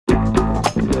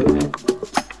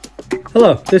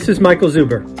Hello, this is Michael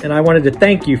Zuber, and I wanted to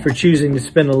thank you for choosing to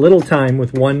spend a little time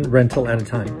with one rental at a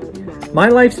time. My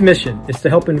life's mission is to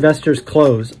help investors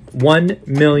close 1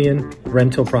 million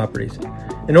rental properties.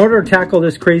 In order to tackle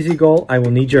this crazy goal, I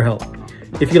will need your help.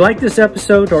 If you like this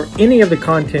episode or any of the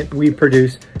content we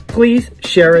produce, please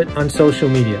share it on social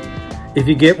media. If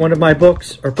you get one of my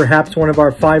books or perhaps one of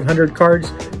our 500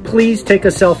 cards, please take a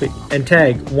selfie and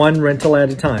tag one rental at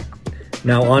a time.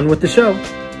 Now on with the show.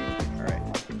 All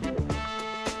right.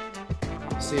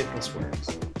 See if this works.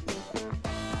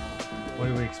 What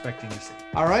are we expecting to see?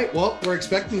 All right. Well, we're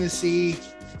expecting to see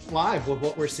live with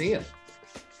what we're seeing.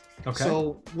 Okay.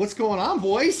 So what's going on,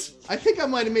 boys? I think I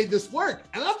might have made this work,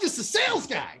 and I'm just a sales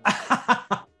guy.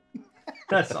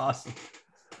 That's awesome.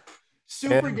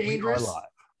 Super And dangerous. we are live.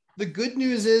 The good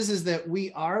news is that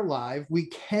we are live. We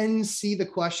can see the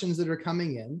questions that are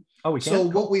coming in. Oh, we can. So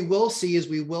what we will see is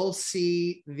we will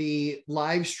see the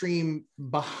live stream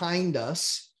behind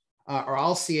us, or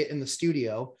I'll see it in the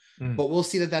studio, but we'll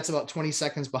see that that's about 20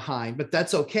 seconds behind. But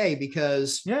that's okay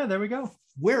because Yeah, there we go.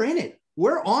 we're in it.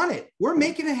 We're on it. We're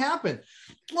making it happen.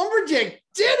 Lumberjack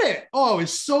did it. Oh, I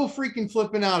was so freaking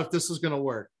flipping out if this was going to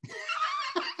work.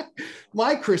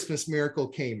 My Christmas miracle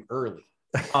came early.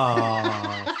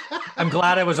 I'm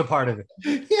glad I was a part of it.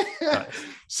 Yeah.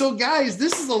 So guys,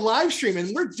 this is a live stream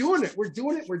and we're doing it. We're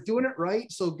doing it right.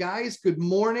 So guys, good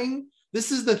morning.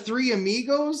 This is the Three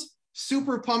Amigos.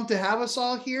 Super pumped to have us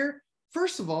all here.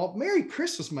 First of all, Merry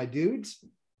Christmas, my dudes.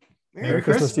 Merry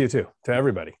Christmas to you too, to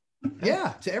everybody.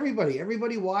 Yeah, to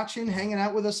everybody watching, hanging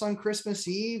out with us on Christmas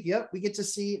Eve. Yep, we get to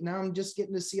see, now I'm just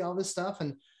getting to see all this stuff.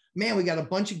 And man, we got a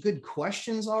bunch of good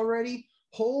questions already.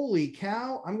 Holy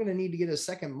cow, I'm going to need to get a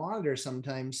second monitor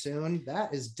sometime soon.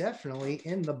 That is definitely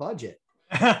in the budget.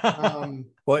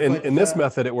 Well, in this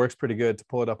method, it works pretty good to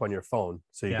pull it up on your phone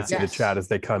so you can see the chat as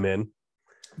they come in.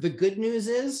 The good news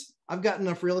is I've got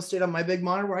enough real estate on my big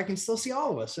monitor where I can still see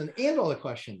all of us and all the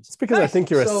questions. It's because I think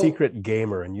you're a secret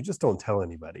gamer and you just don't tell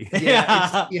anybody.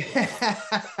 Yeah.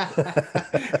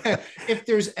 If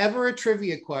there's ever a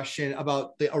trivia question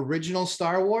about the original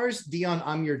Star Wars, Dion,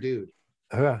 I'm your dude.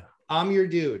 I'm your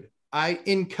dude.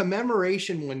 In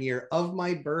commemoration one year of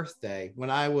my birthday, when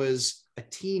I was a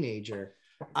teenager,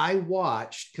 I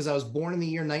watched, because I was born in the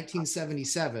year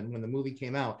 1977 when the movie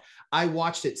came out, I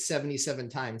watched it 77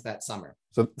 times that summer.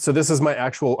 So this is my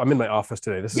actual, I'm in my office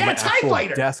today. This is my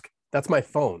actual desk. That's my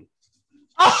phone.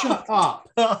 Shut up.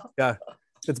 Yeah.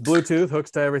 It's Bluetooth,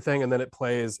 hooks to everything, and then it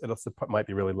plays. It might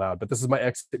be really loud, but this is my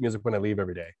exit music when I leave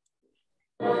every day.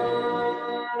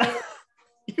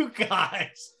 You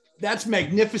guys. That's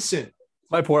magnificent.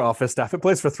 My poor office staff. It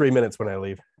plays for 3 minutes when I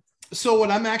leave. So what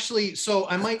I'm actually, so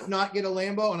I might not get a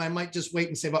Lambo and I might just wait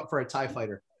and save up for a TIE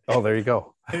fighter. Oh, there you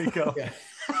go. There you go. Yeah.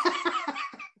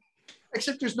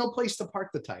 Except there's no place to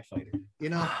park the TIE fighter, you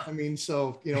know? I mean,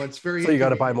 so, you know, it's very... So you got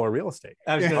to buy more real estate.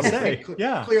 I was going to say,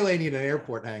 yeah. Clearly I need an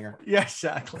airport hangar. Yeah,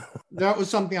 exactly. That was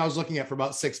something I was looking at for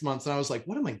about 6 months. And I was like,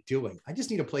 what am I doing? I just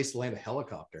need a place to land a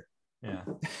helicopter. Yeah.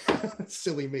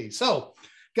 Silly me. So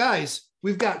guys,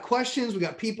 we've got questions. We've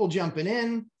got people jumping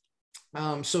in.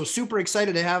 So super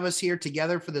excited to have us here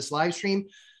together for this live stream.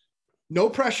 No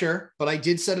pressure, but I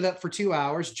did set it up for 2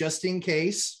 hours just in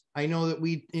case. I know that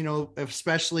we, you know,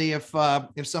 especially if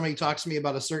somebody talks to me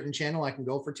about a certain channel, I can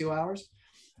go for 2 hours.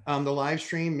 The live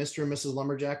stream, Mr. and Mrs.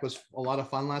 Lumberjack, was a lot of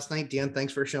fun last night. Dan,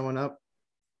 thanks for showing up.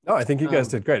 No, I think you guys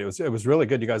did great. It was really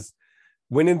good. You guys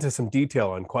went into some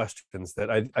detail on questions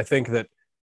that I think that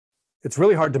it's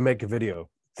really hard to make a video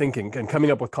thinking and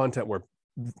coming up with content where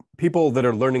people that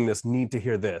are learning this need to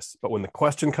hear this, but when the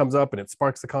question comes up and it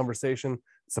sparks the conversation,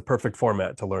 it's the perfect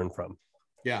format to learn from.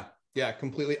 Yeah,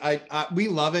 completely. We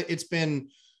love it. It's been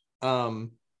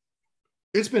awesome.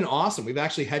 We've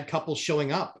actually had couples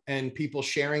showing up and people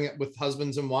sharing it with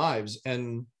husbands and wives,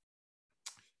 and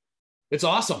it's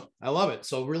awesome. I love it.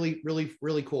 So really, really,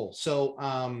 really cool. So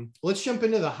let's jump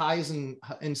into the highs and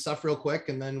stuff real quick,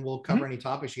 and then we'll cover any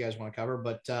topics you guys want to cover.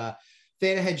 But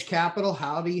Theta Hedge Capital,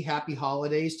 howdy, happy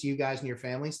holidays to you guys and your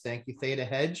families. Thank you, Theta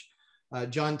Hedge.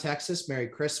 John, Texas, Merry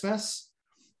Christmas.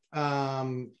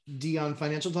 Dion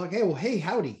Financial Talk, hey,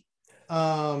 howdy.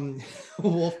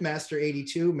 Wolfmaster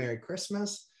 82, Merry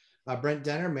Christmas. Brent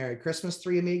Denner, Merry Christmas,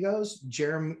 Three Amigos.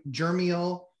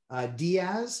 Jermiel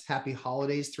Diaz, happy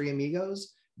holidays, Three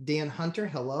Amigos. Dan Hunter,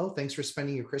 hello, thanks for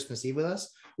spending your Christmas Eve with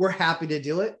us. We're happy to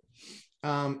do it.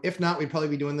 If not, we'd probably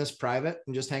be doing this private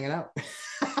and just hanging out.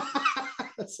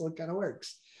 That's what kind of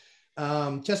works.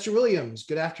 Chester Williams,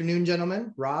 good afternoon,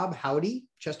 gentlemen. Rob, howdy.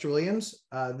 Chester Williams,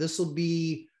 this will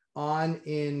be on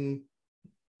in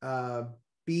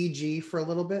BG for a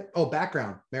little bit. Oh,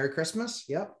 background. Merry Christmas.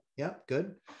 Yep,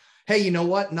 good. Hey, you know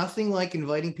what? Nothing like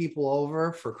inviting people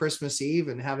over for Christmas Eve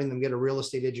and having them get a real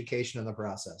estate education in the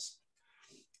process.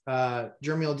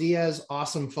 Jermiel Diaz,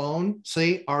 awesome phone.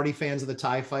 See, already fans of the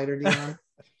TIE Fighter, Dion.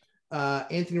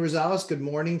 Anthony Rosales, good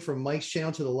morning from Mike's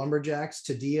channel to the Lumberjacks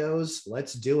to Dio's.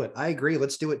 Let's do it. I agree.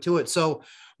 Let's do it to it. So,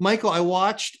 Michael, I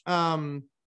watched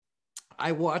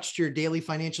your daily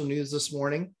financial news this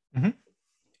morning. Mm-hmm. It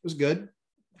was good.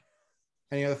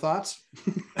 Any other thoughts?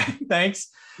 Thanks.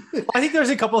 Well, I think there's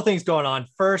a couple of things going on.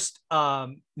 First,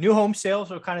 new home sales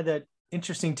were kind of the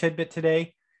interesting tidbit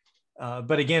today.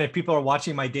 But again, if people are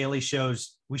watching my daily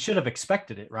shows, we should have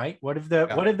expected it, right? What have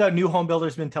the new home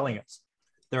builders been telling us?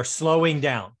 They're slowing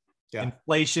down. Yeah.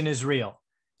 Inflation is real.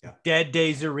 Yeah. Dead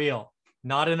days are real.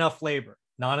 Not enough labor,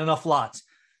 not enough lots.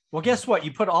 Well, guess what?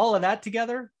 You put all of that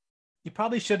together, you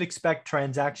probably should expect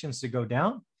transactions to go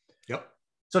down. Yep.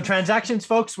 So transactions,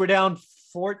 folks, were down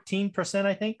 14%,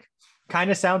 I think.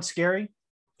 Kind of sounds scary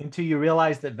until you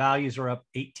realize that values are up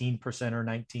 18% or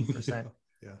 19%.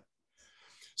 Yeah.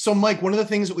 So, Mike, one of the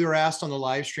things that we were asked on the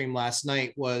live stream last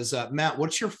night was, Matt,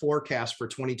 what's your forecast for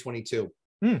 2022?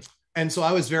 And so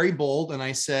I was very bold and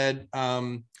I said,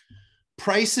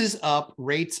 prices up,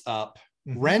 rates up,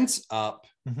 rents up,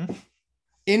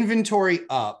 inventory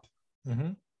up,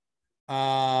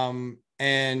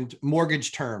 and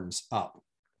mortgage terms up.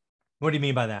 What do you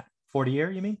mean by that? 40-year,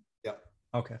 you mean? Yep.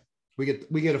 Okay.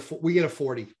 We get a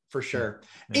 40 for sure.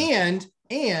 Yeah.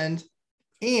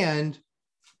 And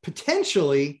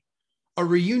potentially a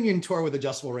reunion tour with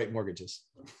adjustable rate mortgages.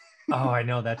 Oh, I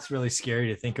know. That's really scary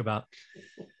to think about.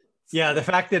 Yeah. The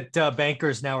fact that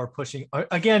bankers now are pushing,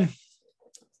 again,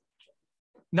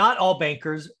 not all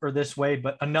bankers are this way,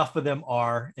 but enough of them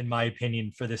are, in my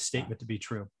opinion, for this statement to be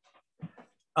true.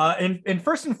 And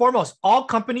first and foremost, all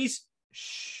companies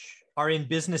are in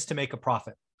business to make a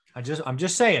profit. I'm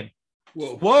just saying.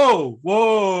 Whoa.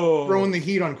 Throwing the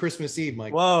heat on Christmas Eve,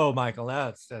 Mike. Whoa, Michael,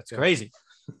 that's crazy.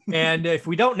 And if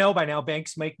we don't know by now,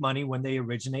 banks make money when they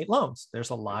originate loans. There's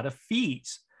a lot of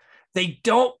fees. They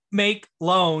don't make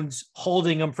loans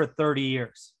holding them for 30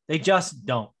 years. They just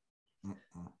don't.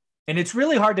 And it's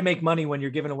really hard to make money when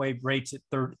you're giving away rates at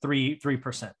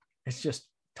 3%. It's just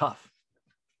tough.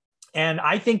 And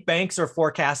I think banks are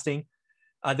forecasting.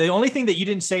 The only thing that you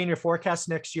didn't say in your forecast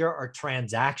next year are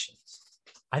transactions.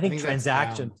 I think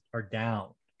transactions are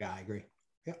down. Yeah, I agree.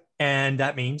 Yeah. And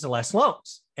that means less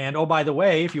loans. And oh, by the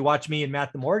way, if you watch me and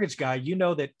Matt, the mortgage guy, you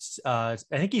know that I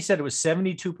think he said it was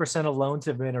 72% of loans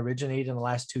have been originated in the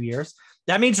last 2 years.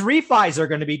 That means refis are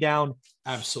going to be down.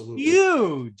 Absolutely.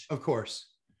 Huge. Of course.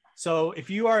 So if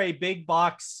you are a big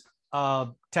box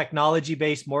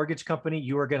technology-based mortgage company,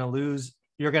 you are going to lose.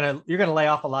 You're going to lay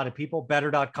off a lot of people.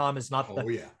 Better.com is not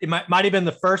it might have been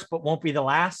the first, but won't be the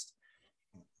last.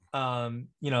 It's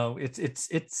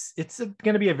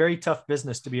going to be a very tough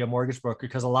business to be a mortgage broker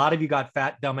because a lot of you got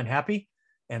fat, dumb, and happy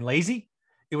and lazy.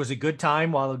 It was a good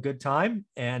time while a good time.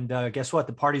 And guess what?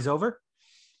 The party's over.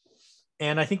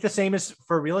 And I think the same is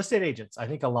for real estate agents. I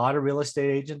think a lot of real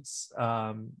estate agents,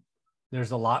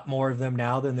 there's a lot more of them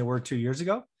now than there were 2 years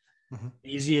ago. The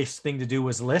easiest thing to do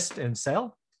was list and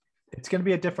sell. It's going to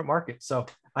be a different market. So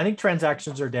I think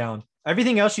transactions are down.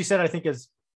 Everything else you said, I think is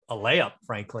a layup,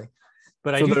 frankly.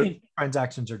 But I do think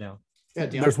transactions are down. Yeah,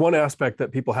 there's one aspect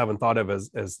that people haven't thought of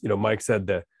as Mike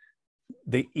said,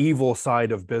 the evil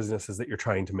side of business is that you're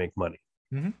trying to make money.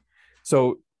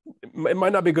 So it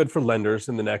might not be good for lenders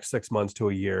in the next 6 months to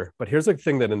a year, but here's a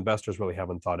thing that investors really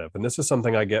haven't thought of. And this is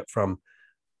something I get from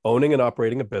owning and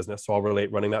operating a business. So I'll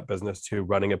relate running that business to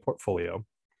running a portfolio.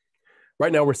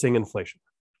 Right now we're seeing inflation.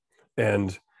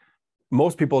 And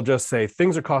most people just say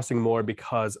things are costing more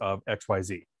because of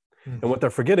XYZ. And what they're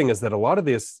forgetting is that a lot of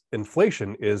this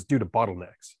inflation is due to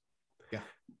bottlenecks. Yeah.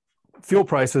 Fuel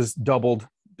prices doubled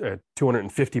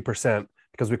 250%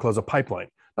 because we close a pipeline.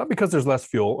 Not because there's less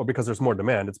fuel or because there's more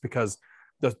demand. It's because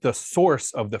the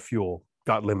source of the fuel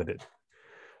got limited.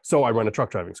 So I run a truck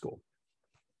driving school.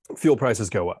 Fuel prices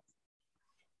go up.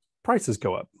 Prices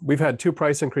go up. We've had 2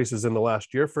 price increases in the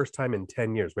last year, first time in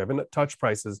 10 years. We haven't touched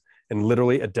prices in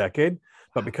literally a decade.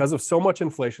 But because of so much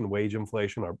inflation, wage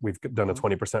inflation, we've done a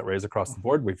 20% raise across the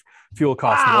board. Fuel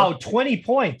costs. Wow, 20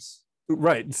 points.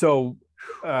 Right. So,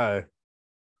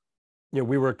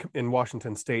 we were in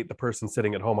Washington State. The person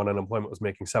sitting at home on unemployment was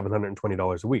making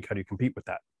 $720 a week. How do you compete with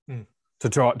that?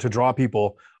 To draw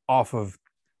people off of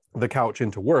the couch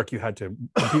into work, you had to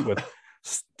compete with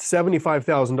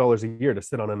 $75,000 a year to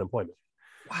sit on unemployment.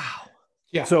 Wow.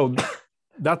 Yeah. So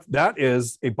that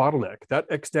is a bottleneck. That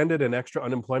extended and extra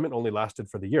unemployment only lasted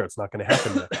for the year. It's not going to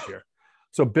happen next year.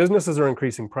 So businesses are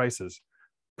increasing prices.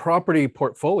 property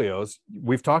portfolios,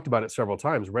 we've talked about it several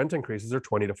times. Rent increases are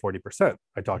 20 to 40%.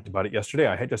 I talked about it yesterday.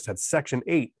 I had just had Section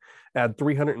 8 add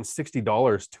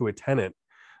 $360 to a tenant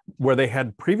where they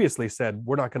had previously said,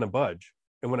 we're not going to budge.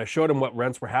 And when I showed them what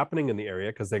rents were happening in the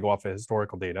area, because they go off of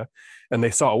historical data, and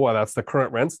they saw, well, that's the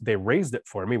current rents, they raised it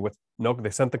for me with no, they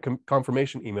sent the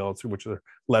confirmation email through which is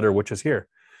letter, which is here.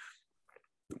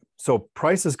 So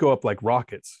prices go up like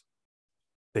rockets.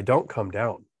 They don't come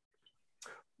down.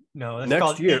 No, that's Next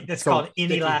called, year, that's so called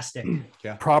inelastic.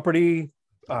 Yeah. Property,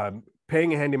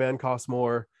 paying a handyman costs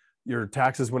more. Your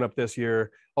taxes went up this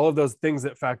year. All of those things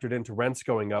that factored into rents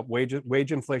going up, wage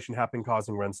inflation happening,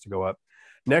 causing rents to go up.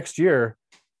 Next year,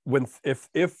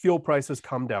 if fuel prices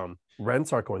come down,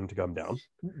 rents aren't going to come down.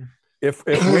 If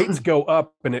rates go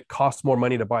up and it costs more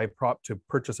money to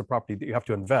purchase a property that you have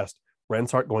to invest,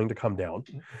 rents aren't going to come down.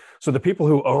 So the people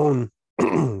who own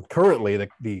currently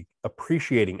the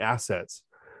appreciating assets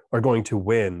are going to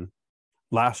win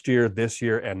last year, this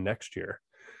year, and next year.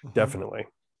 Definitely.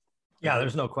 Yeah,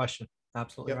 there's no question.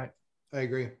 Absolutely. Yep. Right. I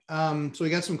agree. So we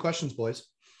got some questions, boys.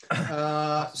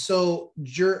 So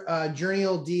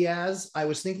Journiel Diaz, I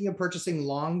was thinking of purchasing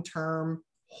long-term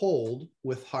hold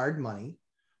with hard money,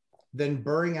 then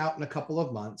burring out in a couple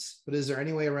of months. But is there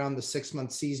any way around the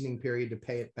 6-month seasoning period to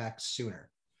pay it back sooner?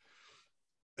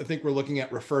 I think we're looking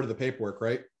at refer to the paperwork,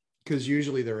 right? Because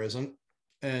usually there isn't.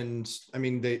 And I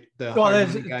mean, it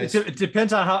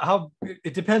depends on how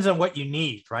it depends on what you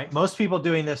need, right? Most people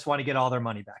doing this want to get all their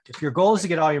money back. If your goal is to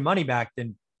get all your money back,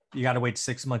 then you got to wait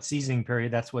 6-month seasoning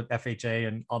period. That's what FHA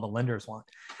and all the lenders want.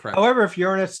 Correct. However, if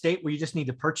you're in a state where you just need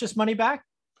to purchase money back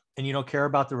and you don't care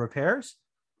about the repairs,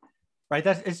 right?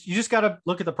 You just got to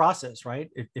look at the process, right?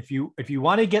 If you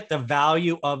want to get the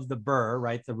value of the BRRRR,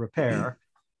 right, the repair,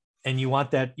 and you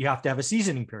want that, you have to have a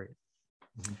seasoning period.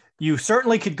 You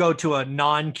certainly could go to a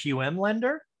non-QM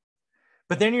lender,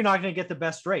 but then you're not going to get the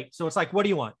best rate. So it's like, what do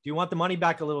you want? Do you want the money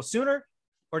back a little sooner,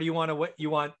 or do you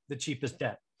want the cheapest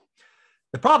debt?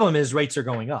 The problem is rates are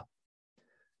going up,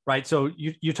 right? So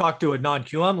you talk to a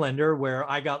non-QM lender where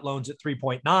I got loans at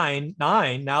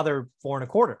 3.99, now they're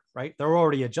 4.25, right? They're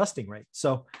already adjusting rates.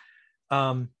 So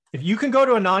if you can go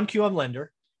to a non-QM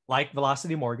lender like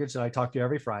Velocity Mortgage that I talk to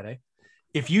every Friday,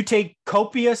 if you take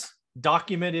copious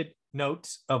documented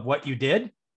notes of what you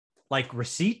did, like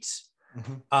receipts,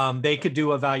 they could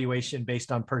do a valuation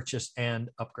based on purchase and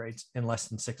upgrades in less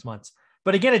than 6 months.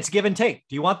 But again, it's give and take.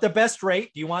 Do you want the best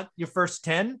rate? Do you want your first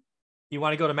 10? You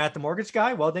want to go to Matt the Mortgage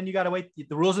Guy? Well, then you got to wait.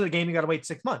 The rules of the game, you got to wait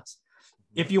 6 months.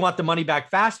 If you want the money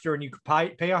back faster and you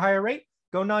pay a higher rate,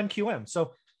 go non-QM.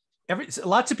 So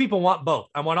lots of people want both.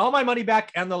 I want all my money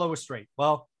back and the lowest rate.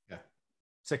 Well,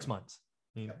 6 months.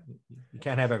 You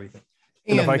can't have everything.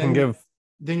 And if I can give...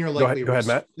 Then you're likely go ahead,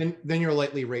 Matt. Then you're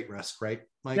likely rate risk, right?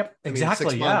 Mike? Yep, I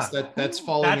exactly. mean, 6 months, that's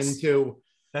falling into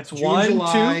that's June, 1,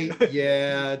 July. 2.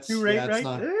 Yeah, it's 2 rate, yeah, it's right?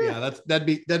 not, yeah,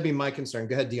 that'd be my concern.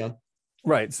 Go ahead, Dion.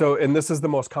 Right. So, and this is the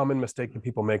most common mistake that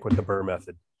people make with the BRRRR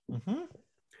method.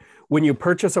 When you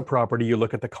purchase a property, you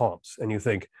look at the comps and you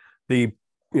think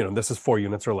this is 4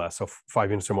 units or less. So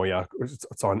 5 units or more, yeah,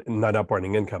 it's on net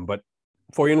operating income, but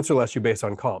 4 units or less, you base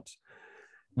on comps.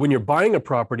 When you're buying a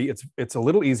property, it's a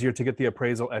little easier to get the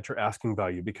appraisal at your asking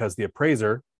value because the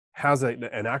appraiser has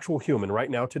an actual human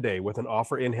right now today with an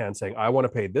offer in hand saying, I want to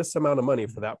pay this amount of money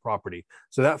for that property.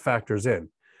 So that factors in.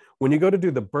 When you go to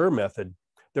do the BRRRR method,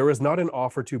 there is not an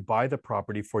offer to buy the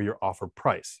property for your offer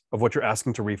price of what you're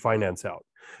asking to refinance out.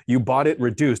 You bought it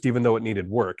reduced even though it needed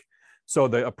work. So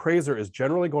the appraiser is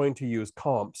generally going to use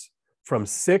comps from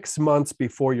 6 months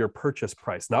before your purchase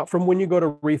price, not from when you go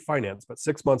to refinance, but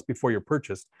 6 months before you're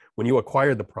purchased, when you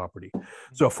acquired the property.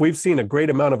 So if we've seen a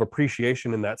great amount of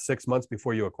appreciation in that 6 months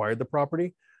before you acquired the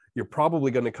property, you're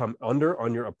probably going to come under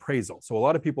on your appraisal. So a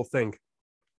lot of people think,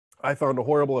 I found a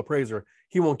horrible appraiser.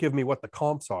 He won't give me what the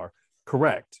comps are.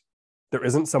 Correct. There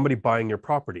isn't somebody buying your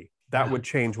property. That would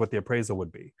change what the appraisal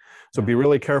would be. So be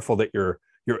really careful that you're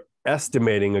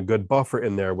estimating a good buffer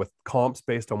in there with comps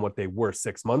based on what they were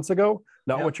 6 months ago,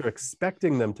 not what you're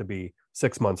expecting them to be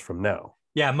 6 months from now.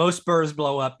 Yeah, most BRRRRs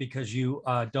blow up because you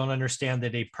don't understand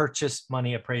that a purchase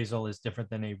money appraisal is different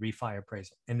than a refi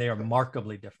appraisal, and they are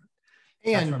remarkably different.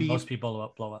 And most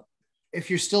people blow up.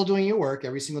 If you're still doing your work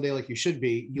every single day like you should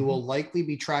be, you will likely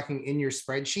be tracking in your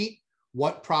spreadsheet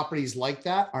what properties like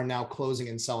that are now closing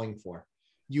and selling for.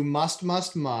 You must,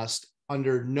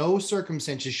 under no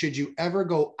circumstances should you ever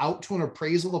go out to an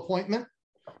appraisal appointment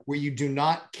where you do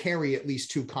not carry at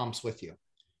least 2 comps with you.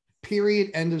 Period.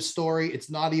 End of story. It's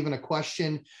not even a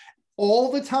question.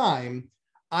 All the time,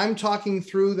 I'm talking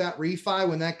through that refi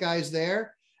when that guy's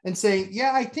there, and saying,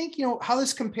 yeah, I think, how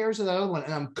this compares to that other one.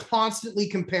 And I'm constantly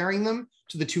comparing them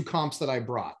to the 2 comps that I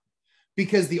brought,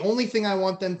 because the only thing I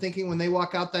want them thinking when they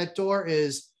walk out that door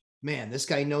is, man, this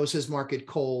guy knows his market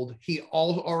cold. He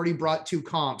already brought 2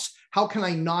 comps. How can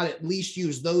I not at least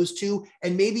use those 2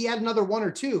 and maybe add another 1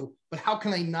 or 2, but how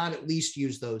can I not at least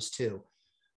use those 2?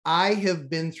 I have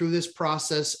been through this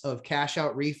process of cash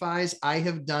out refis. I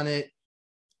have done it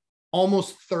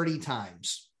almost 30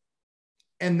 times.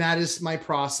 And that is my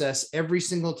process every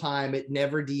single time. It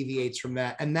never deviates from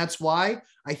that. And that's why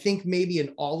I think maybe in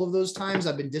all of those times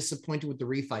I've been disappointed with the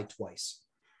refi twice.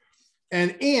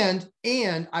 And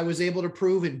I was able to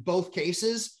prove in both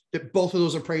cases that both of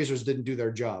those appraisers didn't do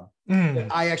their job. That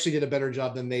I actually did a better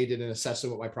job than they did in assessing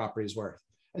what my property is worth.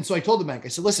 And so I told the bank, I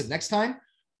said, listen, next time,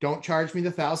 don't charge me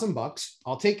the $1,000.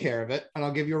 I'll take care of it. And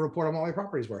I'll give you a report on what my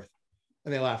property is worth.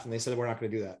 And they laughed and they said, we're not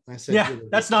going to do that. And I said, yeah,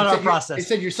 that's not our process. They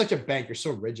said, you're such a bank. You're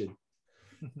so rigid.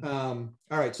 All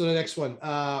right. So the next one,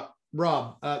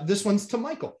 Rob, this one's to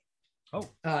Michael. Oh,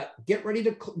 getting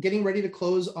ready to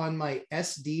close on my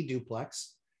SD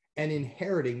duplex and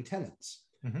inheriting tenants.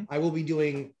 I will be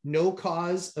doing no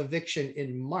cause eviction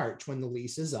in March when the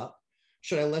lease is up.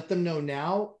 Should I let them know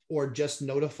now or just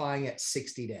notifying at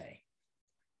 60-day?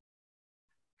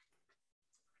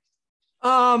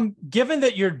 Given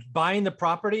that you're buying the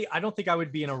property, I don't think I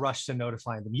would be in a rush to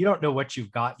notify them. You don't know what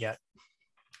you've got yet.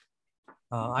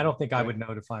 I don't think I would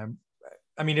notify them.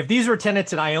 I mean, if these were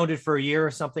tenants and I owned it for a year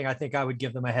or something, I think I would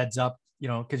give them a heads up,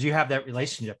 because you have that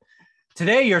relationship.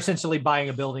 Today, you're essentially buying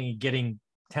a building and getting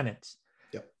tenants.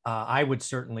 Yep. I would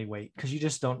certainly wait because you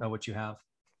just don't know what you have.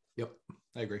 Yep.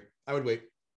 I agree. I would wait.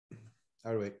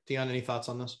 Dion, any thoughts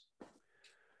on this?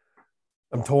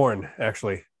 I'm torn,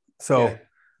 actually. So yeah.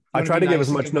 I try to give as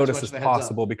much notice as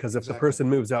possible because if the person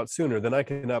moves out sooner, then I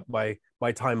can up my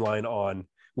timeline on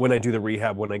when I do the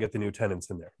rehab, when I get the new tenants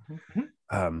in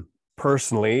there.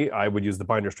 Personally, I would use the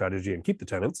binder strategy and keep the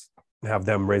tenants, have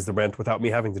them raise the rent without me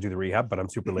having to do the rehab, but I'm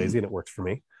super lazy and it works for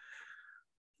me.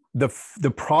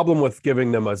 The problem with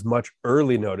giving them as much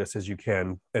early notice as you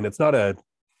can, and it's not a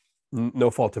no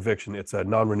fault eviction, it's a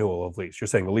non-renewal of lease. You're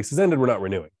saying the lease is ended, we're not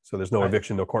renewing. So there's no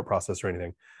eviction, no court process or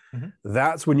anything.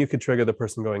 That's when you could trigger the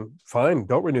person going, fine,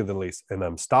 don't renew the lease. And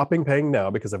I'm stopping paying now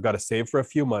because I've got to save for a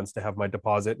few months to have my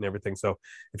deposit and everything. So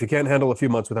if you can't handle a few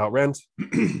months without rent,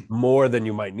 more than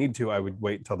you might need to, I would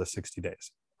wait until the 60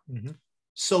 days.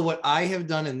 So what I have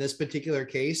done in this particular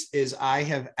case is I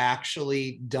have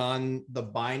actually done the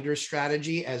binder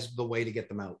strategy as the way to get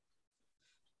them out.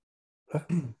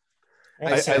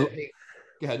 I said, hey,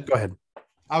 go ahead.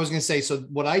 I was going to say, so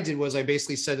what I did was I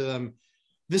basically said to them,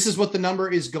 this is what the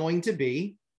number is going to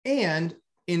be. And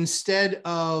instead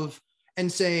of, and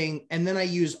then I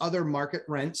use other market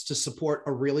rents to support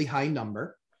a really high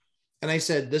number. And I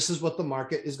said, this is what the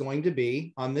market is going to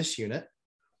be on this unit.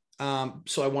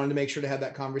 So I wanted to make sure to have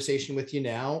that conversation with you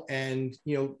now and,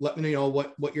 let me know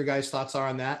what your guys' thoughts are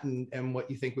on that and what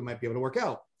you think we might be able to work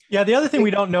out. Yeah. The other thing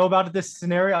we don't know about this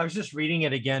scenario, I was just reading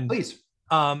it again. Please.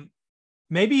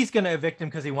 Maybe he's going to evict him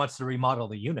because he wants to remodel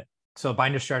the unit. So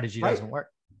binder strategy doesn't work,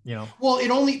 Well,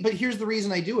 but here's the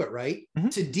reason I do it, right?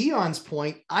 To Dion's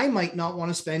point, I might not want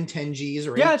to spend 10 G's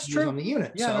or 8 G's on the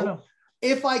unit. Yeah, so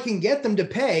if I can get them to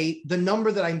pay the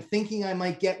number that I'm thinking I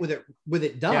might get with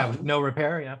it done. Yeah, with no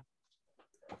repair. Yeah.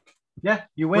 Yeah,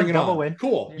 you win, double win.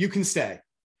 Cool. You can stay.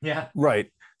 Yeah. Right.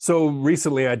 So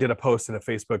recently I did a post in a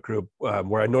Facebook group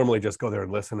where I normally just go there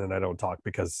and listen and I don't talk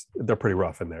because they're pretty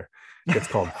rough in there. It's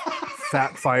called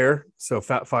Fat Fire. So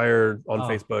Fat Fire on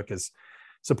Facebook is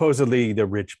supposedly the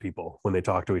rich people when they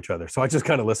talk to each other. So I just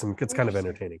kind of listen. It's kind of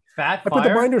entertaining. Fat Fire? I put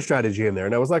the binder strategy in there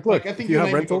and I was like, look, I think if you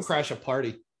have rentals, go crash a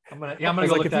party. I'm gonna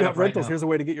go look if you have rentals, here's a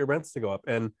way to get your rents to go up.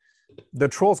 And the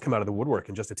trolls come out of the woodwork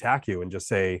and just attack you and just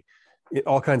say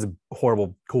all kinds of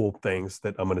horrible, cool things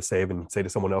that I'm going to save and say to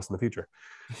someone else in the future.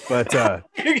 But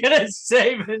you're going to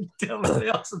save and tell somebody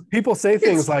else. People say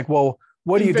things like, well,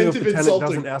 what do you do if the tenant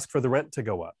doesn't ask for the rent to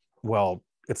go up? Well,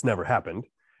 it's never happened.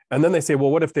 And then they say,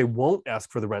 well, what if they won't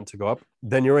ask for the rent to go up?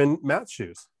 Then you're in Matt's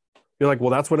shoes. You're like,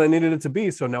 well, that's what I needed it to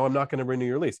be. So now I'm not going to renew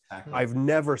your lease. Exactly. I've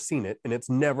never seen it. And it's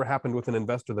never happened with an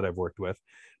investor that I've worked with.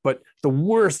 But the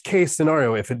worst case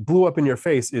scenario, if it blew up in your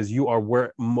face, is you are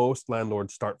where most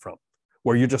landlords start from,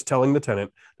 where you're just telling the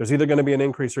tenant, there's either going to be an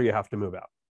increase or you have to move out.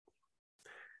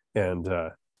 And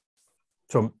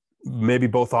so maybe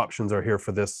both options are here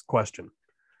for this question.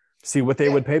 See what they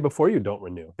would pay before you don't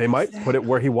renew. They might put it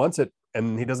where he wants it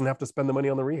and he doesn't have to spend the money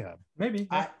on the rehab. Maybe.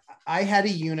 I had a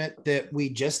unit that we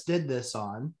just did this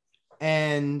on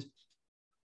and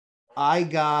I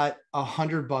got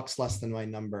 $100 less than my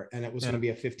number and it was going to be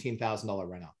a $15,000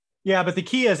 rent out. Yeah, but the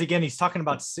key is, again, he's talking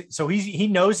about so he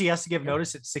knows he has to give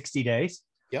notice at 60 days.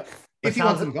 Yep. But If he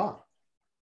wants them gone.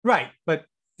 Right. But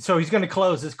so he's going to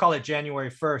close, let's call it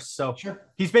January 1st. So Sure.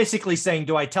 he's basically saying,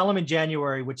 do I tell him in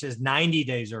January, which is 90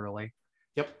 days early?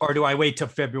 Yep. Or do I wait till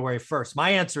February 1st?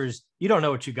 My answer is you don't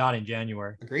know what you got in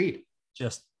January. Agreed.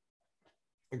 Just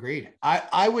agreed.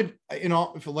 I would, you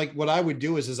know, if like what I would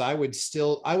do is I would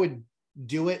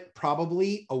do it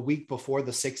probably a week before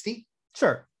the 60.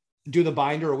 Sure. Do the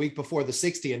binder a week before the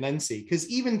 60 and then see. Because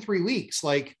even 3 weeks,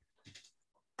 like,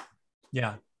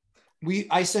 yeah.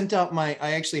 I sent out I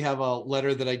actually have a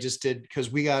letter that I just did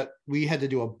because we had to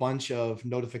do a bunch of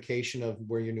notification of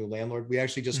where your new landlord. We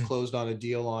actually just closed on a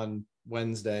deal on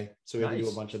Wednesday. So we had to do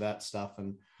a bunch of that stuff.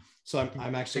 And so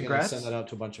I'm actually going to send that out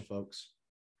to a bunch of folks.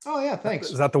 Oh yeah. Thanks.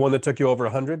 Is that the one that took you over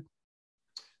 100?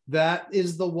 That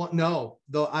is the one. No,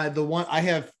 the one I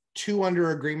have 2 under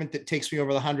agreement that takes me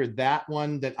over the 100. That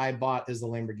one that I bought is the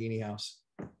Lamborghini house.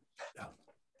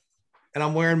 And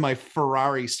I'm wearing my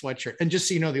Ferrari sweatshirt. And just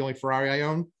so you know, the only Ferrari I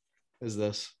own is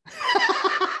this.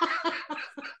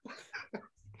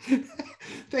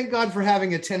 Thank God for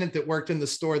having a tenant that worked in the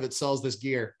store that sells this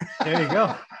gear. There you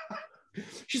go.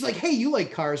 She's like, hey, you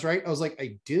like cars, right? I was like,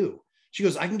 I do. She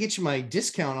goes, I can get you my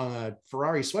discount on a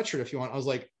Ferrari sweatshirt if you want. I was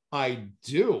like, I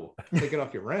do. Take it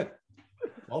off your rent.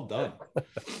 Well done.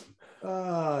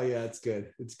 Oh yeah, it's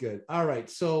good. It's good. All right.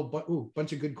 So, but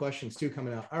bunch of good questions too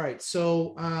coming out. All right.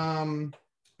 So, all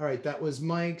right. That was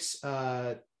Mike's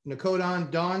Nakodon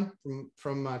Don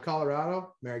from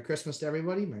Colorado. Merry Christmas to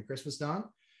everybody. Merry Christmas, Don.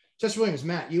 Chester Williams,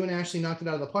 Matt, you and Ashley knocked it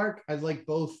out of the park. I'd like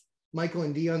both Michael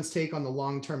and Dion's take on the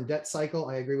long-term debt cycle.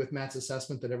 I agree with Matt's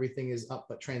assessment that everything is up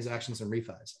but transactions and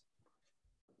refis.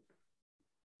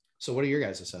 So what are your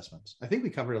guys' assessments? I think we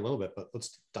covered it a little bit, but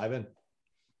let's dive in.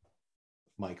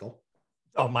 Michael.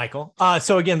 Oh, Michael.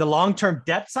 So again, the long-term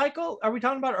debt cycle, are we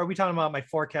talking about, or are we talking about my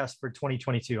forecast for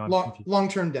 2022?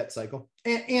 Long-term debt cycle.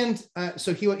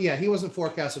 So he wasn't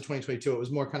forecast for 2022. It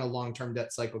was more kind of long-term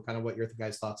debt cycle, kind of what your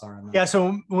guys' thoughts are on that. Yeah.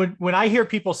 So when I hear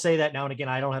people say that now and again,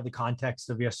 I don't have the context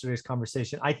of yesterday's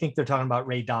conversation. I think they're talking about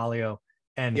Ray Dalio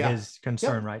and his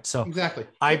concern, right? So exactly.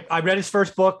 I read his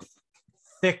first book,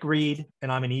 thick read,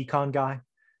 and I'm an econ guy.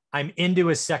 I'm into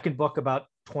his second book about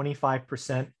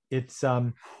 25%. It's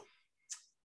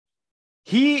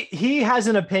he has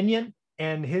an opinion,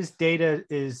 and his data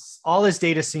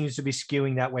seems to be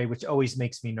skewing that way, which always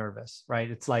makes me nervous, right?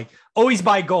 It's like, always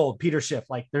buy gold, Peter Schiff.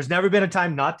 Like, there's never been a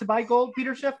time not to buy gold,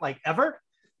 Peter Schiff, like ever.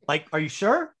 Like, are you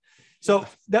sure? So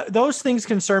those things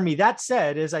concern me. That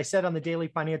said, as I said on the Daily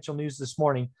Financial News this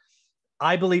morning,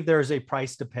 I believe there is a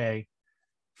price to pay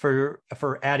for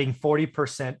adding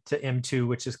 40% to M2,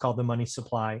 which is called the money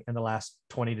supply, in the last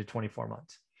 20 to 24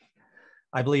 months.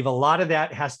 I believe a lot of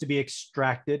that has to be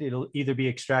extracted. It'll either be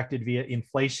extracted via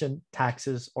inflation,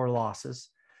 taxes, or losses,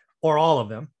 or all of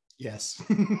them. Yes.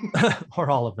 Or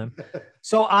all of them.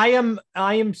 So I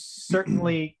am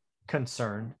certainly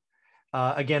concerned.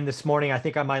 Again, this morning, I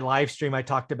think on my live stream, I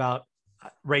talked about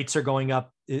rates are going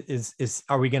up.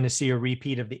 Are we going to see a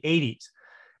repeat of the 80s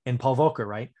in Paul Volcker,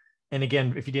 right? And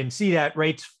again, if you didn't see that,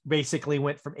 rates basically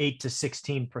went from 8 to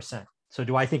 16%. So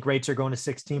do I think rates are going to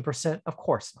 16%? Of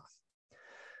course not.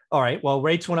 All right, well,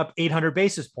 rates went up 800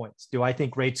 basis points. Do I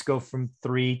think rates go from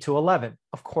 3 to 11?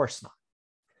 Of course not.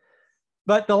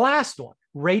 But the last one,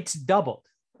 rates doubled.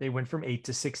 They went from 8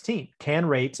 to 16. Can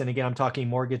rates, and again, I'm talking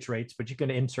mortgage rates, but you can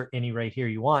insert any rate here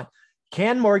you want.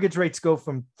 Can mortgage rates go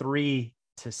from 3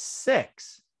 to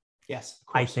 6? Yes.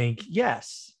 I think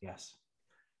yes. Yes.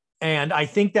 And I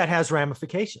think that has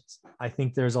ramifications. I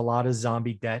think there's a lot of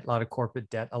zombie debt, a lot of corporate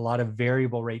debt, a lot of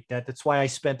variable rate debt. That's why I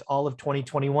spent all of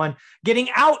 2021 getting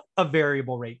out of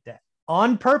variable rate debt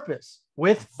on purpose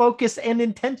with focus and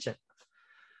intention.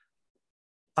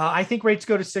 I think rates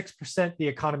go to 6%, the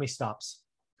economy stops.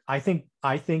 I think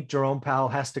Jerome Powell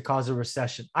has to cause a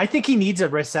recession. I think he needs a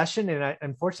recession, and I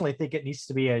unfortunately think it needs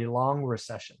to be a long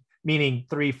recession, meaning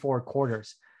 3-4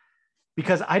 quarters,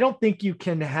 because I don't think you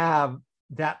can have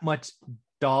that much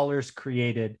dollars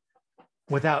created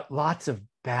without lots of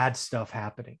bad stuff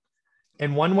happening.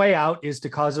 And one way out is to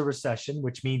cause a recession,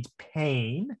 which means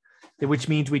pain, which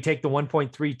means we take the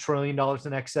 $1.3 trillion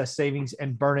in excess savings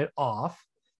and burn it off.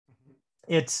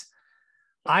 And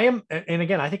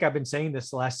again, I think I've been saying this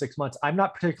the last 6 months, I'm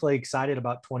not particularly excited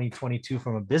about 2022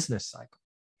 from a business cycle.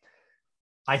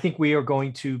 I think we are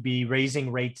going to be raising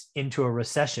rates into a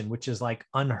recession, which is like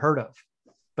unheard of.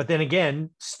 But then again,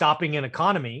 stopping an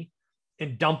economy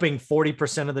and dumping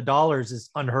 40% of the dollars is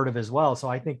unheard of as well. So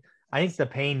I think the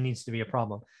pain needs to be a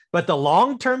problem. But the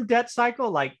long-term debt cycle,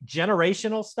 like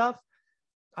generational stuff,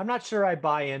 I'm not sure I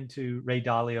buy into Ray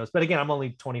Dalio's, but again, I'm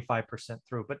only 25%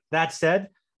 through. But that said,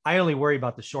 I only worry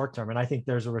about the short term, and I think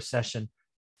there's a recession.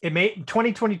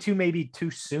 2022 may be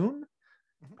too soon,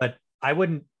 but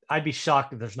I'd be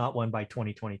shocked if there's not one by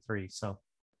 2023. So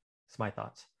that's my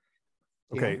thoughts.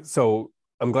 Okay. So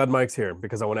I'm glad Mike's here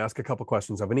because I want to ask a couple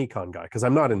questions of an econ guy, because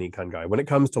I'm not an econ guy. When it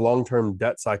comes to long-term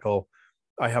debt cycle,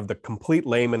 I have the complete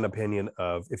layman opinion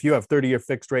of if you have 30-year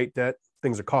fixed rate debt,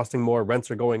 things are costing more, rents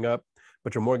are going up,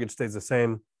 but your mortgage stays the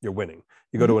same, you're winning.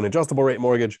 You go to an adjustable rate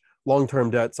mortgage,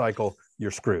 long-term debt cycle,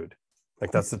 you're screwed.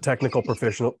 Like that's the technical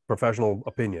professional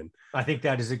opinion. I think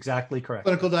that is exactly correct.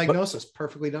 Clinical diagnosis,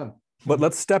 perfectly done. But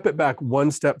let's step it back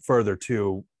one step further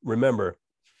to remember,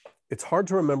 it's hard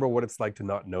to remember what it's like to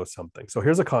not know something. So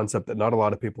here's a concept that not a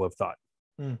lot of people have thought.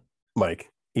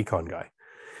 Mike, econ guy.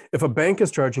 If a bank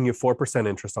is charging you 4%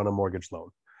 interest on a mortgage loan,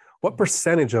 what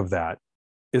percentage of that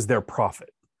is their profit?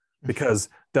 Because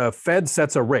the Fed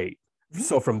sets a rate.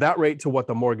 So from that rate to what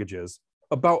the mortgage is,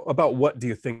 about what do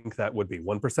you think that would be?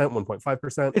 1%,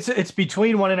 1.5%? It's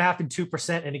between 1.5% and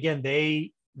 2%. And again,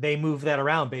 they move that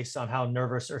around based on how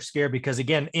nervous or scared, because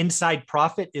again, inside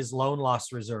profit is loan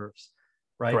loss reserves,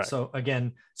 right? Correct. So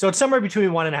again, so it's somewhere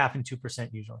between 1.5% and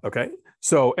 2% usually. Okay.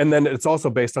 So, and then it's also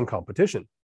based on competition.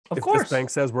 Of course. This bank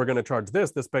says we're going to charge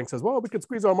this bank says, well, we could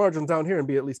squeeze our margins down here and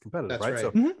be at least competitive, That's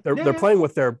right? right. So they're playing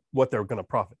with what they're going to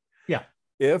profit. Yeah.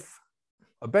 If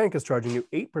a bank is charging you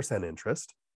 8%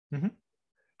 interest,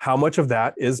 how much of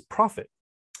that is profit?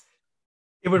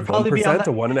 It would probably be on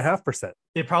to 1.5%.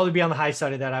 It'd probably be on the high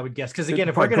side of that, I would guess. Because again,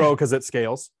 if we're we're going to grow because it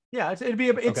scales. Yeah,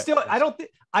 still.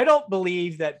 I don't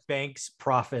believe that banks'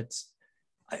 profits.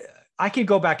 I can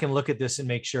go back and look at this and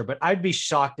make sure, but I'd be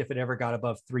shocked if it ever got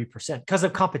above 3% because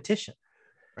of competition.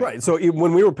 Right. So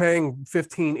when we were paying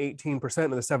 15, 18%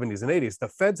 in the 70s and 80s, the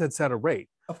Feds had set a rate.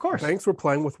 Of course. Banks were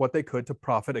playing with what they could to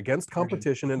profit against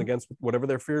competition and against whatever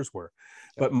their fears were.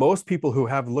 But most people who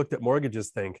have looked at mortgages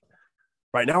think,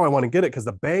 right now I want to get it because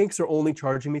the banks are only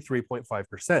charging me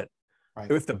 3.5%.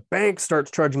 Right. If the bank starts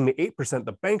charging me 8%,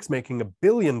 the bank's making $1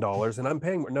 billion and I'm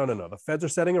paying. No. The Feds are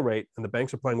setting a rate and the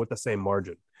banks are playing with the same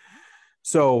margin.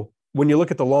 So when you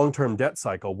look at the long-term debt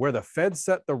cycle, where the Fed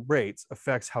set the rates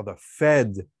affects how the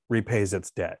Fed repays its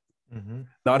debt,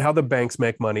 not how the banks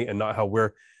make money and not how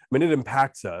it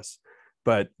impacts us,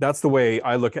 but that's the way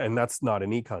I look at it. And that's not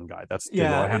an econ guy. That's,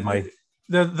 I had my,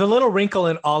 the little wrinkle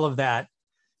in all of that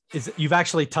is you've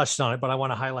actually touched on it, but I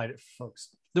want to highlight it, folks.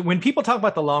 When people talk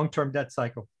about the long-term debt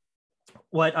cycle,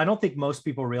 what I don't think most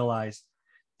people realize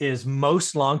is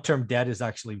most long-term debt is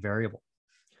actually variable.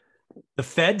 The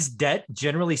Fed's debt,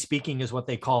 generally speaking, is what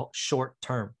they call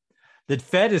short-term. The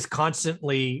Fed is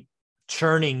constantly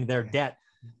churning their debt,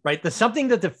 right? Something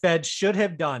that the Fed should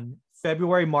have done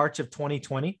February, March of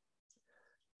 2020,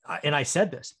 and I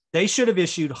said this, they should have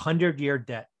issued 100-year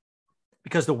debt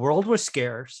because the world was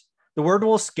scarce. The world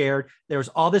was scared. There was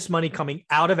all this money coming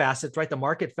out of assets, right? The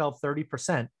market fell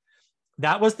 30%.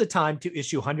 That was the time to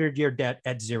issue 100-year debt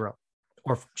at zero,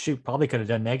 or probably could have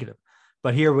done negative,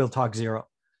 but here we'll talk zero.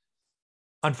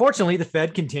 Unfortunately, the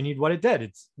Fed continued what it did.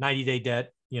 It's 90-day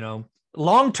debt,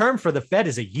 long-term for the Fed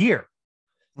is a year.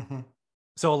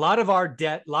 So a lot of our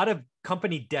debt, a lot of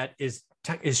company debt is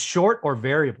short or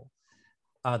variable.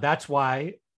 That's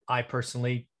why I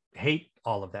personally hate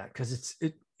all of that, because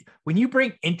when you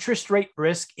bring interest rate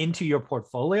risk into your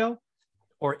portfolio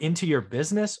or into your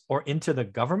business or into the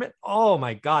government, oh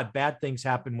my God, bad things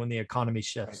happen when the economy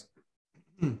shifts.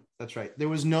 Right. That's right. There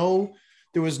was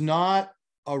not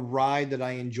a ride that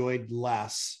I enjoyed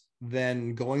less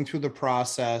than going through the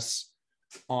process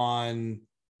on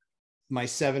my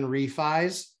 7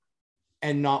 refis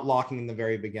and not locking in the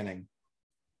very beginning.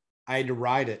 I had to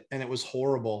ride it and it was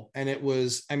horrible. And it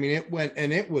was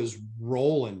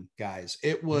rolling, guys.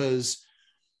 It was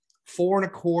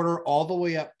 4.25 all the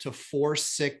way up to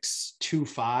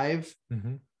 4.625,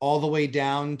 all the way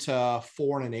down to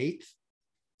 4 1/8.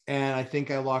 And I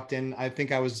think I locked in. I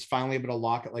think I was finally able to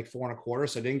lock it like 4.25.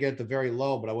 So I didn't get it the very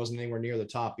low, but I wasn't anywhere near the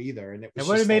top either. And it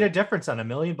would have made a difference on $1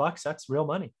 million. That's real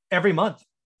money every month.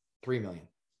 3 million.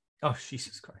 Oh,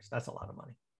 Jesus Christ. That's a lot of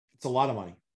money. It's a lot of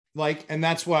money. And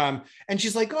that's why and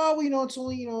she's like, oh, well, it's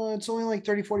only like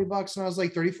 $30-$40. And I was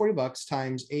like, $30-$40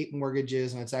 times 8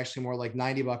 mortgages. And it's actually more like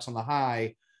 $90 on the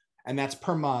high. And that's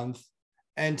per month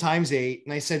and times 8.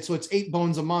 And I said, so it's 8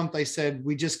 bones a month. I said,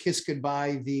 we just kissed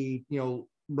goodbye the,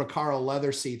 Recaro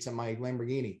leather seats in my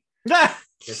Lamborghini.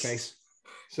 Your face.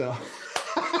 So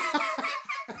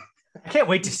I can't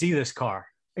wait to see this car.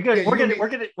 We're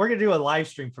gonna do a live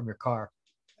stream from your car.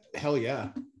 Hell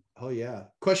yeah.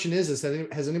 Question is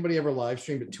has anybody ever live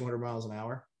streamed at 200 miles an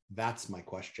hour? That's my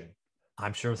question.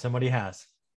 I'm sure somebody has.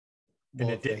 And Well,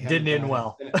 it if they didn't haven't end done it,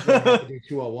 well. then I have to do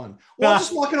 201. Well, I'll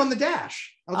just lock it on the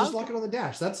dash. I'll just lock it on the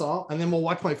dash. That's all. And then we'll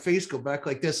watch my face go back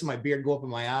like this and my beard go up in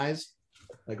my eyes.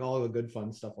 Like all of the good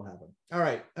fun stuff will happen. All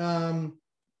right.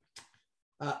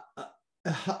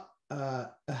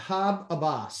 Ahab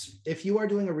Abbas. If you are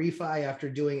doing a refi after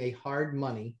doing a hard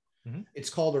money, it's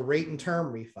called a rate and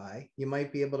term refi. You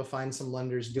might be able to find some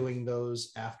lenders doing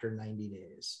those after 90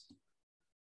 days.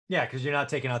 Yeah, because you're not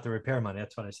taking out the repair money.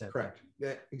 That's what I said. Correct.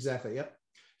 Yeah, exactly. Yep.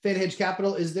 Theta Hedge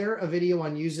Capital, is there a video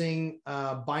on using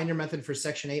binder method for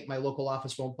Section 8? My local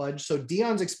office won't budge. So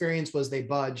Dion's experience was they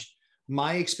budged.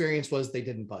 My experience was they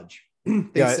didn't budge.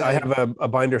 I have a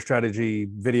binder strategy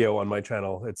video on my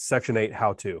channel. It's Section 8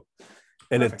 how to.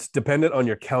 And Perfect. It's dependent on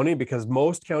your county because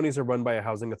most counties are run by a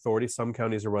housing authority. Some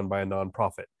counties are run by a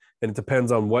nonprofit. And it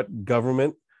depends on what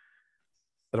government,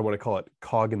 I don't want to call it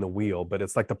cog in the wheel, but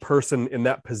it's like the person in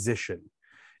that position.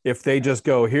 If they just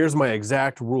go, here's my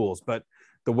exact rules. But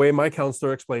the way my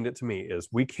counselor explained it to me is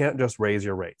we can't just raise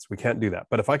your rates. We can't do that.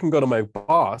 But if I can go to my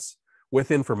boss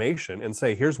with information and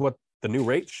say, here's what the new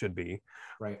rates should be.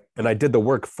 Right. And I did the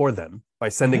work for them by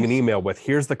sending an email with,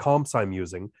 here's the comps I'm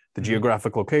using, the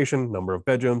geographic location, number of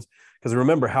bedrooms. Because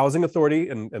remember, housing authority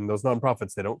and those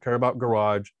nonprofits, they don't care about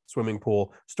garage, swimming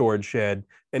pool, storage shed,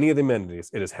 any of the amenities.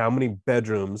 It is how many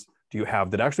bedrooms do you have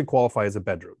that actually qualify as a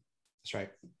bedroom. That's right.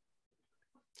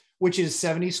 Which is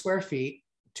 70 square feet,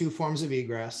 2 forms of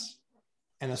egress,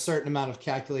 and a certain amount of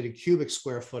calculated cubic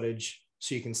square footage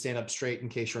so you can stand up straight in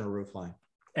case you're on a roof line.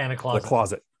 And a closet. A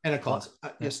closet. And a closet.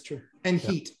 Yes, true. And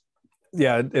heat.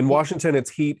 Yeah, in Washington, it's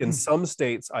heat. In some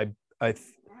states, I'm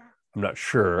not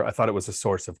sure. I thought it was a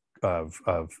source of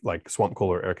like swamp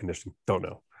cooler air conditioning. Don't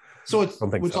know. So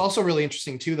what's also really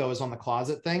interesting too, though, is on the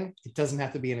closet thing. It doesn't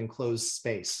have to be an enclosed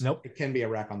space. Nope. It can be a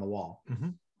rack on the wall. Mm-hmm.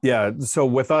 Yeah. So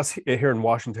with us here in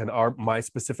Washington, my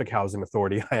specific housing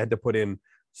authority, I had to put in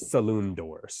saloon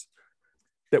doors.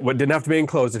 That didn't have to be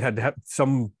enclosed. It had to have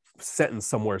some sentence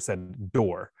somewhere said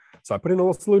door. So I put in a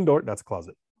little saloon door. That's a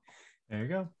closet. There you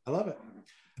go. I love it.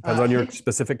 Depends on your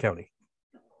specific county.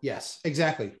 Yes,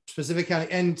 exactly. Specific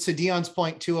county. And to Dion's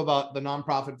point too about the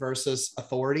nonprofit versus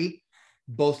authority,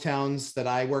 both towns that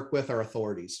I work with are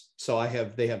authorities. So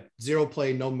they have zero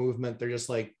play, no movement. They're just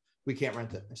like, we can't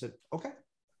rent it. I said, okay,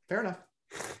 fair enough.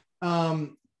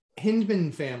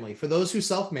 Hindman family, for those who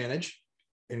self-manage,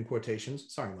 in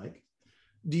quotations, sorry, Mike,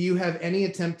 do you have any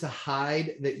attempt to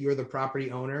hide that you're the property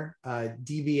owner?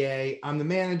 DBA, I'm the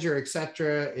manager,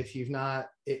 etc.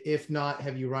 If not,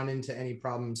 have you run into any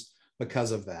problems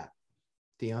because of that?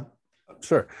 Dion?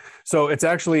 Sure. So it's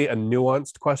actually a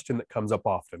nuanced question that comes up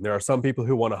often. There are some people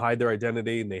who want to hide their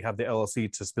identity and they have the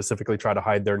LLC to specifically try to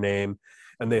hide their name.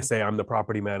 And they say, I'm the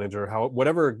property manager.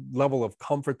 Whatever level of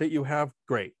comfort that you have,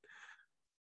 great.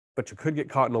 But you could get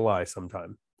caught in a lie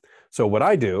sometime. So what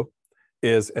I do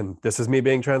is, and this is me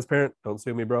being transparent, don't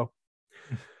sue me, bro.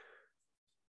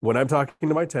 When I'm talking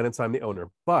to my tenants, I'm the owner,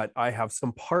 but I have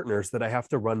some partners that I have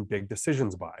to run big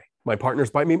decisions by. My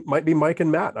partners might be Mike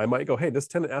and Matt. I might go, hey, this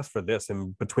tenant asked for this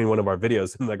in between one of our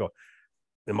videos. And I go,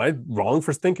 am I wrong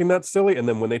for thinking that's silly? And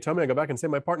then when they tell me, I go back and say,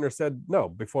 my partner said, no,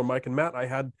 before Mike and Matt, I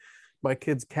had my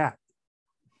kid's cat.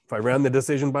 If I ran the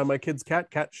decision by my kid's cat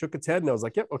shook its head and I was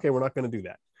like, yep, okay, we're not going to do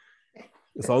that.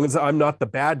 As long as I'm not the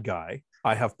bad guy,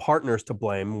 I have partners to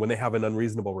blame when they have an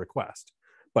unreasonable request.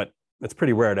 But it's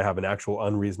pretty rare to have an actual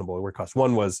unreasonable request.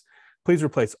 One was, please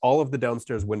replace all of the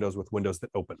downstairs windows with windows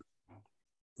that open.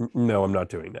 No, I'm not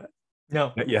doing that.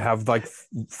 No. You have like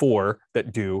 4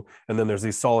 that do, and then there's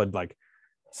these solid like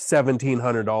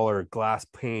 $1,700 glass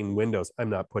pane windows. I'm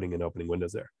not putting in opening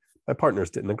windows there. My partners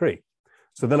didn't agree.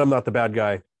 So then I'm not the bad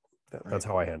guy. That's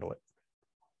how I handle it.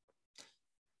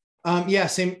 Yeah,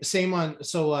 same on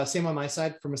my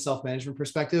side from a self-management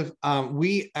perspective.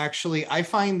 I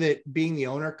find that being the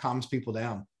owner calms people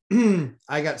down.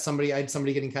 I had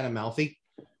somebody getting kind of mouthy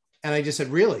and I just said,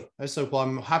 really? I said, well,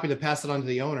 I'm happy to pass it on to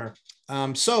the owner.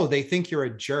 So they think you're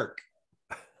a jerk.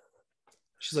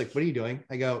 She's like, what are you doing?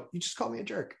 I go, you just called me a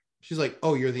jerk. She's like,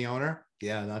 oh, you're the owner?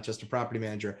 Yeah, not just a property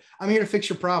manager. I'm here to fix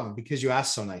your problem because you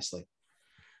asked so nicely.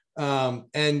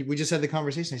 And we just had the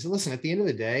conversation. I said, listen, at the end of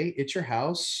the day, it's your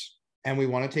house and we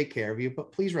want to take care of you,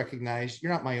 but please recognize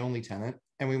you're not my only tenant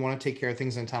and we want to take care of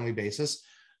things on a timely basis,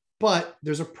 but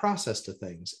there's a process to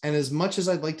things. And as much as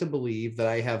I'd like to believe that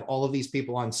I have all of these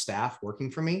people on staff working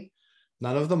for me,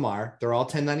 none of them are. They're all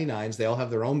 1099s. They all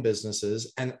have their own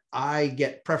businesses and I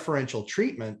get preferential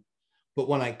treatment. But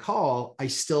when I call, I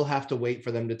still have to wait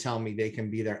for them to tell me they can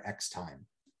be there X time.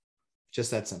 Just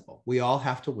that simple. We all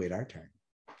have to wait our turn.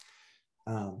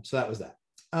 So that was that.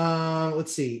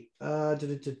 Let's see.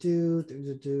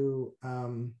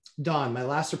 Don, my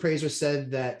last appraiser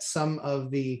said that some of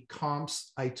the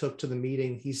comps I took to the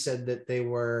meeting, he said that they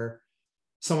were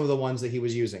some of the ones that he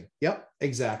was using. Yep,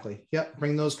 exactly. Yep,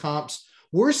 bring those comps.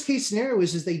 Worst case scenario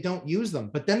is they don't use them,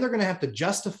 but then they're going to have to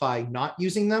justify not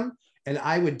using them. And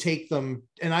I would take them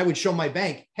and I would show my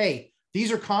bank, hey,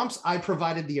 these are comps. I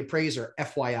provided the appraiser,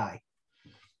 FYI.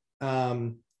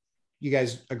 You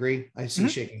guys agree? I see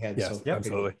shaking heads. Yes, so, yep,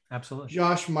 absolutely. Absolutely.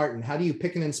 Josh Martin, how do you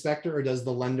pick an inspector, or does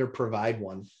the lender provide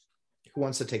one? Who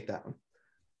wants to take that one?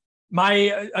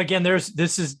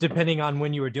 This is depending on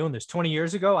when you were doing this. 20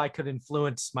 years ago, I could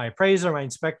influence my appraiser, my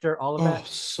inspector, all of that.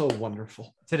 So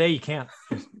wonderful. Today, you can't.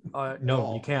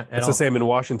 No, you can't. It's the same in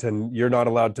Washington. You're not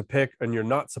allowed to pick, and you're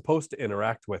not supposed to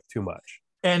interact with too much.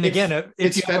 And again,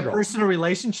 if you have a federal. personal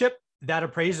relationship, that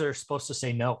appraiser is supposed to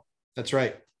say no. That's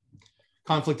right.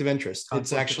 Conflict of interest.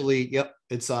 It's actually, yep.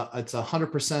 It's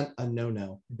 100% a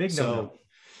no-no. Big no-no.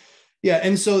 Yeah.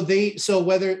 And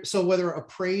whether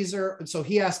appraiser, so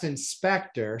he asked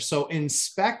inspector. So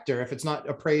inspector, if it's not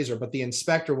appraiser, but the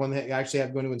inspector, when they actually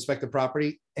have going to inspect the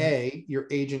property, A, your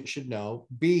agent should know.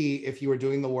 B, if you are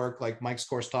doing the work like Mike's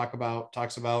course talks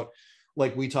about,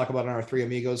 like we talk about in our Three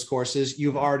Amigos courses,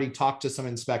 you've already talked to some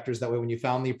inspectors. That way, when you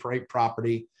found the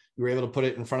property, you were able to put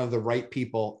it in front of the right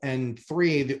people. And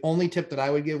 3, the only tip that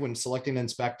I would give when selecting an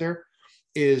inspector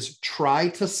is try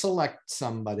to select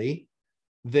somebody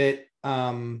that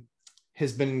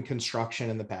has been in construction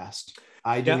in the past.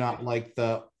 I do not like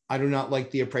the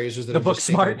appraisers that the have book just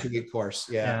smart taken a 2-week course.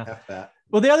 Yeah. F that.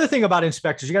 Well, the other thing about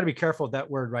inspectors, you got to be careful with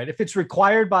that word, right? If it's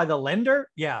required by the lender,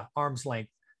 arm's length.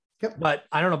 Yep. But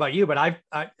I don't know about you, but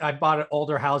I bought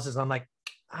older houses. I'm like,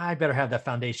 I better have that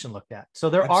foundation looked at. So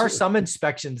there are some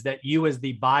inspections that you as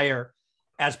the buyer,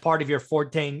 as part of your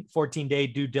 14-day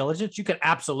due diligence, you can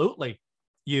absolutely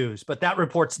use, but that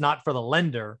report's not for the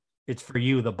lender. It's for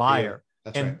you, the buyer.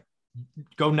 That's right.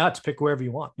 Go nuts, pick wherever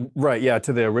you want. Right. Yeah.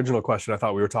 To the original question, I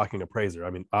thought we were talking appraiser. I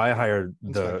mean, I hired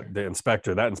the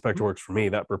inspector. That inspector works for me.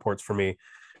 That reports for me.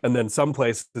 And then some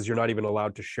places you're not even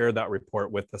allowed to share that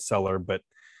report with the seller. But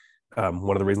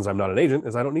one of the reasons I'm not an agent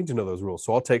is I don't need to know those rules.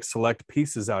 So I'll take select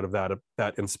pieces out of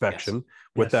that inspection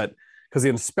with that, because the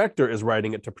inspector is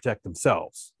writing it to protect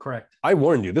themselves. Correct. I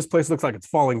warned you, this place looks like it's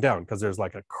falling down because there's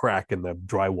like a crack in the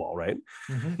drywall, right?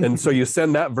 Mm-hmm. And so you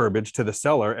send that verbiage to the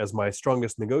seller as my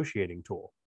strongest negotiating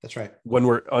tool. That's right. When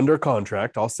we're under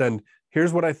contract, I'll send,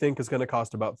 here's what I think is going to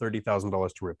cost about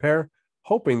 $30,000 to repair,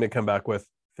 hoping they come back with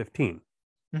 15.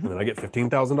 And then I get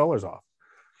 $15,000 off.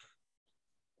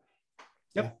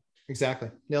 Yep. Yeah, exactly.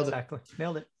 Nailed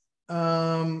it.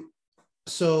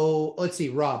 So let's see,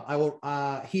 Rob,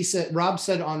 Rob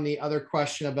said on the other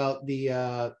question about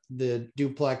the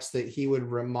duplex that he would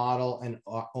remodel and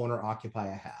owner occupy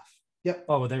a half. Yep.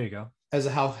 Oh, well, there you go. As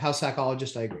a house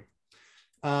psychologist, I agree.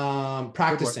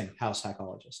 Practicing house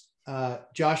psychologist.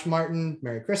 Josh Martin,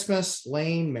 Merry Christmas.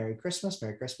 Lane, Merry Christmas.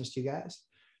 Merry Christmas to you guys.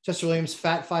 Chester Williams,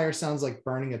 fat fire sounds like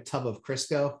burning a tub of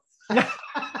Crisco. I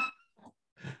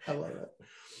love it.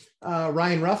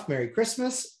 Ryan Ruff, Merry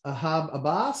Christmas. Ahab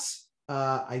Abbas,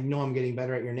 I know I'm getting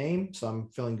better at your name, so I'm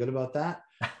feeling good about that.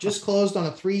 Just closed on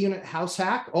a 3-unit house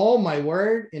hack. Oh my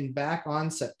word. And back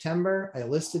on September. I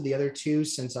listed the other 2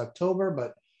 since October,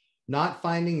 but not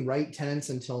finding right tenants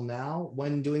until now.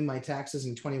 When doing my taxes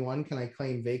in 21, can I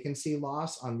claim vacancy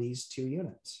loss on these 2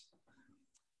 units?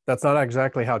 That's not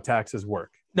exactly how taxes work.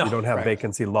 No, you don't have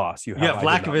vacancy loss. You have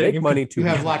lack of income. Money you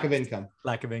have lack of income.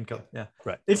 Lack of income. Yeah.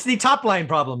 Right. It's the top line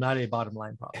problem, not a bottom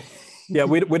line problem. Yeah.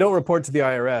 We don't report to the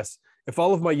IRS. If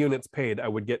all of my units paid, I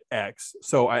would get X.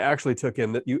 So I actually took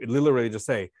in that. You literally just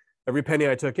say, every penny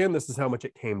I took in, this is how much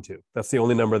it came to. That's the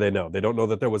only number they know. They don't know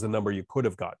that there was a number you could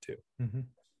have got to. Mm-hmm.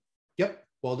 Yep.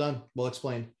 Well done. Well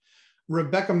explained.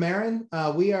 Rebecca Marin,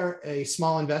 we are a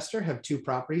small investor, have 2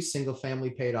 properties, single family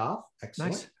paid off.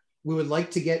 Excellent. Nice. We would like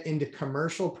to get into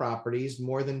commercial properties,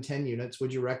 more than 10 units.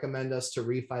 Would you recommend us to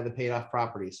refi the paid off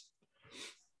properties?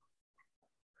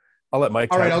 I'll let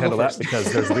Mike handle that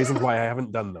because there's reasons why I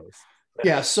haven't done those.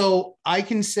 Yeah. So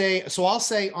I'll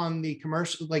say on the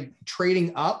commercial, like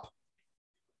trading up,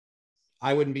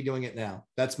 I wouldn't be doing it now.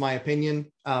 That's my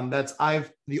opinion.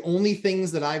 The only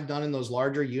things that I've done in those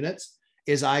larger units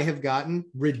is I have gotten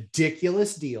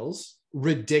ridiculous deals,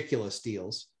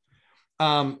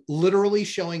 literally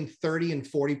showing 30 and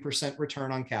 40%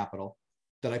 return on capital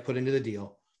that I put into the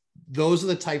deal. Those are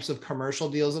the types of commercial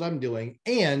deals that I'm doing.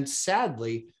 And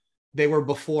sadly, they were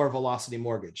before Velocity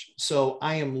Mortgage. So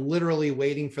I am literally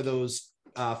waiting for those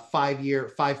 5-year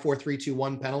 5, 4, 3, 2,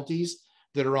 1 penalties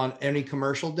that are on any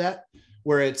commercial debt.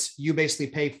 where it's you basically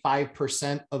pay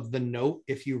 5% of the note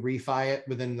if you refi it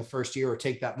within the first year or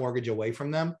take that mortgage away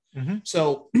from them. Mm-hmm.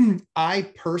 So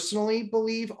I personally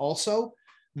believe also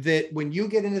that when you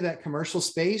get into that commercial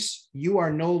space, you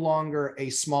are no longer a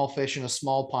small fish in a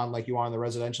small pond like you are on the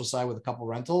residential side with a couple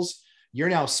rentals. You're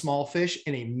now small fish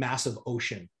in a massive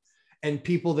ocean, and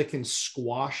people that can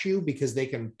squash you because they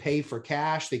can pay for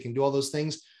cash, they can do all those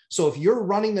things. So if you're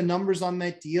running the numbers on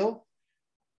that deal,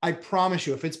 I promise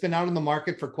you, if it's been out in the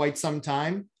market for quite some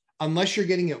time, unless you're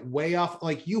getting it way off,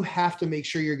 like you have to make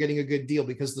sure you're getting a good deal,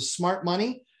 because the smart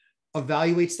money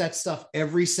evaluates that stuff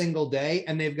every single day,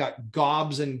 and they've got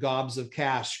gobs and gobs of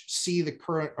cash. See the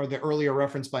current or the earlier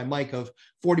reference by Mike of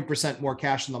 40% more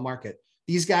cash in the market.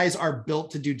 These guys are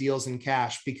built to do deals in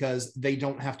cash because they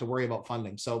don't have to worry about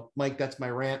funding. So Mike, that's my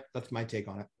rant. That's my take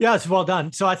on it. Yeah, it's well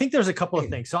done. So I think there's a couple of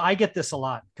things. So I get this a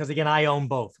lot because, again, I own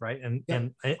both, right?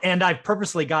 And I've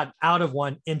purposely got out of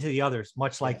one into the others,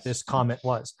 much like this comment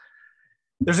was.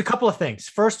 There's a couple of things.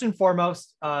 First and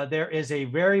foremost, there is a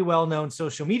very well-known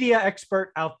social media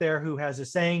expert out there who has a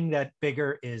saying that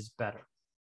bigger is better,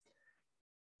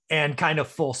 and kind of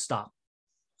full stop.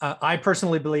 I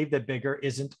personally believe that bigger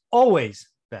isn't always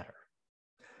better.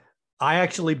 I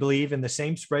actually believe in the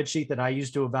same spreadsheet that I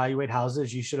use to evaluate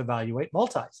houses, you should evaluate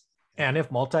multis. And if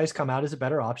multis come out as a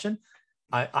better option,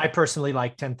 I personally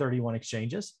like 1031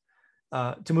 exchanges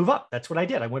to move up. That's what I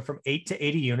did. I went from 8 to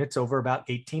 80 units over about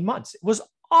 18 months. It was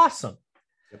awesome.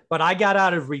 But I got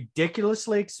out of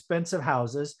ridiculously expensive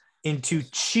houses into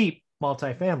cheap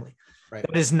multifamily. Right.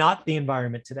 That is not the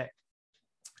environment today.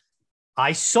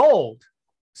 I sold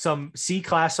some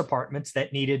C-class apartments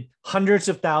that needed hundreds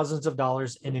of thousands of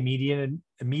dollars in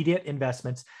immediate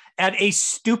investments at a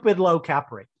stupid low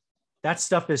cap rate. That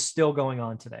stuff is still going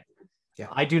on today. Yeah.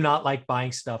 I do not like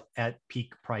buying stuff at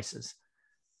peak prices.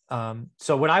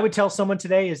 So what I would tell someone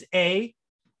today is, A,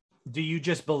 do you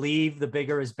just believe the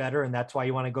bigger is better, and that's why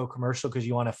you want to go commercial because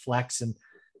you want to flex and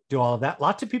do all of that?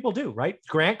 Lots of people do, right?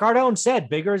 Grant Cardone said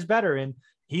bigger is better, and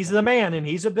he's the man, and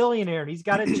he's a billionaire, and he's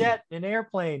got a jet, an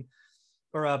airplane,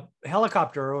 or a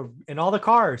helicopter, or in all the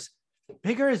cars.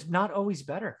 Bigger is not always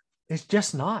better. It's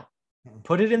just not.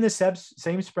 Put it in the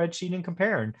same spreadsheet and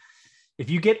compare. And if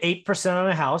you get 8% on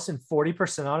a house and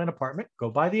 40% on an apartment, go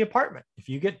buy the apartment. If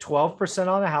you get 12%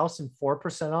 on a house and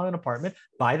 4% on an apartment,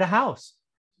 buy the house.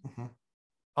 Mm-hmm.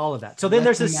 All of that. So then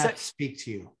there's a speak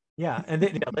to you. Yeah. And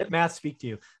then, let math speak to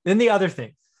you. Then the other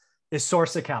thing is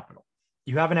source of capital.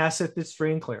 You have an asset that's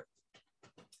free and clear.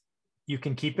 You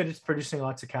can keep it. It's producing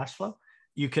lots of cash flow.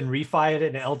 You can refi it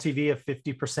at an LTV of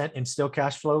 50% and still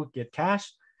cash flow, get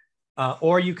cash.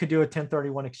 Or you could do a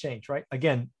 1031 exchange, right?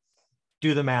 Again,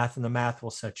 do the math, and the math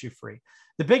will set you free.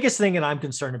 The biggest thing that I'm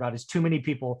concerned about is too many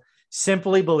people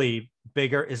simply believe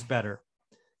bigger is better.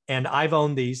 And I've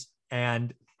owned these,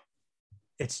 and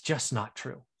it's just not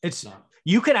true. It's not.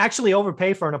 You can actually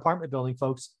overpay for an apartment building,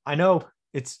 folks. I know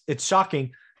it's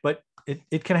shocking, but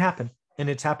it can happen, and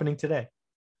it's happening today.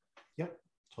 Yep,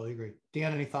 totally agree.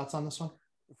 Dan, any thoughts on this one?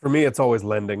 For me, it's always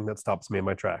lending that stops me in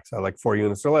my tracks. I like 4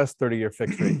 units or less, 30-year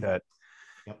fixed rate debt.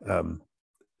 Yep.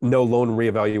 No loan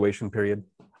reevaluation period.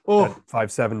 At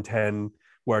 5, 7, 10,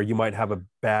 where you might have a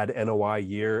bad NOI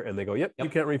year and they go, yep, you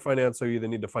can't refinance. So you either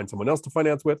need to find someone else to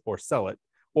finance with or sell it,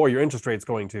 or your interest rate's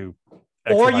going to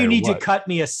X or you need to cut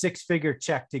me a 6-figure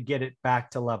check to get it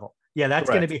back to level. Yeah,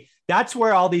 that's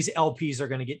where all these LPs are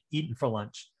going to get eaten for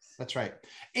lunch. That's right.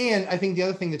 And I think the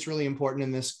other thing that's really important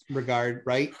in this regard,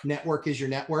 right? Network is your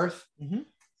net worth. Mm-hmm.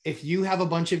 If you have a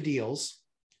bunch of deals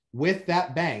with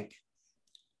that bank,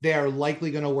 they are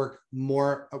likely going to work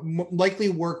more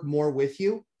with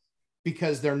you,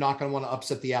 because they're not going to want to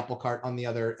upset the apple cart on the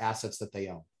other assets that they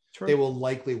own. True. They will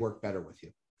likely work better with you.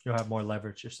 You'll have more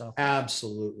leverage yourself.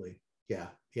 Absolutely. Yeah,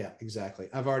 exactly.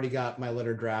 I've already got my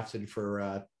letter drafted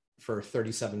for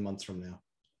 37 months from now.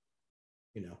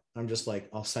 You know, I'm just like,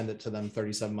 I'll send it to them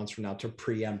 37 months from now to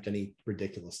preempt any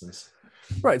ridiculousness.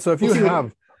 Right. So if you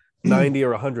have 90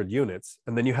 or 100 units,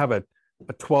 and then you have a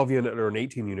 12 unit or an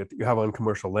 18 unit that you have on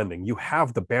commercial lending, you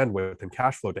have the bandwidth and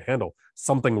cash flow to handle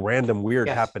something random weird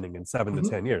happening in 7 to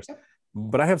 10 years.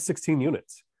 But I have 16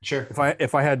 units. Sure.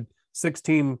 If I had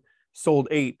 16, sold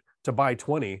 8 to buy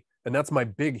 20, and that's my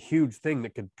big, huge thing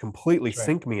that could completely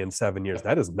sink me in 7 years.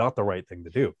 That is not the right thing to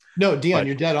do. No, Dion,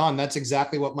 you're dead on. That's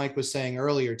exactly what Mike was saying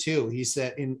earlier too. He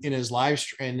said in his live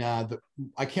stream,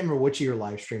 I can't remember which of your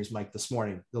live streams, Mike, this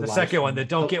morning. The second one, that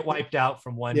don't get wiped out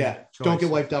from one. Yeah, don't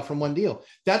get wiped out from one deal.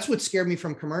 That's what scared me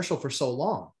from commercial for so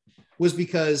long, was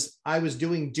because I was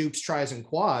doing dupes, tries, and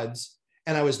quads,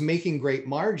 and I was making great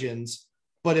margins.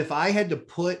 But if I had to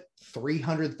put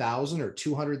 $300,000 or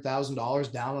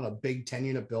 $200,000 down on a big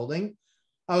 10-unit building,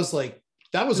 I was like,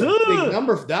 that was a big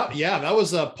number for that. Yeah, that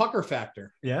was a pucker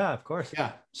factor. Yeah, of course.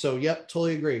 Yeah. So, yep,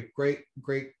 totally agree. Great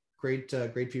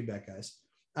feedback, guys.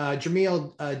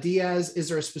 Jamil Diaz, is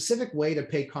there a specific way to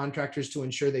pay contractors to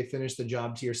ensure they finish the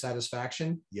job to your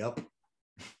satisfaction? Yep,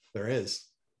 there is.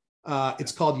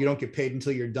 It's called you don't get paid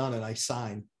until you're done and I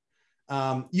sign.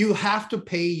 You have to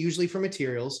pay usually for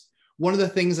materials. One of the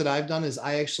things that I've done is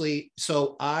I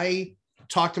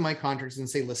talk to my contractors and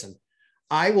say, listen,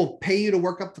 I will pay you to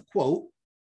work up the quote,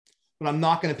 but I'm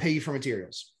not going to pay you for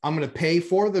materials. I'm going to pay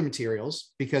for the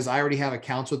materials because I already have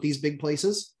accounts with these big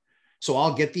places. So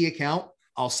I'll get the account.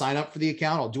 I'll sign up for the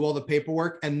account. I'll do all the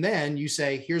paperwork. And then you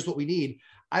say, here's what we need.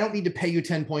 I don't need to pay you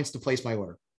 10 points to place my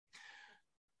order.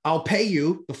 I'll pay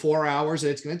you the 4 hours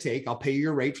that it's going to take. I'll pay you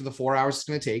your rate for the 4 hours it's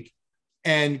going to take.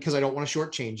 And because I don't want to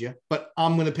shortchange you, but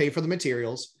I'm going to pay for the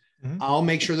materials. Mm-hmm. I'll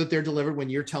make sure that they're delivered when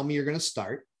you're telling me you're going to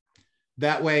start.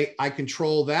 That way I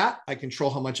control that. I control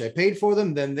how much I paid for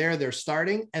them. Then they're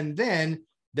starting. And then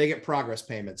they get progress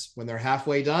payments. When they're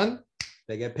halfway done,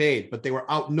 they get paid, but they were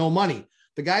out no money.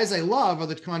 The guys I love are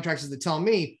the contractors that tell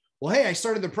me, well, hey, I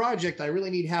started the project. I really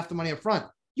need half the money up front.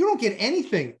 You don't get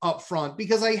anything up front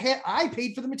because I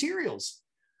paid for the materials.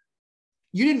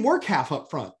 You didn't work half up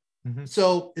front. Mm-hmm.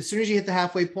 So as soon as you hit the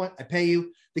halfway point, I pay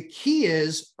you. The key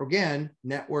is, again,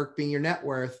 network being your net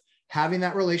worth, having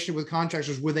that relationship with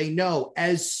contractors where they know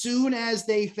as soon as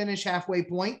they finish halfway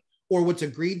point or what's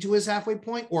agreed to is halfway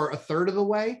point or a third of the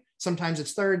way, sometimes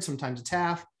it's third, sometimes it's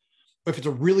half. If it's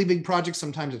a really big project,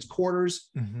 sometimes it's quarters,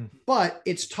 mm-hmm. but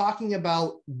it's talking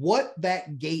about what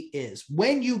that gate is.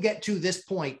 When you get to this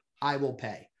point, I will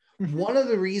pay. Mm-hmm. One of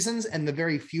the reasons, and the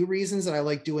very few reasons that I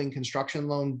like doing construction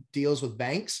loan deals with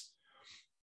banks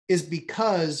is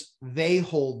because they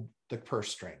hold the purse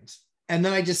strings. And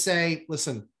then I just say,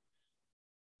 listen,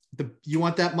 you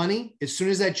want that money as soon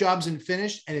as that job's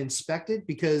finished and inspected,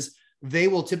 because they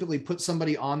will typically put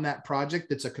somebody on that project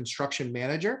that's a construction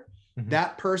manager. Mm-hmm.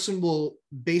 That person will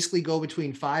basically go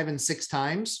between 5 and 6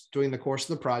 times during the course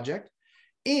of the project,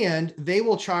 and they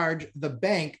will charge the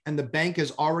bank, and the bank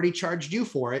has already charged you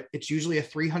for it. It's usually a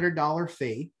 $300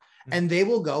 fee, mm-hmm. and they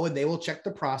will go and they will check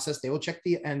the process. They will check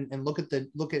and look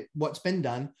at what's been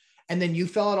done. And then you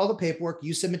fill out all the paperwork,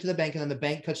 you submit to the bank, and then the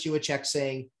bank cuts you a check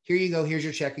saying, here you go, here's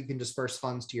your check. You can disperse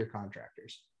funds to your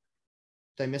contractors.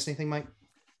 Did I miss anything, Mike?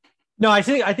 No, I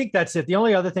think that's it. The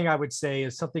only other thing I would say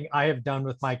is something I have done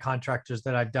with my contractors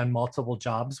that I've done multiple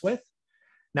jobs with.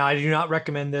 Now, I do not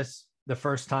recommend this the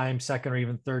first time, second, or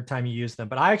even third time you use them,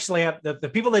 but I actually have the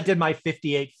people that did my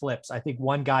 58 flips. I think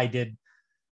one guy did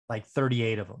like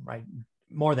 38 of them, right?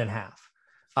 More than half.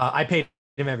 I paid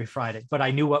him every Friday, but I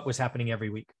knew what was happening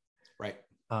every week. Right.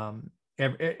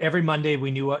 Every Monday, we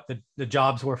knew what the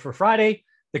jobs were for Friday.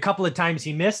 The couple of times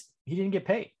he missed, he didn't get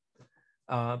paid.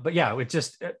 But yeah, it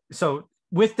just, so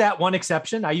with that one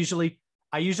exception, I usually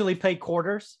pay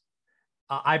quarters.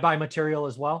 I buy material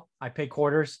as well. I pay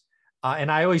quarters. And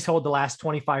I always hold the last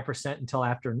 25% until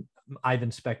after I've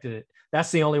inspected it.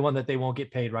 That's the only one that they won't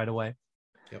get paid right away.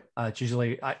 Yep. It's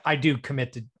usually, I do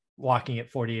commit to walking at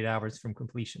 48 hours from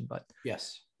completion, but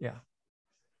yes. Yeah.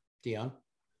 Dion?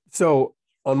 So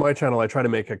on my channel, I try to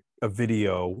make a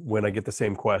video when I get the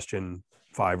same question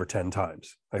 5 or 10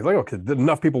 times. Like, okay,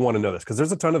 enough people want to know this, because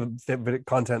there's a ton of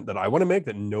content that I want to make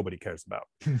that nobody cares about.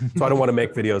 So I don't want to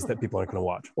make videos that people aren't going to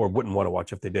watch or wouldn't want to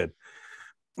watch if they did.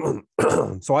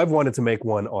 So I've wanted to make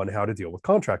one on how to deal with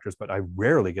contractors, but I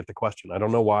rarely get the question. I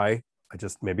don't know why.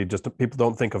 Maybe people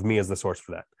don't think of me as the source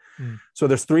for that. So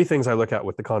there's 3 things I look at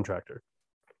with the contractor.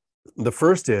 The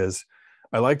first is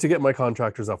I like to get my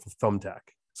contractors off of Thumbtack.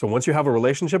 So once you have a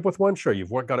relationship with one, sure, you've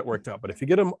got it worked out. But if you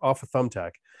get them off of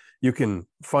Thumbtack, you can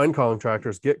find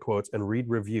contractors, get quotes, and read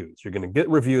reviews. You're going to get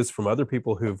reviews from other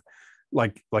people who've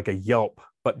like a Yelp,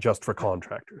 but just for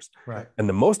contractors. Right. And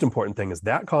the most important thing is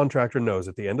that contractor knows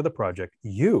at the end of the project,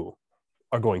 you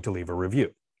are going to leave a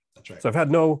review. That's right. So I've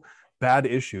had no bad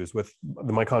issues with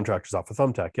my contractors off of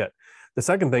Thumbtack yet. The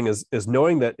second thing is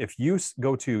knowing that if you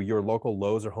go to your local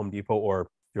Lowe's or Home Depot or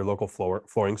your local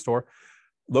flooring store,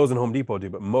 Lowe's and Home Depot do,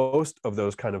 but most of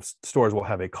those kind of stores will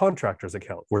have a contractor's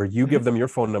account where you give them your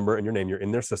phone number and your name, you're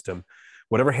in their system.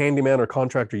 Whatever handyman or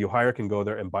contractor you hire can go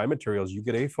there and buy materials. You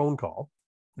get a phone call,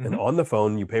 and on the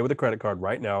phone, you pay with a credit card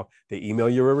right now. They email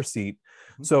you a receipt.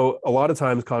 So a lot of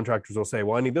times contractors will say,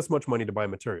 well, I need this much money to buy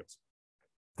materials.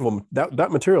 Well,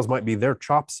 that materials might be their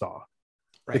chop saw,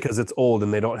 right, because it's old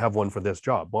and they don't have one for this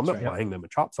job. Well, I'm not buying them a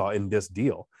chop saw in this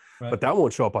deal, but that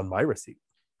won't show up on my receipt.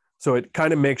 So it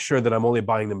kind of makes sure that I'm only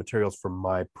buying the materials for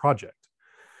my project.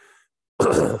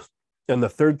 And the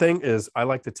third thing is I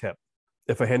like to tip.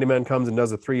 If a handyman comes and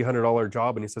does a $300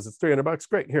 job and he says it's $300,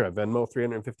 great. Here, I Venmo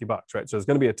 $350, right? So there's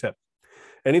going to be a tip.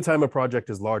 Anytime a project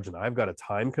is large and I've got a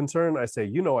time concern, I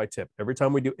say, I tip. Every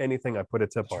time we do anything, I put a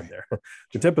tip on there.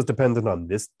 The tip is dependent on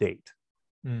this date.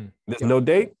 There's no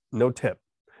date, no tip.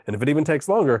 And if it even takes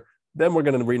longer, then we're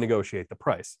going to renegotiate the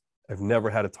price. I've never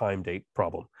had a time date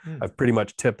problem. I've pretty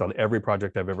much tipped on every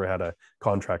project I've ever had a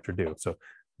contractor do. So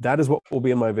that is what will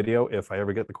be in my video if I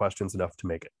ever get the questions enough to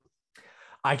make it.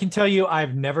 I can tell you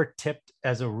I've never tipped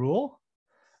as a rule.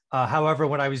 However,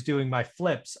 when I was doing my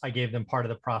flips, I gave them part of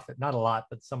the profit, not a lot,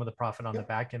 but some of the profit on the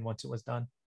back end once it was done.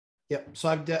 Yep.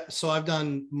 So I've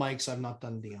done Mike's. I've not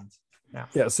done Dion's.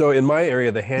 Yeah. So in my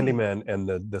area, the handyman and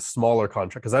the smaller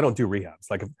contract, because I don't do rehabs.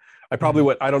 Like I probably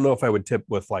would. I don't know if I would tip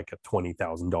with like a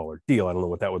 $20,000 deal. I don't know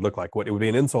what that would look like. What it would be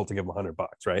an insult to give them $100,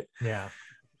 right? Yeah.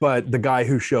 But the guy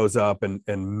who shows up and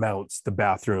mounts the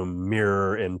bathroom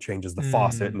mirror and changes the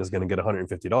faucet and is going to get $150,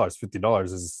 $50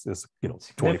 is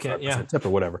 25% tip or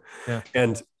whatever. Yeah.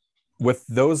 And with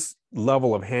those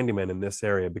level of handymen in this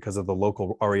area, because of the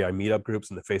local REI meetup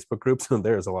groups and the Facebook groups,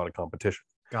 there's a lot of competition.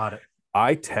 Got it.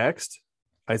 I text,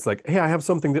 it's like, hey, I have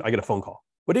something. I get a phone call.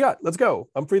 What do you got? Let's go.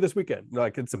 I'm free this weekend.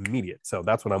 Like it's immediate. So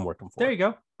that's what I'm working for. There you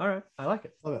go. All right. I like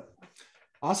it. Love it.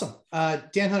 Awesome.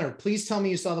 Dan Hunter, please tell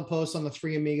me you saw the post on the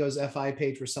Three Amigos FI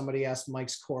page where somebody asked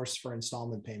Mike's course for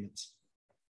installment payments.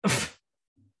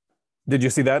 Did you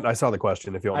see that? I saw the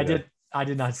question. If you want, I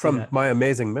did not see from that. my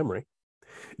amazing memory.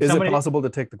 Is it possible to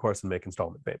take the course and make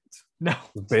installment payments? No.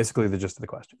 Basically, the gist of the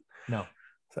question. No.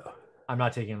 So I'm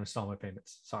not taking installment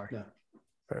payments. Sorry. No.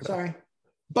 Sorry.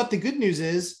 But the good news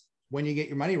is when you get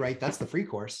your money right, that's the free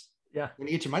course. Yeah. When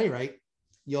you get your money right,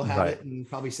 you'll have it in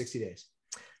probably 60 days.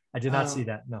 I did not see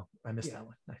that. No, I missed that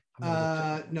one.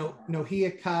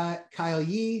 Nohia Kyle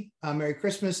Yee. Merry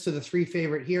Christmas to the three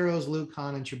favorite heroes, Luke,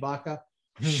 Han, and Chewbacca.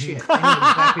 Shit.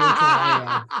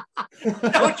 I know exactly which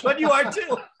one I am. Which one you are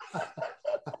too?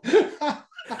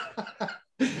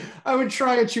 I would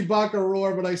try a Chewbacca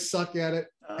roar, but I suck at it.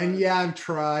 And yeah, I've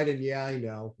tried, and yeah, I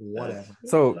know. Whatever.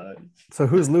 So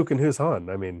who's Luke and who's Han?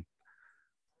 I mean,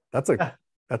 that's a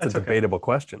debatable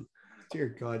question.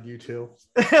 Dear God, you two.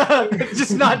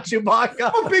 Just not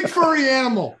Chewbacca. I'm a big furry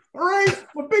animal. All right,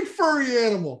 I'm a big furry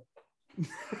animal.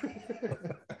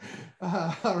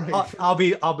 All right. I'll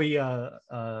be.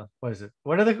 What is it?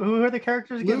 Who are the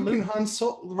characters again? Luke and Han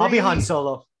Solo. I'll be Han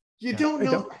Solo. You don't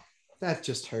know. That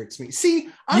just hurts me. See,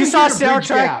 you saw Star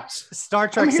Trek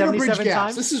 77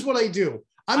 times. This is what I do.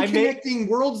 I'm connecting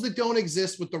worlds that don't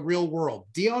exist with the real world.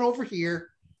 Dion over here,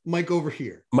 Mike over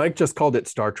here. Mike just called it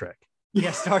Star Trek.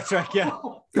 Yeah, Star Trek. Yeah,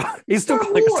 he's still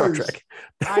calling it Star Trek.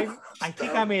 I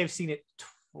think I may have seen it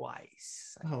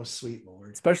twice. Oh, sweet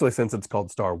Lord! Especially since it's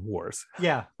called Star Wars.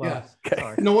 Yeah. Well, yeah.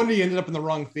 Okay. No wonder you ended up in the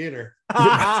wrong theater. All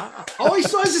I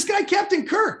saw is this guy, Captain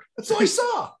Kirk. That's all I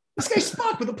saw. This guy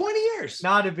Spock with the pointy ears.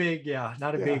 Not a big. I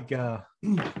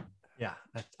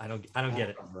don't get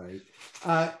it. Right.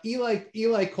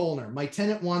 Eli Kolner. My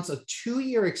tenant wants a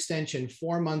 2-year extension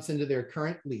 4 months into their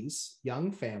current lease.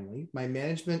 Young family. My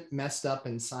management messed up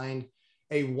and signed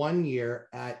a 1-year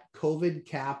at COVID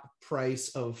cap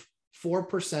price of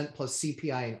 4% plus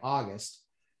CPI in August.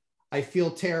 I feel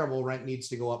terrible. Rent needs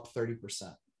to go up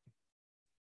 30%.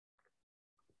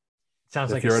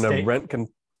 Sounds like if you're in a rent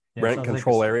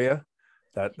control area.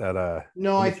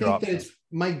 No, I think that it's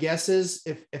my guess is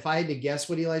if I had to guess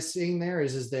what Eli's saying there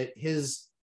is that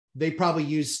they probably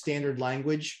use standard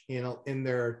language in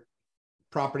their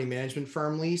property management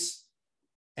firm lease.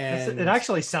 And it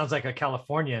actually sounds like a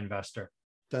California investor.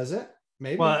 Does it?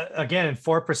 Maybe. Well, again,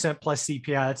 4% plus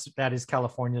CPI, that is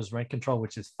California's rent control,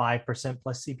 which is 5%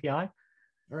 plus CPI.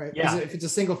 All right. Yeah. If it's a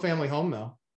single family home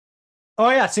though. Oh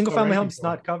yeah, single family home's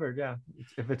not covered. Yeah,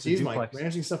 if it's a duplex. Mike,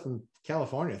 managing stuff in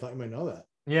California, I thought you might know that.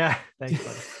 Yeah, thanks,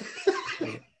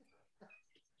 buddy.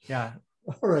 Yeah.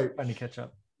 All right. Trying to catch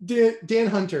up. Dan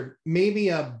Hunter, maybe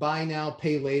a buy now,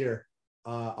 pay later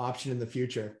option in the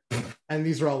future. And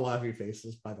these are all laughy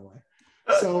faces, by the way.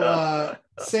 So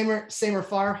Samer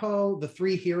Farho, the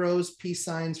three heroes, peace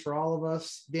signs for all of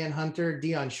us. Dan Hunter,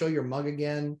 Dion, show your mug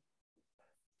again.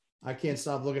 I can't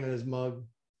stop looking at his mug.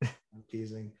 I'm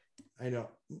teasing. I know.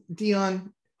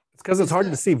 Dion. It's because it's hard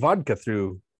to see vodka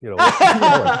through, Dan,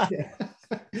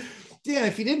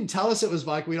 if you didn't tell us it was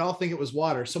vodka, we'd all think it was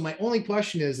water. So my only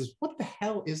question is what the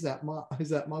hell is that mug? Is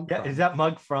that mug? Yeah, is that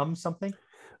mug from something?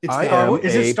 Is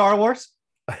it Star Wars?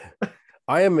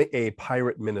 I am a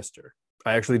pirate minister.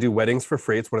 I actually do weddings for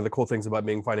free. It's one of the cool things about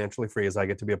being financially free is I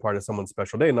get to be a part of someone's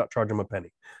special day and not charge them a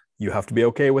penny. You have to be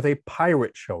okay with a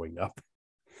pirate showing up.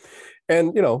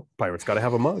 And, pirates got to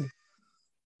have a mug.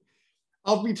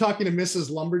 I'll be talking to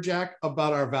Mrs. Lumberjack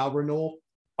about our vow renewal.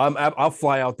 I'll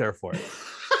fly out there for it.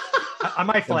 I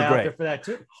might fly out there for that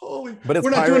too. Holy, but it's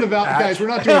we're not doing a vow, guys. We're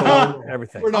not doing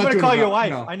everything. We're not I'm going to call a your vow. wife.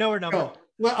 No. I know her number. No.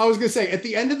 Well, I was going to say, at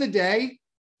the end of the day,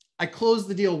 I closed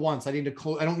the deal once. I need to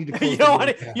close. I don't need to close. You don't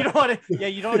want to. Yeah,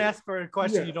 you don't ask for a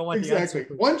question. You don't want the answer.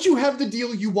 Once you have the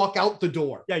deal, you walk out the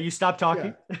door. Yeah, you stop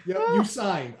talking. Yeah, you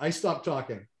signed. I stopped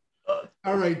talking.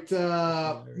 All right.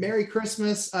 Merry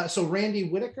Christmas. So Randy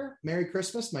Whitaker, Merry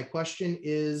Christmas. My question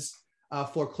is,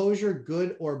 foreclosure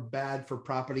good or bad for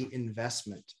property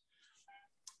investment?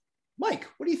 Mike,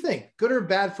 what do you think? Good or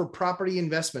bad for property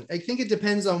investment? I think it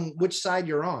depends on which side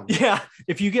you're on. Yeah.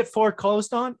 If you get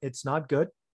foreclosed on, it's not good.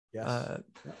 Yes.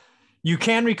 You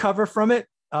can recover from it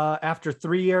after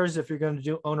 3 years. If you're going to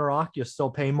do owner occ, you'll still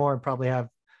pay more and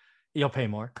you'll pay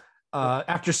more.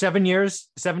 After 7 years,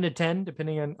 7 to 10,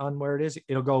 depending on where it is,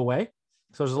 it'll go away.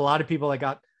 So there's a lot of people that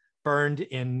got burned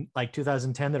in like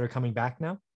 2010 that are coming back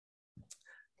now.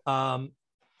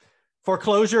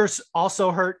 Foreclosures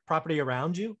also hurt property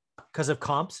around you because of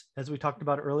comps, as we talked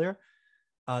about earlier.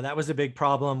 That was a big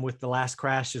problem with the last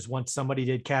crash, is once somebody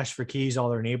did cash for keys, all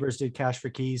their neighbors did cash for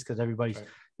keys because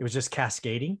it was just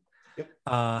cascading. Yep.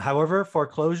 However,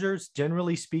 foreclosures,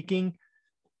 generally speaking,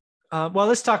 well,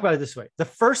 let's talk about it this way. The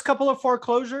first couple of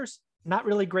foreclosures, not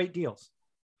really great deals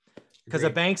because a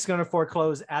bank's going to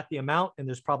foreclose at the amount and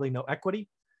there's probably no equity.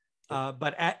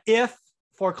 If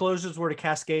foreclosures were to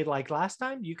cascade like last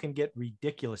time, you can get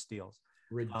ridiculous deals.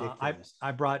 Ridiculous.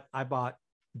 I bought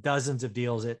dozens of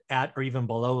deals at or even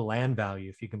below land value,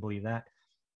 if you can believe that.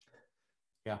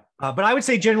 Yeah. But I would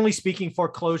say, generally speaking,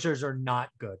 foreclosures are not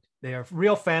good. They are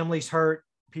real families hurt.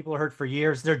 People are hurt for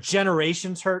years. Their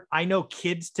generations hurt. I know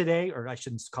kids today, or I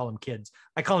shouldn't call them kids.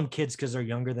 I call them kids because they're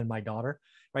younger than my daughter,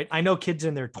 right? I know kids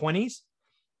in their 20s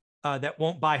that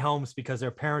won't buy homes because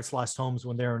their parents lost homes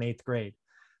when they were in 8th grade.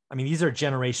 I mean, these are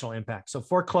generational impacts. So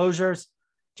foreclosures,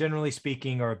 generally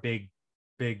speaking, are a big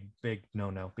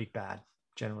no-no, big bad,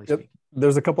 generally speaking.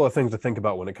 There's a couple of things to think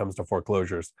about when it comes to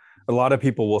foreclosures. A lot of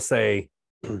people will say,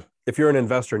 if you're an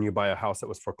investor and you buy a house that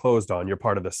was foreclosed on, you're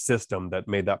part of the system that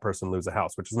made that person lose a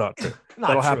house, which is not true.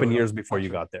 That'll happen years before you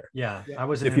got there. Yeah.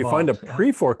 If you find a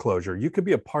pre-foreclosure, you could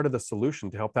be a part of the solution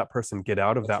to help that person get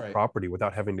out of that property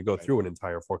without having to go through an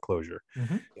entire foreclosure.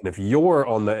 Mm-hmm. And if you're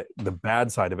on the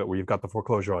bad side of it, where you've got the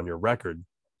foreclosure on your record,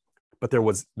 but there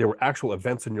were actual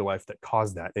events in your life that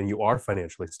caused that, and you are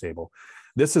financially stable,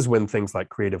 this is when things like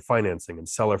creative financing and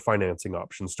seller financing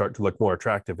options start to look more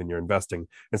attractive in your investing,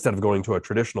 instead of going to a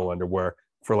traditional lender where,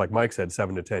 for like Mike said,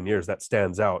 7 to 10 years, that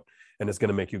stands out and is going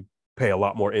to make you pay a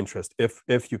lot more interest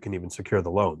if you can even secure the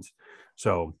loans.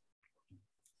 So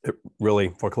it really,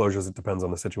 foreclosures, it depends on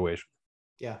the situation.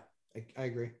 Yeah, I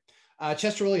agree.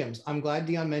 Chester Williams, I'm glad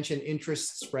Dion mentioned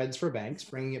interest spreads for banks,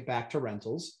 bringing it back to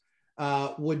rentals.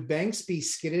 Would banks be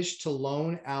skittish to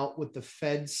loan out with the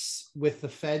Fed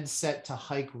set to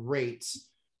hike rates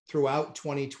throughout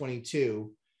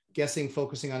 2022? Guessing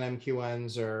focusing on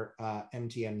MQNs or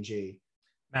MTMG.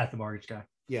 Matt, the mortgage guy.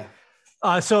 Yeah.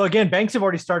 So again, banks have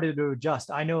already started to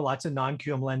adjust. I know lots of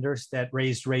non-QM lenders that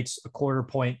raised rates a quarter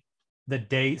point the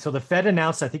day. So the Fed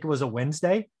announced, I think it was a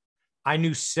Wednesday. I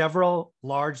knew several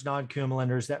large non-QM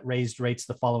lenders that raised rates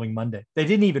the following Monday. They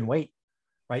didn't even wait,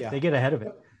 right? Yeah. They get ahead of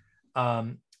it.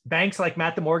 Banks like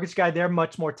Matt, the mortgage guy, they're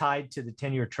much more tied to the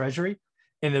 10-year treasury.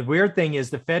 And the weird thing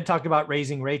is the Fed talked about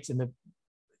raising rates and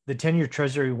the 10-year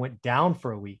treasury went down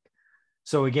for a week.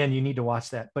 So again, you need to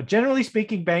watch that. But generally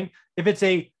speaking, bank, if it's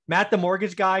a Matt, the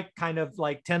mortgage guy, kind of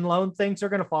like 10 loan things, they're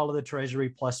going to follow the treasury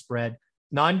plus spread.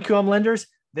 Non-QM lenders,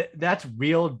 that's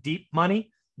real deep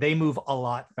money. They move a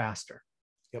lot faster.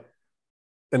 Yep.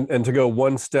 And to go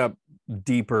one step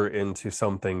deeper into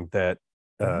something that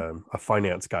a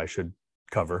finance guy should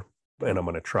cover, and I'm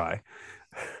going to try.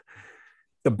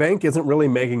 The bank isn't really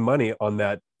making money on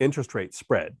that interest rate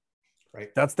spread. Right.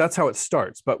 That's how it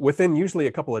starts. But within usually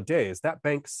a couple of days, that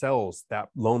bank sells that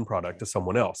loan product to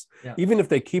someone else. Yeah. Even if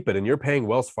they keep it and you're paying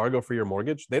Wells Fargo for your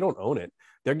mortgage, they don't own it.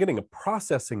 They're getting a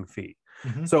processing fee.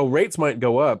 Mm-hmm. So rates might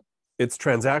go up. It's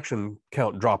transaction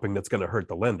count dropping that's going to hurt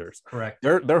the lenders. Correct.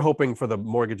 They're hoping for the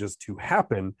mortgages to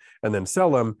happen and then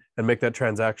sell them and make that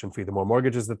transaction fee. The more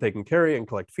mortgages that they can carry and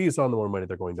collect fees on, the more money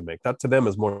they're going to make. That to them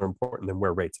is more important than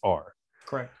where rates are.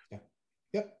 Correct. Yeah.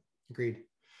 Yep. Agreed.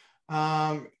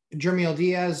 Jermiel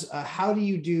Diaz, how do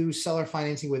you do seller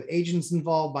financing with agents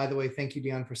involved? By the way, thank you,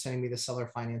 Dion, for sending me the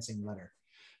seller financing letter.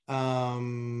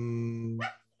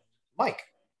 Mike.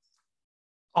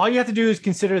 All you have to do is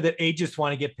consider that agents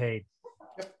want to get paid.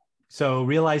 Yep. So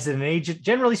realize that an agent,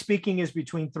 generally speaking, is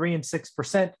between 3 and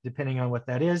 6%, depending on what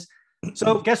that is.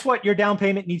 So guess what? Your down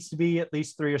payment needs to be at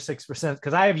least 3 or 6%,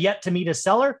 because I have yet to meet a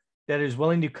seller that is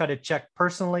willing to cut a check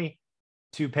personally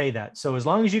to pay that. So as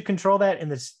long as you control that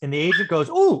and the agent goes,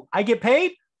 "Oh, I get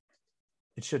paid,"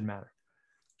 it shouldn't matter.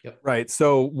 Yep. Right.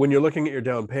 So when you're looking at your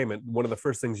down payment, one of the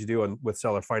first things you do with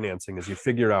seller financing is you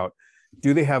figure out,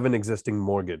 do they have an existing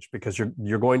mortgage? Because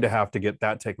you're going to have to get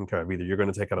that taken care of. Either you're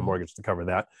going to take out a mortgage to cover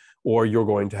that, or you're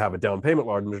going to have a down payment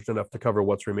large enough to cover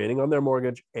what's remaining on their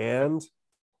mortgage and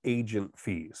agent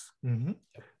fees. Mm-hmm.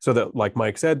 So that, like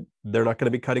Mike said, they're not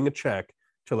going to be cutting a check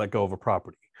to let go of a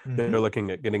property. Mm-hmm. They're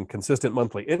looking at getting consistent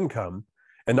monthly income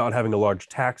and not having a large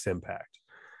tax impact.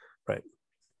 Right.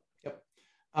 Yep.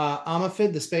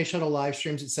 Amafid, the space shuttle live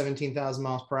streams at 17,000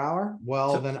 miles per hour.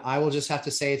 Well, then I will just have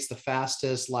to say it's the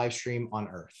fastest live stream on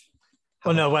Earth.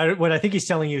 Well, no, what I think he's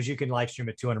telling you is you can live stream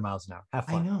at 200 miles an hour. Have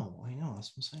fun. I know.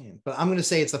 That's what I'm saying. But I'm going to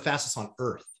say it's the fastest on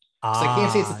Earth. So I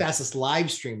can't say it's the fastest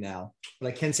live stream now, but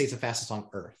I can say it's the fastest on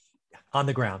Earth. On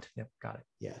the ground. Yep. Got it.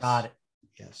 Yes. Got it.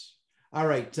 Yes. All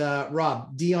right.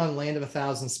 Rob, Dion Land of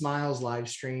 1,000 Smiles live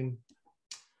stream.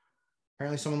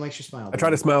 Apparently someone likes your smile. I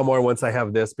try to smile more once I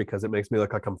have this because it makes me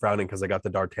look like I'm frowning because I got the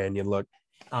D'Artagnan look.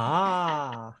 So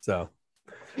I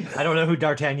don't know who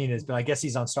D'Artagnan is, but I guess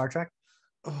he's on Star Trek.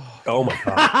 Oh my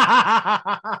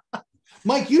God.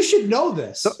 Mike, you should know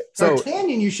this. So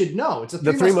D'Artagnan, you should know. It's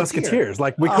the Three Musketeers.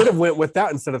 Like we could have went with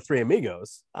that instead of Three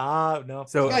Amigos. No.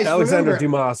 So guys, Alexander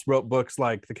remember, Dumas wrote books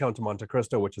like The Count of Monte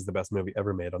Cristo, which is the best movie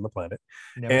ever made on the planet,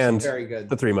 Never very good.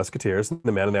 The Three Musketeers,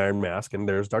 The Man in the Iron Mask, and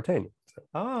there's D'Artagnan. So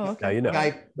okay. now you know.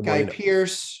 Guy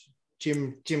Pearce,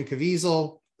 Jim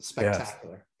Caviezel,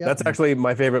 spectacular. Yes. Yep. That's actually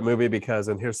my favorite movie because,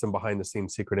 and here's some behind the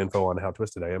scenes secret info on how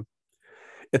twisted I am.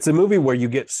 It's a movie where you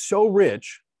get so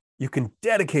rich, you can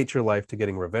dedicate your life to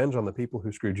getting revenge on the people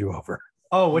who screwed you over.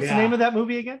 Oh, what's the name of that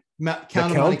movie again?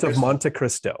 Count of Monte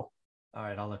Cristo. All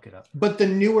right, I'll look it up. But the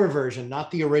newer version,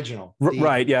 not the original.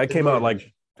 Right. Yeah, it came out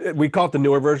like, we call it the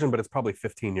newer version, but it's probably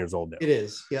 15 years old now. It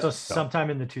is. Yeah. So sometime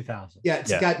in the 2000s. Yeah,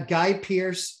 it's got Guy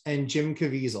Pearce and Jim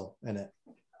Caviezel in it.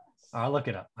 I'll look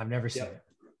it up. I've never seen it.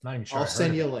 Not even sure. I'll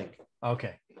send you a link.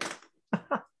 Okay.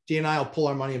 Dee and I will pull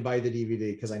our money and buy the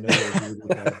DVD because I know there's a DVD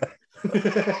player.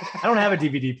 I don't have a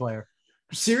DVD player.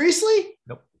 Seriously?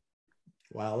 Nope.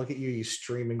 Wow, look at you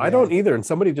streaming. I don't either. And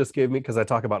somebody just gave me, because I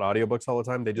talk about audiobooks all the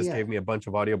time, they just gave me a bunch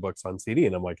of audiobooks on CD.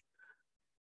 And I'm like,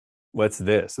 what's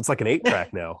this? It's like an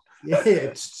 8-track now. Yeah,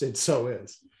 it so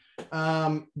is.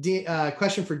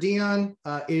 Question for Dion.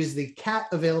 Is the cat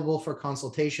available for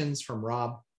consultations from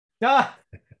Rob?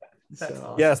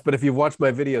 Awesome. Yes, but if you've watched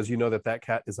my videos, you know that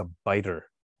cat is a biter.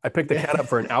 I picked the cat up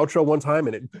for an outro one time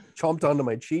and it chomped onto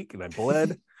my cheek and I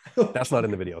bled. That's not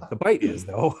in the video. The bite is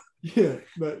though. Yeah.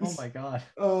 But, oh my God.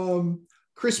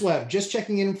 Chris Webb, just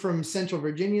checking in from Central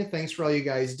Virginia. Thanks for all you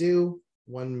guys do.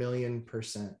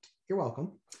 1,000,000%. You're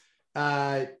welcome.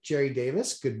 Jerry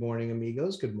Davis. Good morning,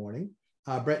 amigos. Good morning.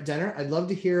 Brett Denner. I'd love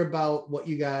to hear about what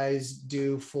you guys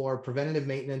do for preventative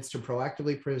maintenance to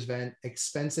proactively prevent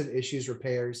expensive issues,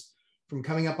 repairs from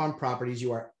coming up on properties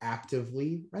you are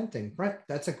actively renting. Brett,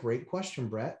 that's a great question,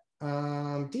 Brett.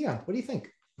 Dion, what do you think?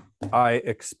 I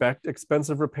expect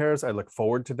expensive repairs. I look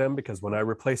forward to them because when I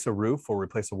replace a roof or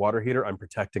replace a water heater, I'm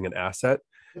protecting an asset.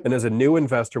 And as a new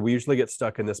investor, we usually get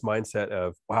stuck in this mindset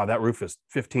of, wow, that roof is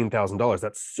 $15,000.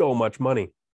 That's so much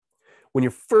money. When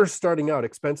you're first starting out,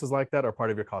 expenses like that are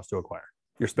part of your cost to acquire.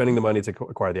 You're spending the money to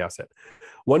acquire the asset.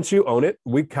 Once you own it,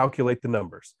 we calculate the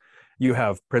numbers. You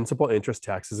have principal, interest,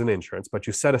 taxes, and insurance, but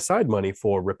you set aside money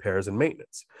for repairs and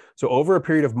maintenance. So over a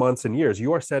period of months and years,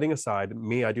 you are setting aside,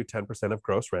 I do 10% of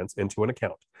gross rents into an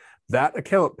account. That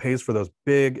account pays for those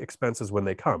big expenses when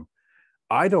they come.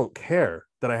 I don't care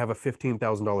that I have a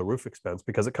 $15,000 roof expense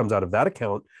because it comes out of that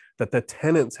account that the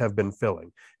tenants have been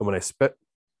filling. And when I spend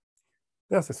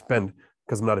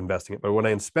because I'm not investing it, but when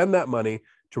I spend that money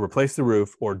to replace the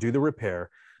roof or do the repair,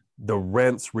 the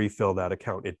rents refill that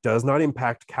account. It does not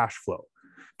impact cash flow.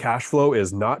 Cash flow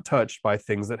is not touched by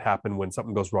things that happen when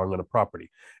something goes wrong on a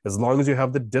property. As long as you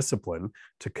have the discipline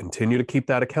to continue to keep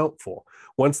that account full.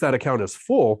 Once that account is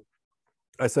full,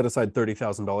 I set aside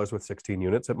 $30,000 with 16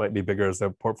 units. It might be bigger as the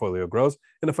portfolio grows.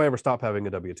 And if I ever stop having a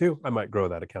W-2, I might grow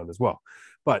that account as well.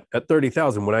 But at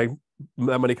 30,000, when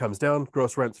that money comes down,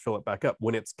 gross rents fill it back up.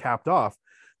 When it's capped off,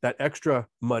 that extra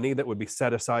money that would be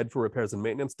set aside for repairs and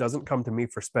maintenance doesn't come to me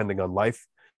for spending on life.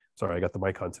 Sorry, I got the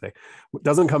mic on today. It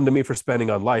doesn't come to me for spending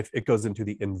on life. It goes into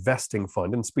the investing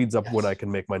fund and speeds up when I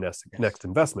can make my next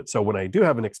investment. So when I do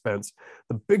have an expense,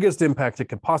 the biggest impact it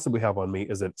could possibly have on me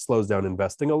is it slows down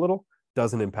investing a little,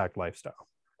 doesn't impact lifestyle.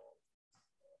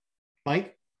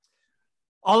 Mike?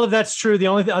 All of that's true. The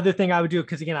only other thing I would do,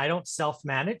 because again, I don't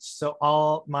self-manage, so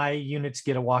all my units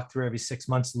get a walkthrough every 6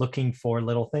 months looking for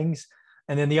little things.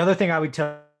 And then the other thing I would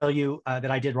tell you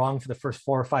that I did wrong for the first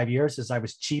 4 or 5 years is I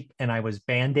was cheap and I was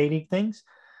band-aiding things.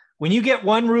 When you get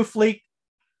one roof leak,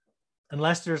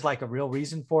 unless there's like a real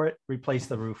reason for it, replace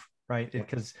the roof, right?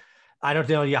 Because I don't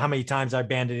know how many times I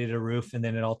band-aided a roof and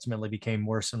then it ultimately became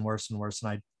worse and worse and worse,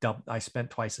 and I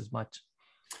spent twice as much.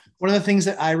 One of the things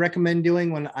that I recommend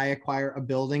doing when I acquire a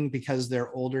building, because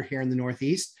they're older here in the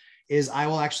Northeast, is I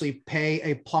will actually pay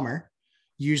a plumber,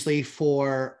 usually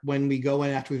for when we go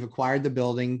in after we've acquired the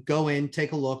building, go in,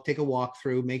 take a look, take a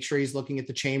walkthrough, make sure he's looking at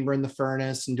the chamber and the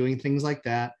furnace and doing things like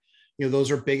that. You know,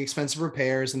 those are big, expensive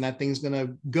repairs, and that thing's going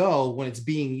to go when it's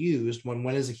being used. When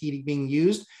is the heating being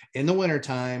used? In the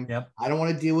wintertime. Yep. I don't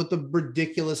want to deal with the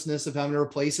ridiculousness of having to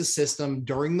replace a system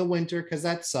during the winter, because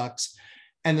that sucks.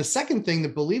 And the second thing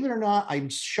that, believe it or not, I'm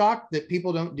shocked that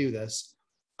people don't do this.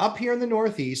 Up here in the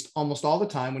Northeast, almost all the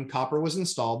time when copper was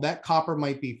installed, that copper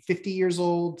might be 50 years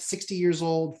old, 60 years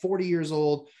old, 40 years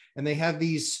old, and they have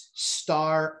these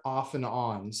star off and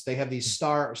ons. They have these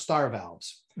star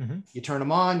valves. Mm-hmm. You turn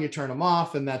them on, you turn them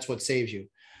off, and that's what saves you.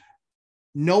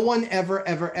 No one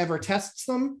ever tests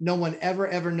them. No one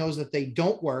ever knows that they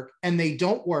don't work, and they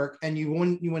don't work. And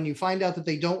when you find out that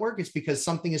they don't work, it's because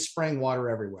something is spraying water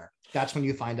everywhere. That's when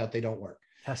you find out they don't work.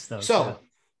 Test those. So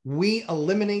we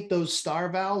eliminate those star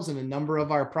valves in a number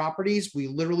of our properties. We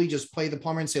literally just play the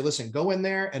plumber and say, listen, go in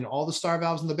there and all the star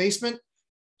valves in the basement,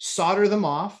 solder them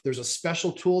off. There's a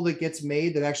special tool that gets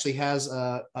made that actually has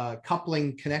a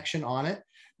coupling connection on it.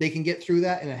 They can get through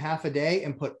that in a half a day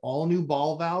and put all new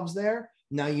ball valves there.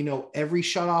 Now, you know, every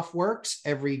shutoff works,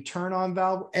 every turn on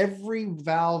valve, every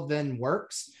valve then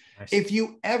works. Nice. If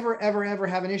you ever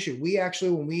have an issue, we actually,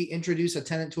 when we introduce a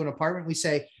tenant to an apartment, we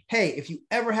say, hey, if you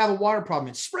ever have a water problem,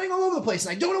 it's spraying all over the place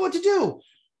and I don't know what to do,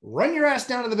 run your ass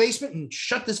down to the basement and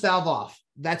shut this valve off.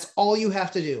 That's all you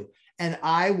have to do. And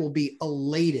I will be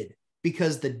elated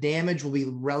because the damage will be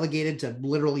relegated to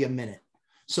literally a minute.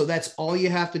 So that's all you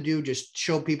have to do. Just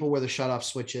show people where the shutoff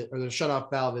switch is, or the shutoff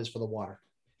valve is for the water.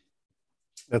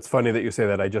 That's funny that you say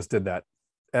that. I just did that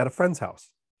at a friend's house,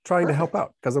 trying to help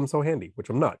out because I'm so handy, which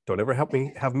I'm not. Don't ever have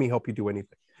me help you do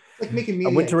anything. Like making me. I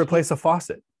went to replace a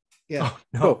faucet. Yeah. Oh,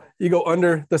 no. So you go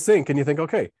under the sink and you think,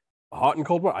 okay, hot and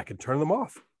cold water, I can turn them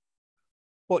off.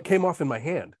 Well, it came off in my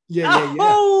hand. Yeah.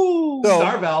 Oh! So,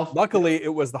 star valve. Luckily,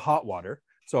 it was the hot water.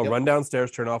 So I Yep. run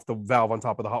downstairs, turn off the valve on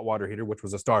top of the hot water heater, which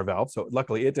was a star valve. So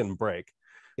luckily, it didn't break.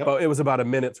 Yep. But it was about a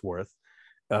minute's worth.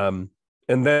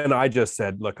 And then I just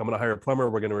said, look, I'm going to hire a plumber.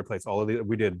 We're going to replace all of these.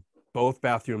 We did both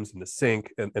bathrooms and the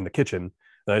sink and the kitchen.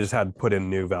 And I just had to put in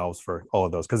new valves for all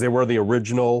of those because they were the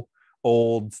original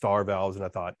old star valves. And I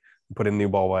thought, put in new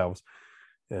ball valves.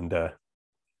 And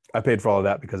I paid for all of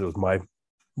that because it was my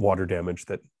water damage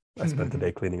that I spent the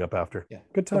day cleaning up after. Yeah.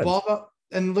 Good time.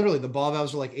 And literally the ball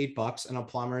valves are like $8 and a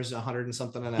plumber's 100 and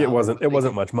something an hour. It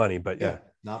wasn't much money, but yeah,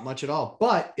 not much at all.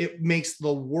 But it makes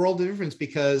the world of difference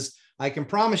because I can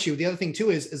promise you the other thing too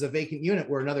is a vacant unit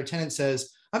where another tenant says,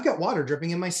 I've got water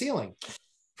dripping in my ceiling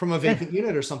from a vacant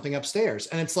unit or something upstairs.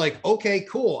 And it's like, okay,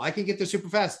 cool. I can get there super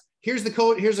fast. Here's the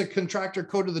code. Here's a contractor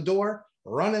code to the door,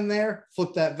 run in there,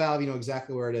 flip that valve. You know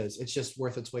exactly where it is. It's just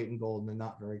worth its weight in gold and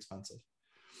not very expensive.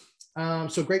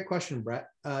 So great question, Brett.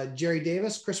 Jerry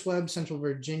Davis, Chris Webb, Central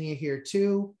Virginia here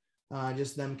too.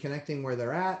 Just them connecting where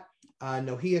they're at.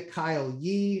 Nohia Kyle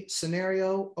Yee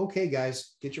scenario. Okay,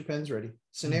 guys, get your pens ready.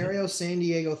 Scenario San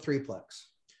Diego threeplex.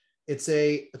 It's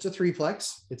a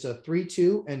threeplex. It's a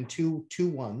 3-2 and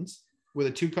 2-2-1s with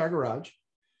a 2-car garage.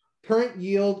 Current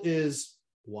yield is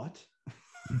what?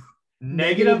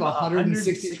 Negative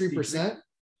 163%.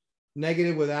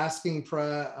 Negative with asking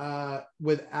price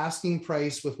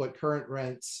with what current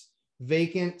rents.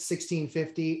 Vacant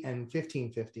 1650 and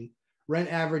 1550.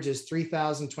 Rent average is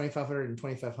 3,000, 2,500, and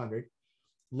 2,500.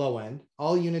 Low end.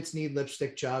 All units need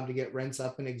lipstick job to get rents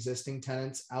up and existing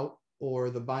tenants out, or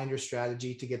the binder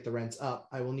strategy to get the rents up.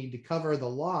 I will need to cover the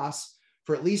loss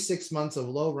for at least 6 months of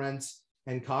low rents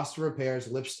and cost of repairs,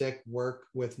 lipstick work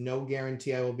with no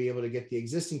guarantee I will be able to get the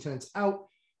existing tenants out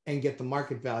and get the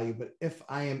market value. But if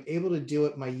I am able to do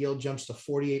it, my yield jumps to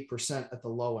 48% at the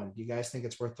low end. Do you guys think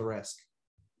it's worth the risk?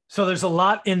 So there's a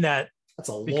lot in that. That's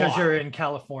a lot. Because you're in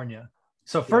California.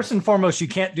 So first and foremost, you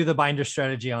can't do the binder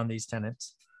strategy on these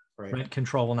tenants. Right. Rent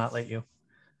control will not let you.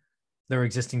 They're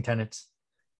existing tenants.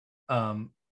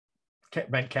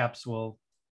 Rent caps will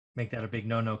make that a big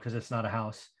no-no because it's not a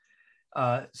house.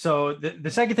 So the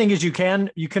second thing is you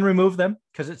can remove them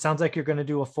because it sounds like you're going to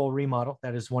do a full remodel.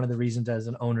 That is one of the reasons as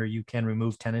an owner you can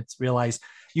remove tenants. Realize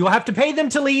you will have to pay them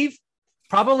to leave,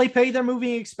 probably pay their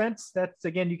moving expense. That's,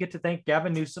 again, you get to thank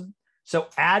Gavin Newsom. So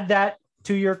add that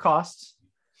to your costs.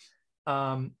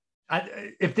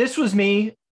 If this was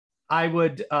me, I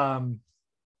would, God,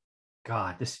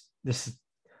 this,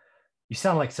 you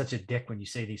sound like such a dick when you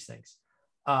say these things.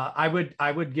 I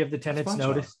would give the tenants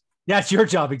notice. Job. Yeah, it's your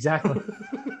job. Exactly.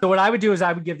 So what I would do is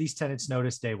I would give these tenants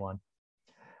notice day one.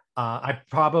 Again,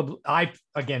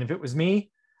 if it was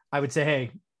me, I would say,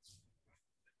 hey,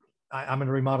 I'm going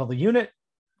to remodel the unit.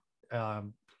 I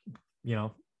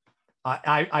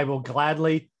will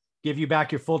gladly give you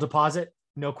back your full deposit.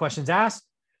 No questions asked.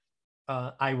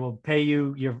 I will pay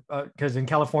you your, because in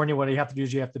California, what you have to do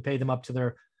is you have to pay them up to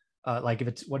their, like if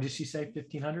it's, what did she say?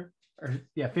 1,500 or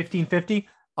yeah, 1,550.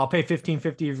 I'll pay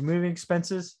 1,550 of moving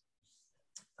expenses.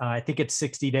 I think it's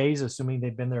 60 days, assuming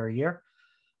they've been there a year.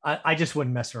 I just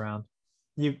wouldn't mess around.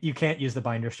 You can't use the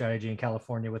binder strategy in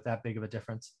California with that big of a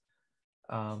difference.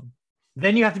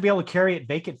 Then you have to be able to carry it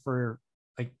vacant for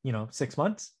 6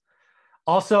 months.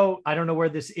 Also, I don't know where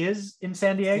this is in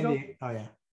San Diego. Oh yeah.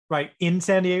 Right. In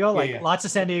San Diego, lots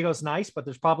of San Diego is nice, but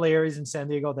there's probably areas in San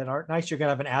Diego that aren't nice. You're going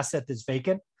to have an asset that's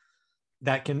vacant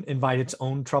that can invite its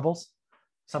own troubles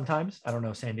sometimes. I don't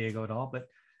know San Diego at all, but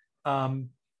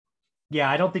yeah,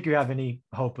 I don't think you have any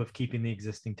hope of keeping the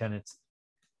existing tenants.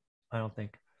 I don't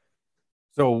think.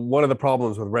 So one of the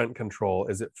problems with rent control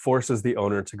is it forces the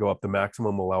owner to go up the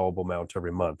maximum allowable amount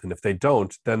every month. And if they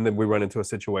don't, then we run into a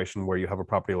situation where you have a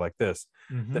property like this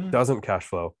that doesn't cash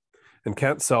flow and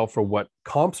can't sell for what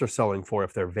comps are selling for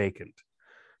if they're vacant,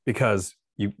 because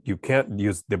you can't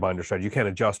use the binder strategy. You can't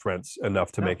adjust rents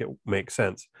enough to make it make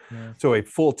sense. Yeah. So a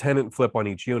full tenant flip on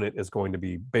each unit is going to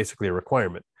be basically a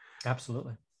requirement.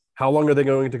 Absolutely. How long are they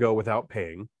going to go without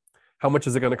paying? How much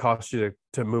is it going to cost you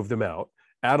to move them out?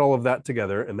 Add all of that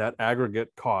together, and that aggregate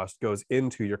cost goes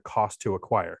into your cost to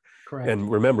acquire. Correct. And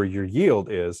remember, your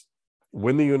yield is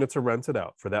when the units are rented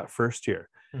out for that first year.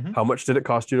 How much did it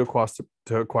cost you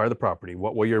to acquire the property?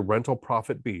 What will your rental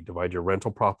profit be? Divide your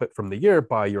rental profit from the year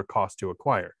by your cost to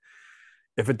acquire.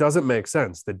 If it doesn't make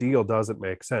sense, the deal doesn't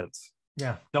make sense.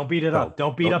 Yeah. Don't beat it up.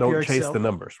 Don't beat up your Excel. Don't chase the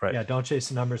numbers, right? Yeah. Don't chase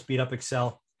the numbers. Beat up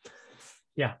Excel.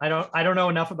 Yeah. I don't know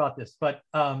enough about this, but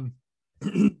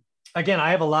again,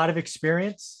 I have a lot of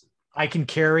experience. I can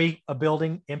carry a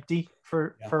building empty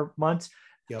for months.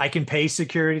 Yep. I can pay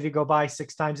security to go by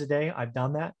 6 times a day. I've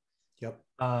done that. Yep.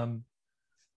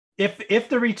 If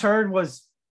the return was,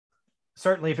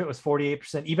 certainly if it was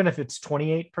 48%, even if it's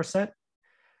 28%,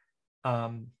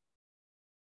 I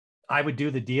would do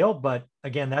the deal. But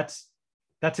again, that's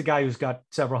a guy who's got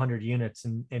several hundred units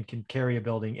and can carry a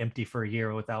building empty for a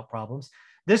year without problems.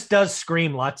 This does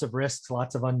scream lots of risks,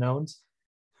 lots of unknowns.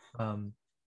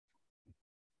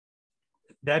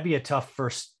 That'd be a tough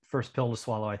first pill to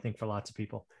swallow, I think, for lots of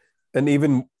people. And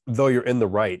even though you're in the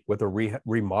right with a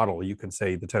remodel, you can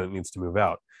say the tenant needs to move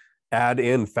out.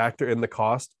 Factor in the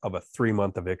cost of a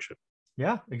 3-month eviction.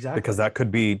 Yeah, exactly. Because that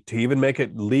could be, to even make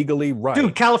it legally right.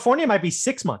 Dude, California might be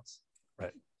 6 months.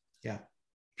 Right. Yeah.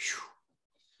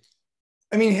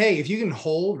 I mean, hey, if you can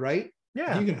hold, right?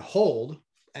 Yeah. If you can hold.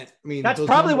 I mean, that's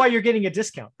probably why you're getting a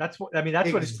discount. That's what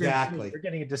exactly. You're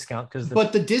getting a discount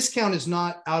but the discount is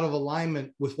not out of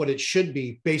alignment with what it should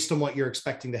be based on what you're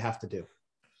expecting to have to do.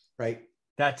 Right.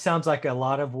 That sounds like a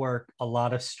lot of work, a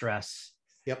lot of stress.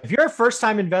 Yep. If you're a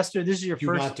first-time investor, this is your do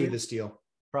first. Do not do this deal.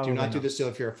 Do not do this deal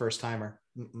if you're a first timer.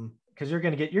 Because you're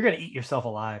gonna eat yourself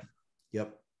alive.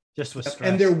 Yep. Just with stress.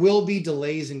 And there will be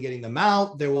delays in getting them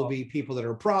out. There will be people that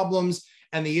are problems.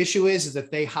 And the issue is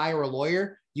that they hire a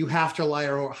lawyer. You have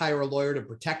to hire a lawyer to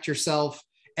protect yourself.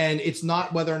 And it's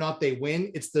not whether or not they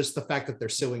win. It's just the fact that they're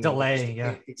suing. Delay.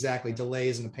 Yeah. Exactly.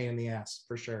 Delays and a pain in the ass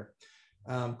for sure.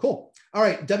 Cool. All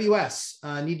right. WS,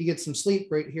 need to get some sleep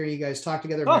right here. You guys talk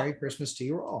together. Merry Christmas to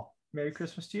you all. Merry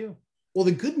Christmas to you. Well,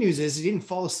 the good news is he didn't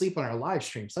fall asleep on our live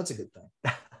stream. So that's a good thing.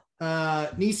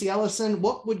 Nisi Ellison,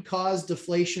 what would cause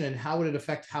deflation and how would it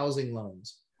affect housing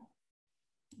loans?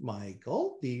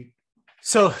 Michael,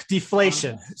 So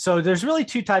deflation. So there's really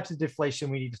 2 types of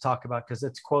deflation we need to talk about because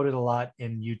it's quoted a lot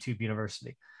in YouTube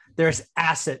University. There's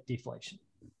asset deflation,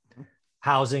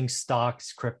 housing,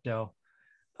 stocks, crypto.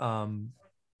 And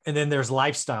then there's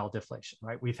lifestyle deflation,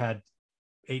 right? We've had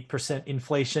 8%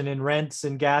 inflation in rents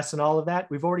and gas and all of that.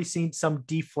 We've already seen some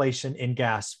deflation in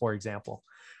gas, for example.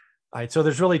 All right. So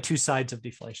there's really 2 sides of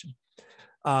deflation.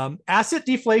 Asset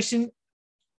deflation,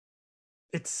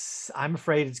 I'm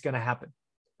afraid it's going to happen.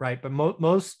 Right. But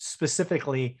most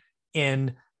specifically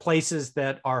in places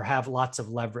that have lots of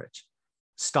leverage,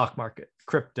 stock market,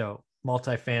 crypto,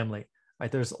 multifamily,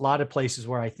 right? There's a lot of places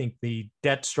where I think the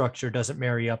debt structure doesn't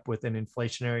marry up with an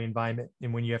inflationary environment.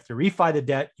 And when you have to refi the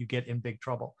debt, you get in big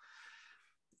trouble.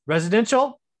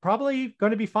 Residential, probably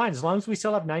going to be fine. As long as we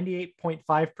still have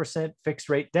 98.5% fixed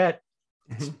rate debt,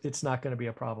 it's not going to be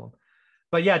a problem.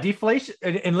 But yeah, deflation.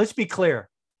 And let's be clear.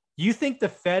 You think the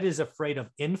Fed is afraid of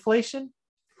inflation?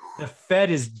 The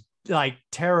Fed is like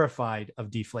terrified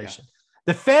of deflation.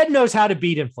 Yeah. The Fed knows how to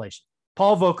beat inflation.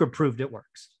 Paul Volcker proved it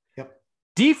works. Yep.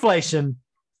 Deflation,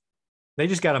 they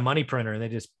just got a money printer and they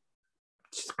just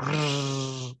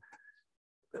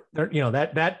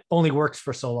that only works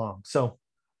for so long. So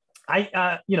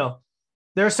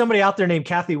there's somebody out there named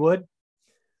Kathy Wood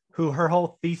who her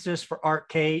whole thesis for Art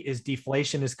K is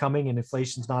deflation is coming and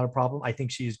inflation's not a problem. I think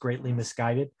she is greatly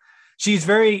misguided. She's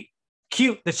very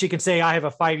cute that she can say, I have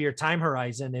a 5-year time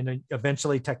horizon and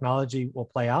eventually technology will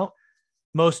play out.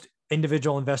 Most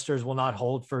individual investors will not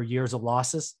hold for years of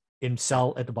losses and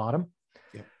sell at the bottom.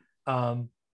 Yep.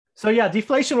 So yeah,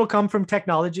 deflation will come from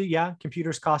technology. Yeah.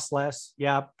 Computers cost less.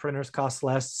 Yeah. Printers cost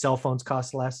less. Cell phones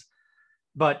cost less.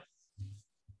 But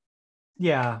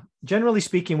yeah, generally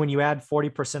speaking, when you add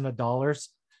 40% of dollars,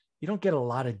 you don't get a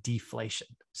lot of deflation.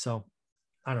 So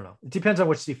I don't know. It depends on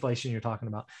which deflation you're talking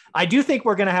about. I do think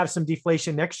we're going to have some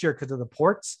deflation next year because of the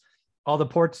ports, all the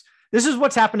ports. This is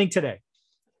what's happening today.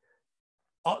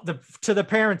 To the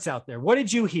parents out there, what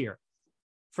did you hear?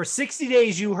 For 60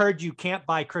 days, you heard you can't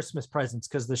buy Christmas presents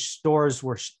because the stores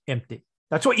were empty.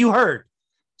 That's what you heard.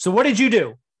 So what did you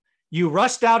do? You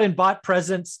rushed out and bought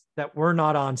presents that were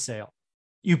not on sale.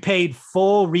 You paid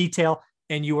full retail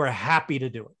and you were happy to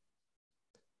do it.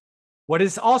 What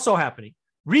is also happening?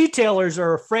 Retailers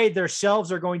are afraid their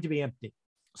shelves are going to be empty.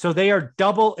 So they are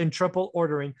double and triple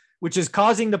ordering, which is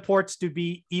causing the ports to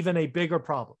be even a bigger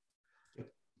problem.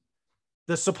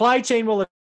 The supply chain will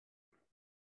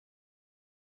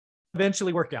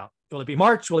eventually work out. Will it be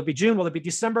March? Will it be June? Will it be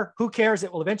December? Who cares?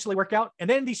 It will eventually work out. And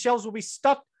then these shelves will be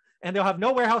stuck and they'll have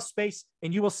no warehouse space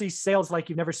and you will see sales like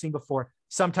you've never seen before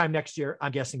sometime next year.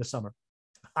 I'm guessing the summer.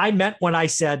 I meant when I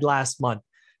said last month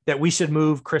that we should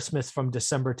move Christmas from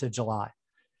December to July,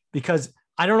 because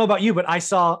I don't know about you, but I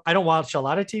don't watch a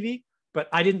lot of TV, but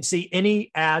I didn't see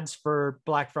any ads for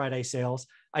Black Friday sales.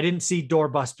 I didn't see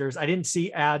doorbusters. I didn't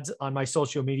see ads on my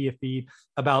social media feed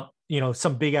about,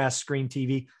 some big ass screen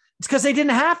TV. It's because they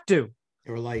didn't have to.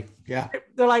 They were like, yeah.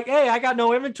 They're like, hey, I got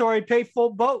no inventory, pay full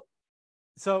boat.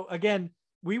 So again,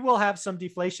 we will have some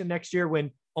deflation next year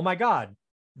when, oh my God,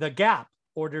 the Gap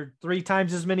ordered 3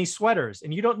 times as many sweaters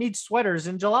and you don't need sweaters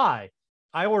in July.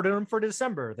 I ordered them for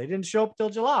December. They didn't show up till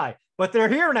July, but they're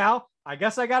here now. I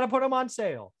guess I got to put them on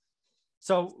sale.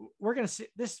 So we're going to see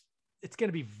this. It's going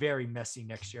to be very messy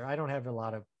next year. I don't have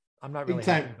I'm not really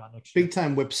happy about next year. Big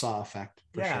time whipsaw effect.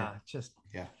 Yeah. Just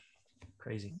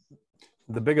crazy.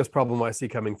 The biggest problem I see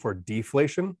coming for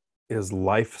deflation is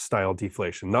lifestyle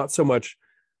deflation. Not so much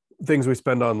things we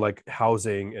spend on like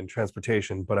housing and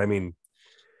transportation, but I mean,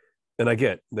 and I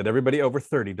get that everybody over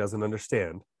 30 doesn't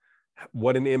understand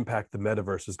what an impact the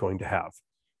metaverse is going to have.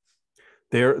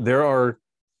 There are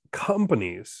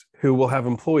companies who will have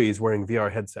employees wearing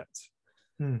VR headsets.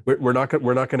 We're not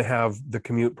going to have the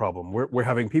commute problem. We're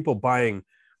having people buying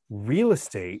real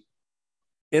estate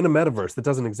in a metaverse that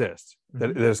doesn't exist,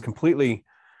 that is completely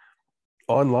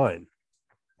online.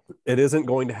 It isn't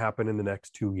going to happen in the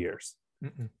next 2 years.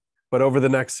 But over the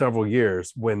next several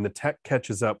years, when the tech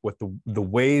catches up with the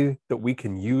way that we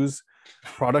can use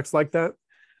products like that,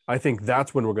 I think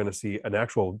that's when we're going to see an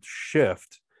actual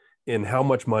shift in how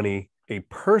much money a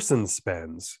person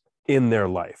spends in their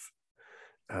life.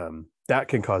 That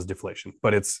can cause deflation,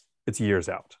 but it's years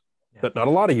out, but not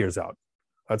a lot of years out.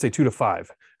 I'd say 2 to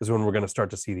 5 is when we're going to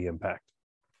start to see the impact.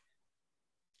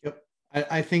 Yep.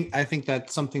 I think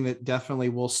that's something that definitely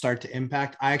will start to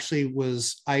impact. I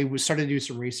started to do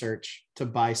some research to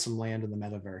buy some land in the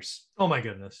metaverse. Oh my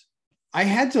goodness. I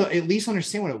had to at least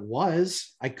understand what it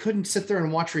was. I couldn't sit there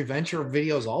and watch Reventure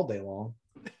videos all day long.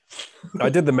 I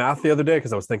did the math the other day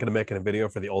because I was thinking of making a video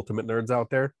for the ultimate nerds out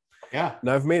there. Yeah. And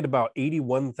I've made about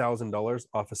 $81,000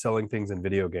 off of selling things in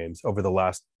video games over the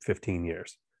last 15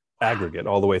 years, aggregate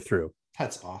all the way through.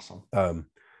 That's awesome.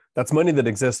 That's money that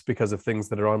exists because of things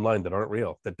that are online that aren't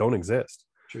real, that don't exist.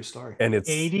 True story. And it's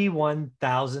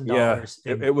 $81,000.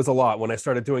 Yeah, it was a lot when I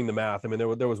started doing the math. I mean,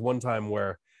 there was one time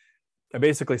where I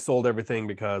basically sold everything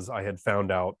because I had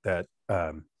found out that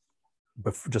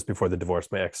just before the divorce,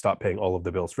 my ex stopped paying all of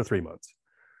the bills for 3 months.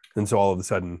 And so all of a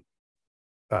sudden,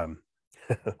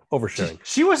 oversharing.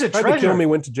 She was a treasure. Tried to kill me,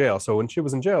 went to jail. So when she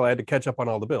was in jail, I had to catch up on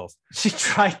all the bills. She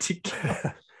tried to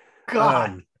kill.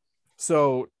 God.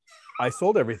 So I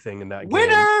sold everything in that game.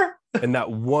 Winner! And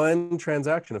that one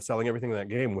transaction of selling everything in that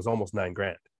game was almost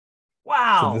 $9,000.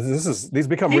 Wow. So these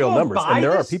become real numbers. And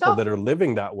there are people that are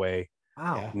living that way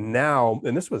Wow. Yeah. Now,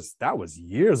 and that was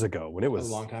years ago when it That was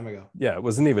was a long time ago. yeah, it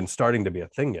wasn't even starting to be a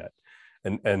thing yet.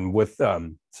 And with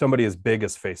somebody as big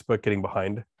as Facebook getting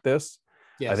behind this,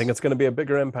 Yes. I think it's going to be a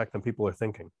bigger impact than people are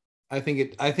thinking. I think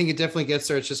it definitely gets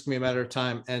there. It's just gonna be a matter of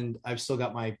time. And I've still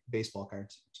got my baseball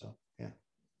cards. So yeah.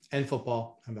 And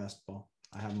football and basketball.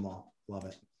 I have them all. Love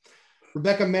it.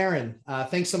 Rebecca Marin,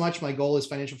 thanks so much. My goal is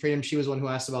financial freedom. She was one who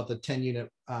asked about the 10-unit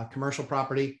commercial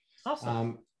property.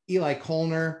 Awesome. Eli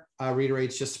Kolner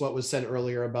reiterates just what was said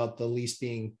earlier about the lease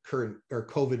being current or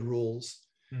COVID rules.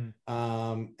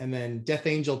 And then Death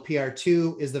Angel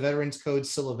PR2, is the Veterans Code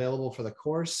still available for the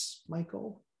course,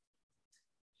 Michael?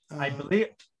 I believe.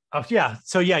 Oh, yeah.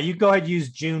 So yeah, you go ahead and use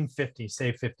June 50,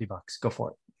 save $50. Go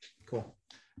for it. Cool.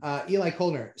 Eli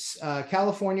Kolner,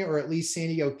 California or at least San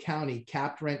Diego County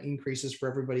capped rent increases for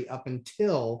everybody up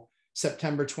until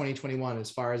September 2021, as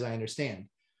far as I understand.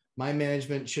 My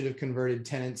management should have converted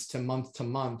tenants to month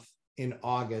in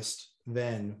August,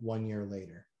 then 1 year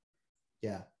later.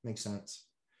 Yeah, makes sense.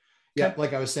 Yeah, Okay.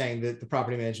 like I was saying, that the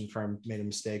property management firm made a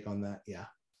mistake on that. Yeah,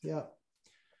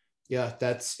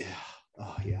 that's,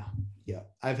 oh yeah.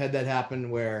 I've had that happen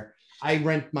where I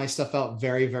rent my stuff out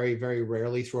very, very, very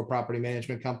rarely through a property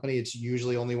management company. It's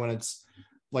usually only when it's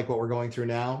like what we're going through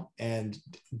now, and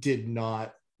did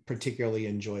not particularly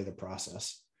enjoy the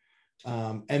process.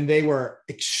 And they were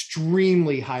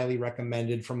extremely highly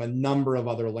recommended from a number of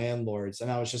other landlords. And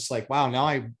I was just like, wow, now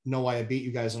I know why I beat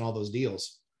you guys on all those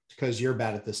deals, because you're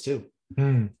bad at this too.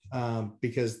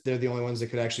 Because they're the only ones that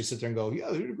could actually sit there and go,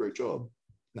 yeah, they did a great job.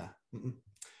 Nah.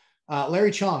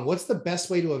 Larry Chong, what's the best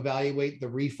way to evaluate the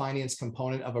refinance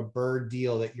component of a Bird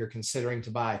deal that you're considering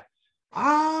to buy?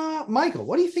 Michael,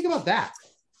 what do you think about that?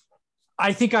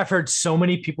 I think I've heard so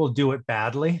many people do it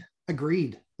badly.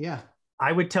 Agreed. Yeah.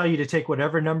 I would tell you to take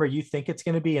whatever number you think it's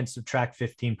going to be and subtract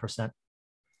 15%.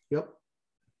 Yep.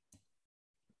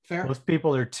 Fair. Most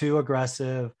people are too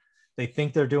aggressive. They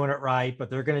think they're doing it right, but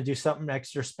they're going to do something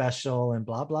extra special and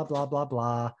blah, blah, blah, blah,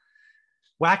 blah.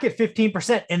 Whack it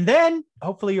 15%. And then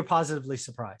hopefully you're positively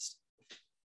surprised.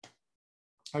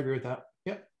 I agree with that.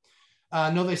 Yep.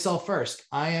 Know they sell first.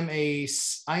 I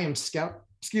am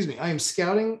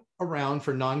scouting around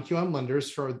for non-QM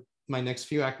lenders for my next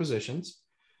few acquisitions.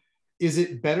 Is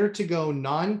it better to go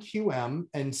non-QM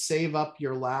and save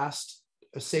your last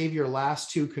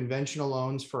two conventional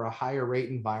loans for a higher rate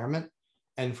environment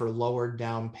and for lower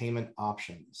down payment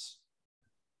options?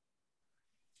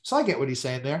 So I get what he's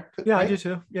saying there. Yeah, right? I do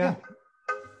too. Yeah.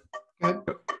 Go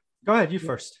ahead. You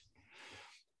first.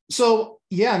 So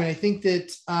yeah, I mean, I think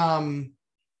that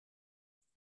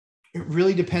it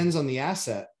really depends on the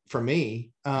asset for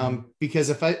me.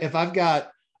 Because if I've got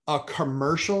a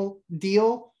commercial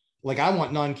deal, like I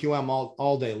want non-QM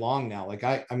all day long now. Like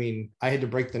I mean, I had to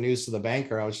break the news to the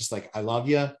banker. I was just like, I love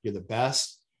you. You're the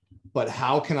best. But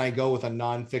how can I go with a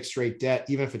non-fixed rate debt,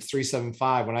 even if it's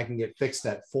 3.75, when I can get fixed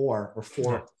at 4 or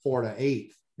 4 to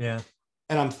 8? Yeah.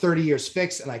 And I'm 30 years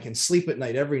fixed and I can sleep at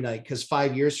night every night, because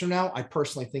 5 years from now, I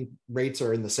personally think rates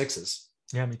are in the 6s.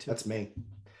 Yeah, me too. That's me.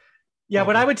 Yeah.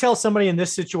 What I would tell somebody in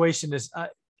this situation is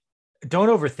don't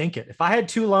overthink it. If I had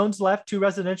two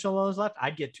residential loans left,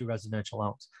 I'd get 2 residential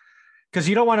loans, because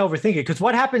you don't want to overthink it. Because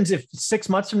what happens if 6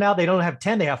 months from now, they don't have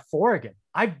 10, they have 4 again?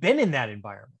 I've been in that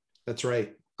environment. That's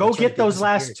right. Go get those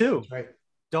last 2. Right.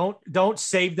 Don't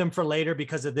save them for later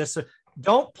because of this.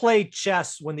 Don't play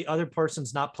chess when the other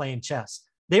person's not playing chess.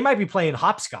 They might be playing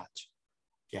hopscotch.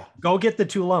 Yeah. Go get the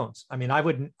 2 loans. I mean, I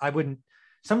wouldn't,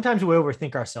 sometimes we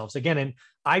overthink ourselves again. And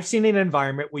I've seen an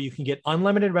environment where you can get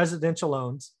unlimited residential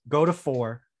loans, go to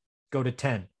 4, go to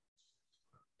 10.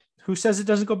 Who says it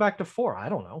doesn't go back to 4? I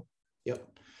don't know. Yep.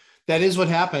 That is what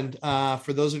happened.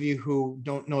 For those of you who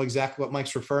don't know exactly what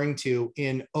Mike's referring to,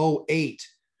 in 2008,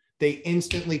 they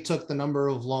instantly took the number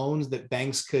of loans that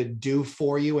banks could do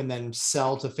for you and then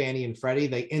sell to Fannie and Freddie.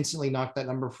 They instantly knocked that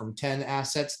number from 10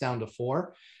 assets down to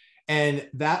 4. And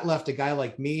that left a guy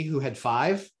like me who had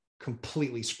 5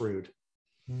 completely screwed.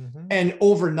 And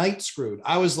overnight screwed.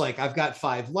 I was like, I've got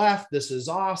 5 left. This is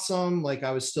awesome. Like,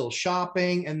 I was still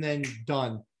shopping, and then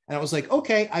done. And I was like,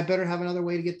 okay, I better have another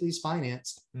way to get these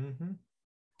financed. Dan,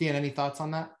 any thoughts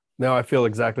on that? No, I feel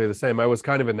exactly the same. I was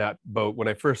kind of in that boat when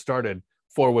I first started.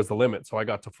 4 was the limit. So I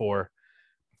got to 4.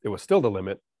 It was still the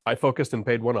limit. I focused and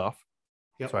paid 1 off.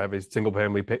 Yep. So I have a single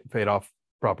family paid off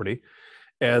property.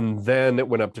 And then it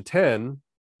went up to 10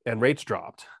 and rates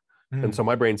dropped. And so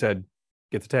my brain said,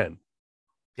 get to 10.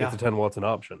 Get to 10 while it's an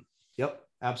option. Yep,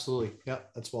 absolutely.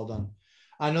 Yep, that's well done.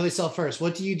 I know they sell first.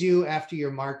 What do you do after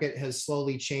your market has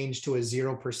slowly changed to a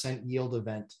 0% yield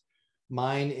event?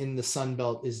 Mine in the Sun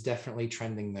Belt is definitely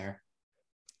trending there.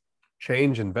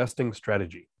 Change investing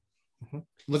strategy.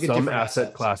 Look at some different asset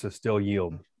assets. classes still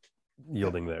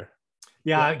yielding there.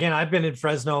 Yeah. Again, I've been in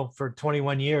Fresno for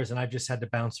 21 years and I've just had to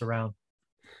bounce around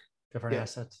different Yeah.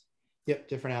 assets. Yep,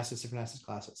 different assets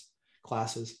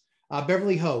classes.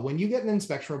 Beverly Ho, when you get an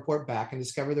inspection report back and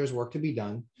discover there's work to be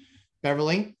done,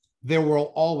 Beverly, there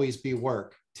will always be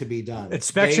work to be done.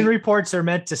 Inspection reports are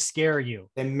meant to scare you.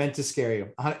 They're meant to scare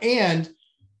you. And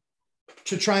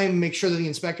to try and make sure that the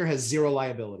inspector has zero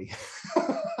liability.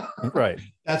 Right.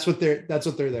 That's what they're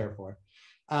there for.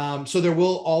 So there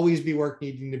will always be work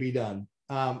needing to be done.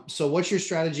 So what's your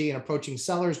strategy in approaching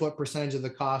sellers? What percentage of the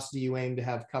cost do you aim to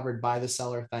have covered by the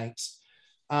seller? Thanks.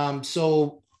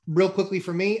 So real quickly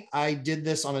for me, I did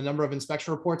this on a number of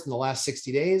inspection reports in the last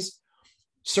 60 days.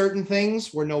 Certain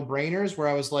things were no brainers where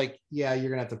I was like, yeah, you're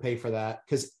gonna have to pay for that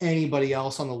because anybody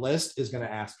else on the list is gonna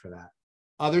ask for that.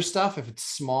 Other stuff, if it's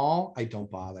small, I don't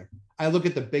bother. I look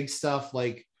at the big stuff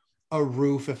like a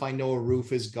roof, if I know a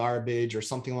roof is garbage or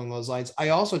something along those lines. I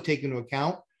also take into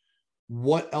account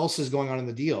what else is going on in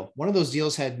the deal. One of those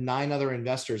deals had 9 other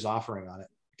investors offering on it.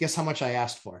 Guess how much I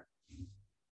asked for?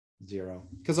 0,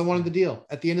 because I wanted the deal.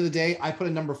 At the end of the day, I put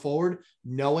a number forward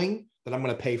knowing that I'm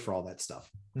going to pay for all that stuff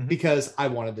because I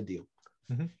wanted the deal.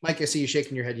 Mike, I see you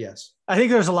shaking your head. Yes. I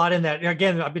think there's a lot in that.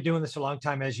 Again, I've been doing this a long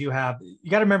time as you have. You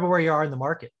got to remember where you are in the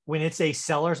market. When it's a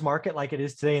seller's market like it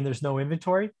is today and there's no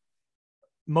inventory,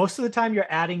 most of the time you're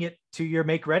adding it to your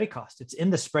make ready cost. It's in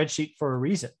the spreadsheet for a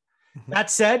reason. That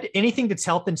said, anything that's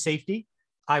health and safety,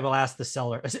 I will ask the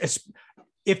seller.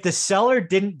 If the seller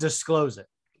didn't disclose it,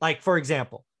 like for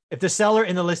example, if the seller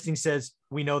in the listing says,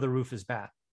 we know the roof is bad,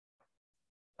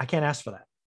 I can't ask for that,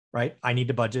 right? I need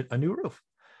to budget a new roof.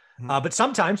 But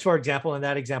sometimes, for example, in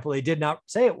that example, they did not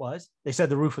say it was. They said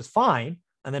the roof was fine.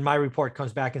 And then my report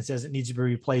comes back and says it needs to be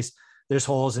replaced. There's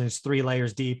holes and it's 3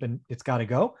 layers deep and it's got to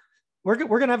go. We're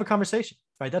going to have a conversation,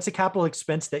 right? That's a capital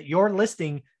expense that your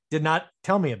listing did not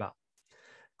tell me about.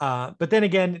 But then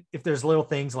again, if there's little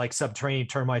things like subterranean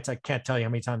termites, I can't tell you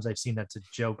how many times I've seen that's a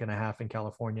joke and a half in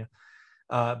California.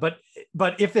 But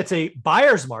if it's a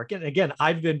buyer's market, and again,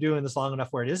 I've been doing this long enough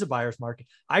where it is a buyer's market.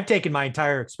 I've taken my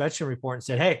entire inspection report and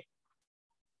said, hey,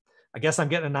 I guess I'm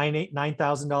getting a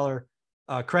 $9,000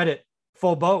 credit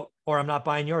full boat, or I'm not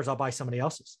buying yours. I'll buy somebody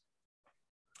else's.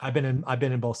 I've been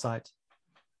in both sides.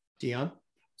 Dion?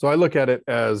 So I look at it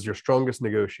as your strongest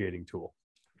negotiating tool.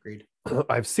 Agreed.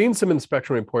 I've seen some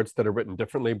inspection reports that are written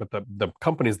differently, but the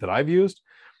companies that I've used,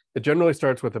 it generally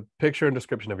starts with a picture and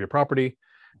description of your property,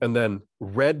 and then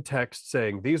red text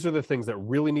saying, these are the things that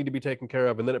really need to be taken care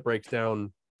of. And then it breaks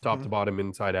down top to bottom,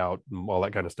 inside out, and all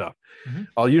that kind of stuff.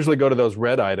 I'll usually go to those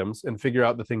red items and figure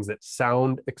out the things that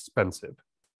sound expensive.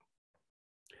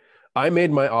 I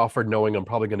made my offer knowing I'm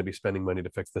probably going to be spending money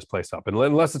to fix this place up. And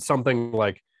unless it's something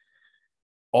like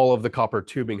all of the copper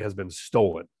tubing has been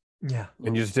stolen. Yeah.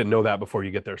 And you just didn't know that before you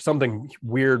get there. Something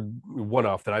weird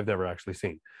one-off that I've never actually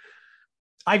seen.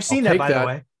 I've seen that, by the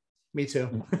way. Me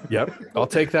too. Yep. I'll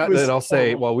take that. And then I'll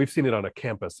say, well, we've seen it on a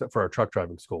campus for our truck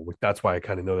driving school. That's why I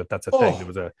kind of know that that's a thing. It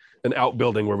was an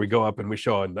outbuilding where we go up and we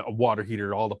show a water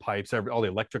heater, all the pipes, all the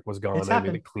electric was gone. I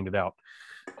mean, they cleaned it out,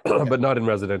 but not in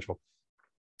residential.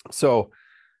 So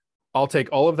I'll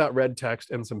take all of that red text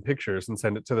and some pictures and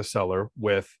send it to the seller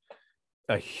with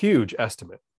a huge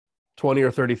estimate, $20,000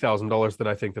 or $30,000 that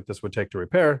I think that this would take to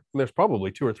repair. And there's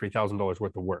probably $2,000 or $3,000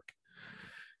 worth of work.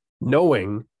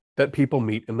 Knowing that people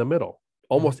meet in the middle.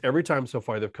 Almost every time so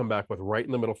far, they've come back with right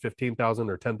in the middle, 15,000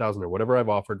 or 10,000 or whatever I've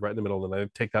offered right in the middle. And I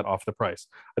take that off the price.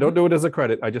 I don't do it as a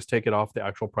credit. I just take it off the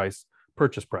actual price,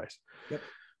 purchase price. Yep.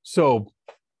 So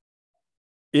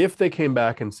if they came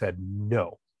back and said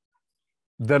no,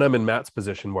 then I'm in Matt's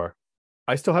position where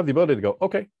I still have the ability to go,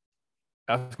 okay,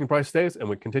 asking price stays and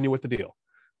we continue with the deal.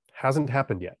 Hasn't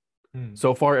happened yet.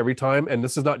 So far, every time, and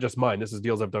this is not just mine, this is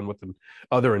deals I've done with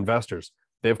other investors.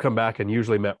 They've come back and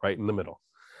usually met right in the middle.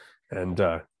 And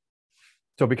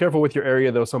so be careful with your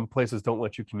area, though. Some places don't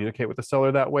let you communicate with the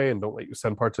seller that way and don't let you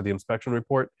send parts of the inspection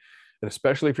report. And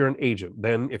especially if you're an agent,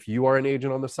 then if you are an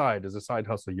agent on the side as a side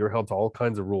hustle, you're held to all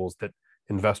kinds of rules that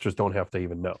investors don't have to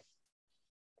even know.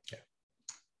 Okay.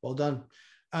 Well done.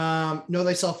 Know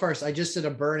thyself first. I just did a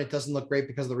burr and it doesn't look great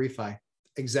because of the refi.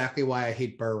 Exactly why I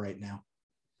hate burr right now.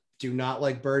 Do not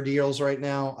like burr deals right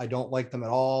now. I don't like them at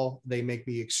all. They make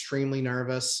me extremely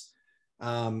nervous.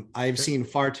 I've seen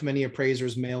far too many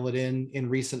appraisers mail it in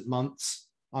recent months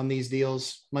on these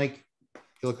deals. Mike,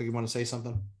 you look like you want to say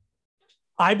something.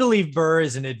 I believe burr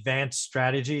is an advanced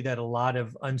strategy that a lot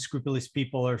of unscrupulous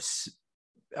people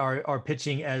are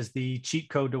pitching as the cheat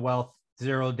code to wealth,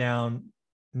 zero down.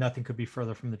 Nothing could be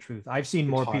further from the truth. I've seen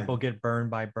more people get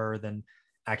burned by burr than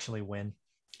actually win.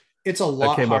 It's a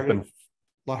lot harder.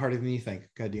 lot harder than you think.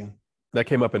 Good, Dion. That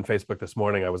came up in Facebook this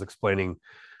morning. I was explaining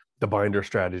the binder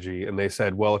strategy, and they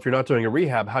said, well, if you're not doing a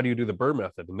rehab, how do you do the BRRRR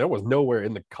method? And there was nowhere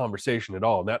in the conversation at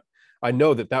all. And that, I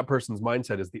know that person's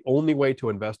mindset is the only way to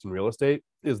invest in real estate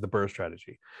is the BRRRR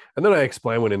strategy. And then I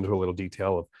went into a little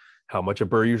detail of how much a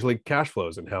BRRRR usually cash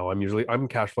flows and how I'm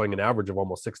cash flowing an average of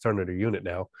almost 600 a unit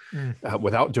now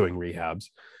without doing rehabs,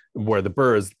 where the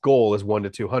BRRRR's goal is 1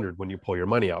 to 200 when you pull your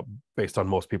money out based on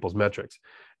most people's metrics.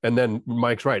 And then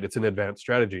Mike's right. It's an advanced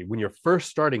strategy. When you're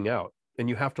first starting out, and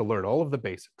you have to learn all of the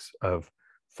basics of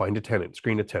find a tenant,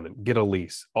 screen a tenant, get a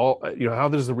lease, how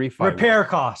does the refi repair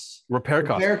costs,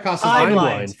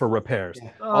 timeline for repairs,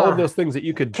 all of those things that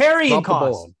you could carrying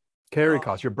costs,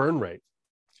 costs, your burn rate,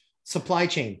 supply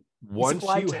chain. Once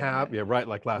you have,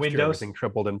 like last year, everything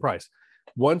tripled in price.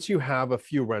 Once you have a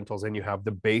few rentals and you have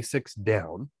the basics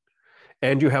down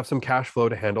and you have some cash flow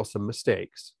to handle some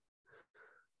mistakes,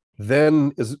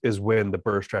 then is when the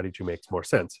BRRRR strategy makes more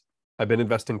sense. I've been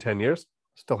investing 10 years,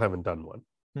 still haven't done one.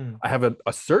 I have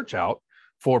a search out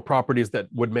for properties that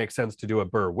would make sense to do a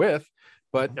BRRRR with,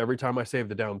 but every time I save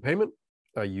the down payment,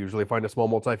 I usually find a small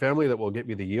multifamily that will get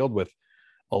me the yield with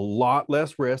a lot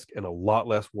less risk and a lot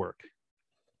less work.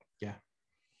 Yeah.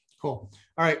 Cool.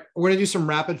 All right. We're going to do some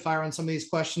rapid fire on some of these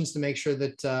questions to make sure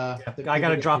that, I got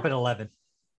to drop at 11.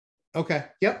 Okay.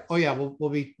 Yep. Oh yeah.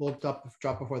 We'll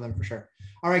drop before them for sure.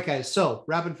 All right, guys. So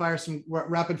rapid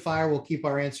fire. We'll keep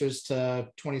our answers to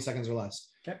 20 seconds or less.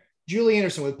 Okay. Julie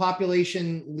Anderson, with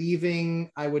population leaving,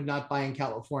 I would not buy in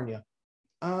California.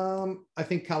 I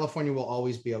think California will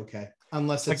always be okay.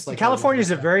 Unless it's like California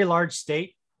is a very large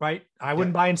state, right? I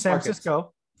wouldn't buy in San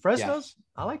Francisco. Fresno's,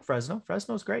 I like Fresno.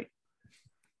 Fresno's great.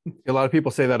 A lot of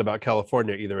people say that about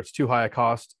California. Either it's too high a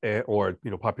cost or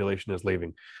population is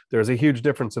leaving. There's a huge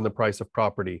difference in the price of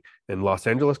property in Los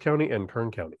Angeles County and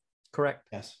Kern County. Correct.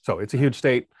 Yes. So it's a huge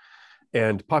state,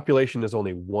 and population is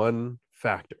only one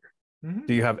factor.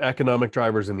 Do you have economic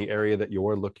drivers in the area that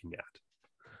you're looking at?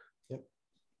 Yep.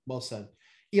 Well said.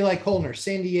 Eli Kolner,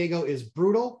 San Diego is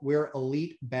brutal. We're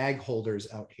elite bag holders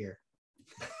out here.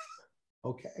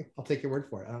 Okay. I'll take your word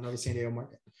for it. I don't know the San Diego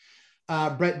market.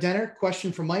 Brett Denner,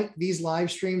 question for Mike. These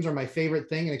live streams are my favorite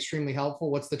thing and extremely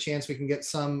helpful. What's the chance we can get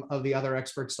some of the other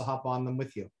experts to hop on them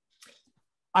with you?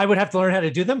 I would have to learn how to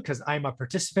do them because I'm a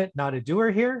participant, not a doer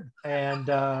here. And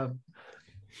I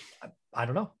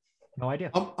don't know. No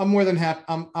idea. I'm more than happy.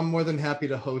 I'm more than happy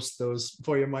to host those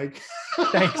for you, Mike.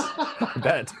 Thanks. I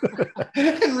bet.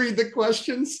 And read the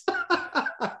questions.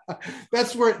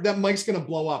 That's where that Mike's going to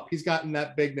blow up. He's gotten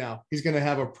that big now. He's going to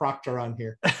have a proctor on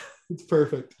here. It's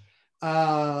perfect.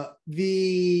 The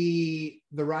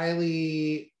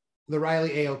Riley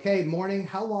AOK morning.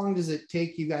 How long does it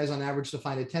take you guys on average to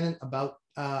find a tenant about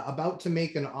to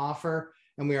make an offer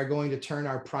and we are going to turn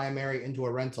our primary into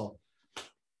a rental?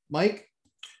 Mike?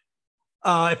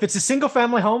 If it's a single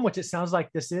family home, which it sounds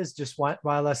like this is, just wild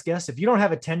less guess. If you don't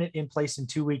have a tenant in place in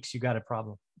 2 weeks, you got a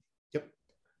problem. Yep.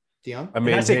 Dion? I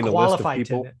maintain a list of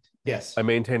people. Tenant. Yes. I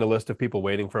maintain a list of people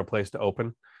waiting for a place to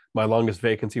open. My longest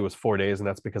vacancy was 4 days, and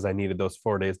that's because I needed those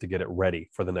 4 days to get it ready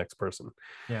for the next person.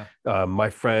 Yeah. My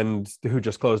friend who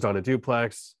just closed on a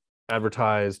duplex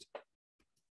advertised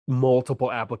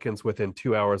multiple applicants within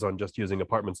 2 hours on just using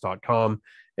apartments.com,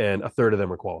 and a third of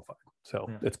them are qualified.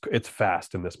 So it's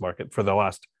fast in this market for the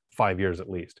last 5 years at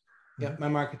least. Yeah, my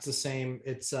market's the same.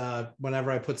 It's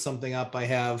whenever I put something up, I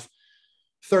have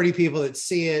 30 people that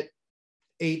see it,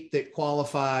 8 that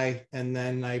qualify, and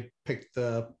then I pick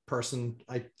the person.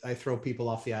 I throw people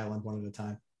off the island one at a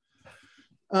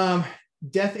time.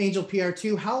 Death Angel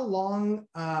PR2, how long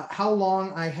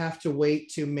I have to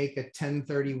wait to make a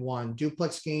 1031?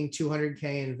 Duplex gain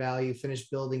 200K in value, finish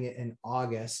building it in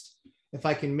August. If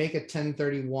I can make a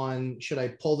 1031, should I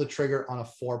pull the trigger on a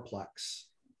fourplex?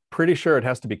 Pretty sure it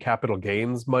has to be capital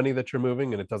gains money that you're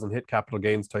moving, and it doesn't hit capital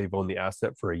gains till you've owned the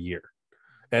asset for a year.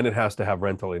 And it has to have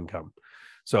rental income.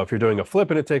 So if you're doing a flip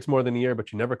and it takes more than a year,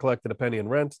 but you never collected a penny in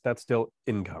rent, that's still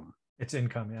income. It's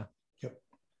income, yeah. Yep.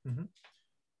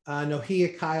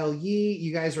 Nohia Kyle Yee,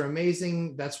 you guys are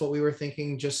amazing. That's what we were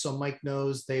thinking. Just so Mike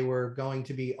knows, they were going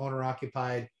to be owner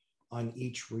occupied on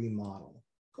each remodel.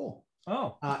 Cool.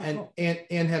 Oh, and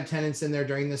have tenants in there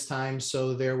during this time,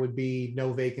 so there would be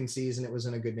no vacancies, and it was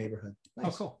in a good neighborhood.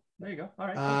 Nice. Oh, cool. There you go. All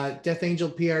right. Death Angel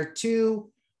PR2.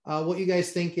 What you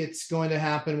guys think it's going to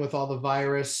happen with all the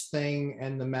virus thing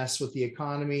and the mess with the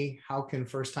economy? How can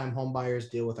first-time home buyers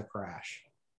deal with a crash?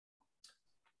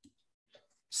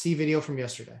 See video from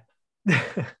yesterday.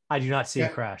 I do not see a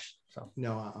crash. So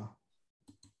no,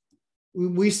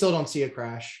 we still don't see a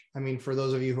crash. I mean, for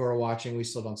those of you who are watching, we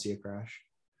still don't see a crash.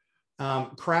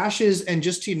 Crashes, and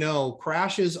just to know,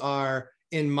 crashes are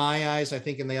in my eyes, I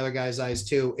think in the other guy's eyes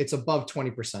too, it's above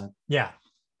 20%. Yeah,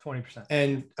 20%.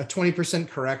 And a 20%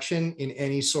 correction in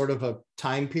any sort of a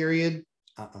time period,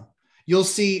 you'll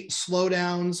see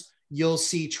slowdowns. You'll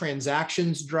see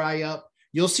transactions dry up.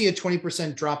 You'll see a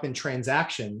 20% drop in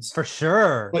transactions. For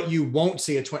sure. But you won't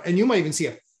see a 20, and you might even see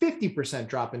a 50%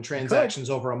 drop in transactions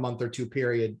over a month or two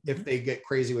period if they get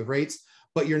crazy with rates,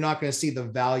 but you're not going to see the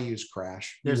values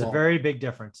crash. There's a very big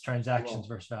difference, transactions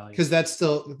versus value. Because that's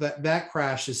still, that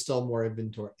crash is still more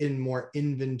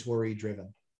inventory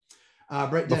driven.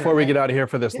 Brett, before we get out of here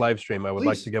for this live stream, I would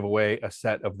like to give away a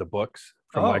set of the books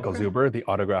from Michael Zuber, the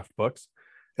autographed books.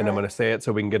 And I'm going to say it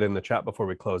so we can get in the chat before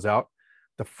we close out.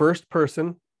 The first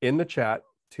person in the chat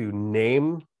to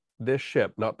name this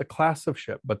ship, not the class of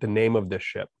ship, but the name of this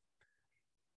ship,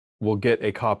 will get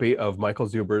a copy of Michael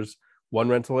Zuber's One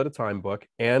Rental at a Time book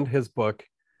and his book,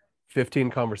 15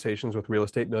 Conversations with Real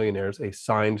Estate Millionaires, a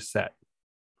signed set.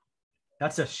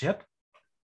 That's a ship?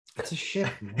 It's a ship.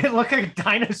 It looked like a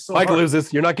dinosaur. Michael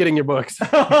loses. You're not getting your books.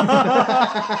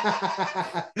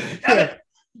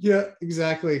 Yeah,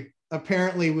 exactly.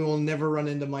 Apparently, we will never run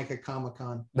into Mike at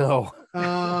Comic-Con. No.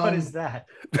 What is that?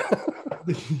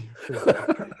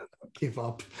 Give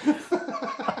up.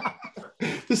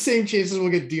 The same chances we'll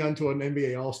get Dion to an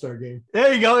NBA All-Star game.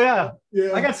 There you go. Yeah.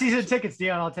 Yeah. I got season tickets,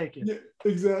 Dion. I'll take it. Yeah,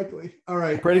 exactly. All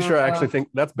right. I'm pretty sure I actually think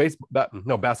that's baseball.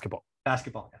 No, basketball.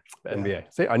 Basketball. Yeah.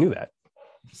 NBA. See, I knew that.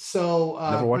 So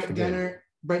Never watched the game.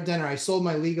 Brett Denner, I sold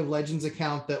my League of Legends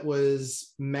account that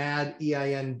was Mad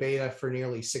EIN beta for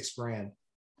nearly $6,000.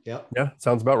 Yep. Yeah,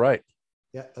 sounds about right.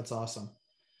 Yeah, that's awesome.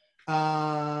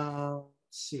 Let's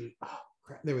see. Oh,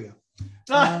 crap. There we go.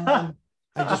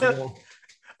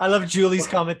 I love Julie's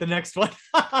comment. The next one.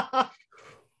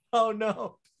 Oh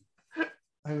no.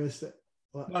 I missed it.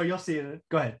 What? No, you'll see it.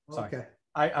 Go ahead. Sorry. Okay.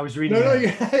 I was reading. No,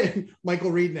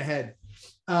 Michael reading ahead.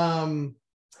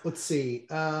 Let's see.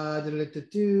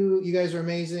 You guys are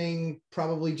amazing.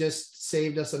 Probably just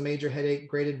saved us a major headache.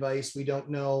 Great advice. We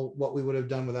don't know what we would have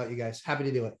done without you guys. Happy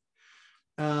to do it.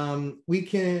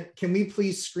 Can we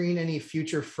please screen any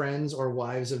future friends or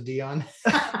wives of Dion?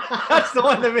 That's the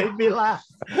one that made me laugh.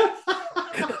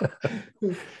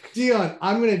 Dion,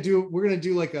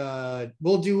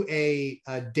 we'll do a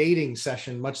dating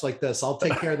session much like this. I'll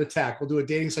take care of the tech. We'll do a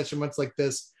dating session much like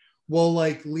this. We'll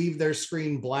leave their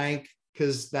screen blank,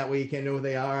 because that way you can't know who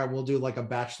they are. We'll do a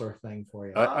bachelor thing for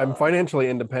you. I'm financially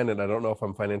independent. I don't know if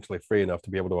I'm financially free enough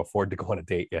to be able to afford to go on a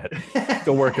date yet.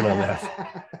 Still working on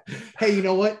that. Hey, you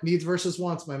know what? Needs versus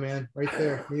wants, my man. Right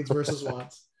there. Needs versus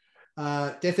wants.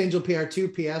 Death Angel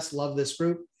PR2 PS. Love this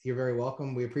group. You're very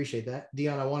welcome. We appreciate that.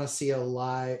 Dion, I want to see a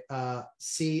live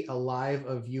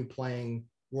of you playing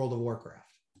World of Warcraft.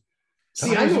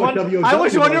 See, I was wondering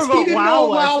what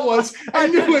WoW was. I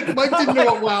knew it. Mike didn't know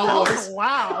what WoW was.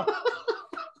 Wow.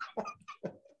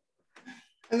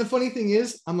 And the funny thing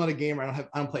is, I'm not a gamer. I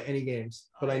don't play any games,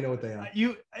 but I know what they are.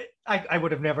 I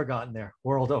would have never gotten there.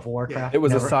 World of Warcraft. It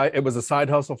was a side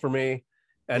hustle for me,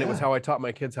 and it was how I taught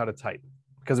my kids how to type,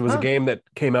 because it was a game that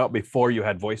came out before you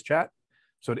had voice chat.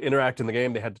 So to interact in the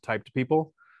game, they had to type to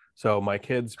people. So my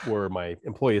kids were my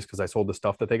employees because I sold the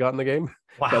stuff that they got in the game.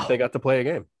 Wow. That they got to play a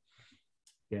game.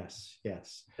 Yes.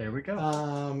 There we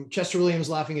go. Chester Williams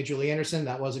laughing at Julie Anderson.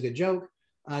 That was a good joke.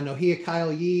 Nohia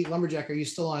Kyle Yee, Lumberjack, are you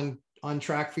still on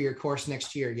track for your course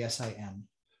next year? Yes, I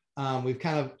am. We've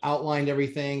kind of outlined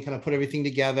everything, kind of put everything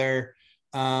together.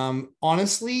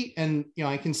 Honestly, and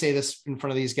I can say this in front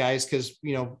of these guys because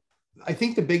I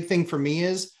think the big thing for me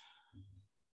is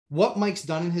what Mike's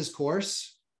done in his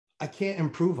course. I can't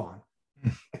improve on.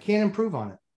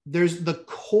 it. There's the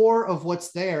core of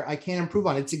what's there. I can't improve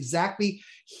on. It's exactly,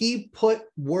 he put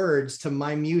words to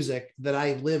my music that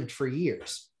I lived for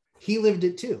years. He lived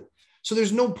it too. So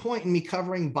there's no point in me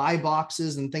covering buy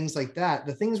boxes and things like that.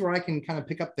 The things where I can kind of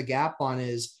pick up the gap on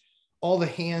is all the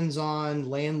hands-on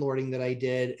landlording that I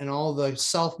did and all the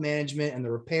self-management and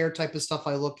the repair type of stuff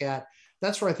I look at.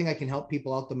 That's where I think I can help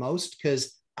people out the most,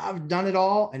 because I've done it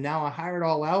all and now I hire it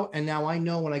all out. And now I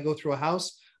know when I go through a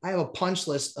house, I have a punch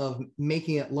list of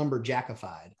making it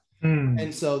lumberjackified.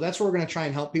 And so that's where we're going to try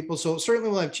and help people. So certainly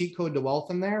we'll have cheat code to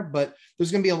wealth in there, but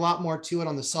there's going to be a lot more to it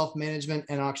on the self-management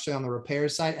and actually on the repair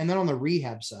side and then on the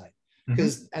rehab side.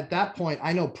 Because at that point,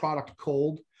 I know product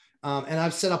cold. And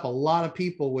I've set up a lot of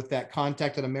people with that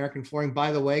contact at American Flooring.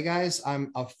 By the way, guys,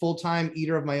 I'm a full-time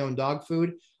eater of my own dog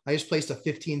food. I just placed a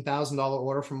 $15,000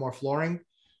 order for more flooring.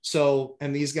 So,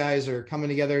 and these guys are coming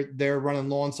together. They're running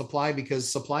low on supply because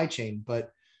supply chain,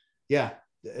 but yeah,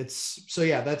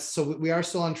 we are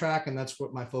still on track, and that's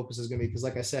what my focus is going to be. Because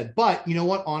like I said, but you know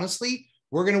what, honestly,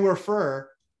 we're going to refer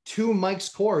to Mike's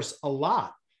course a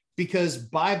lot, because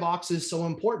buy box is so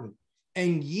important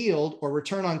and yield or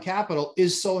return on capital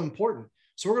is so important.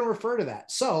 So we're going to refer to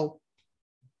that. So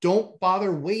don't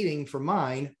bother waiting for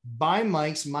mine. Buy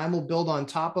Mike's. Mine will build on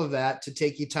top of that to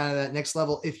take you kind of that next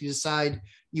level if you decide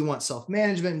you want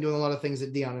self-management and doing a lot of things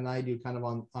that Dion and I do kind of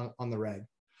on the reg.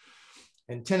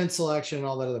 And tenant selection and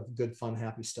all that other good, fun,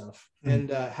 happy stuff. And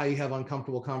how you have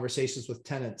uncomfortable conversations with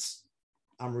tenants.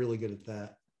 I'm really good at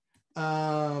that.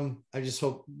 I just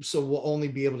hope, so we'll only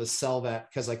be able to sell that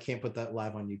because I can't put that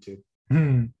live on YouTube.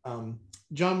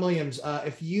 John Williams,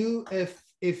 if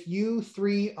you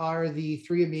three are the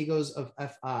three amigos of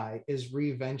FI, is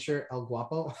Reventure El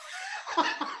Guapo?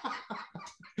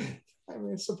 I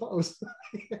mean, I suppose.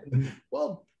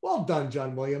 Well done,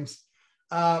 John Williams.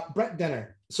 Brett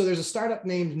Denner. So there's a startup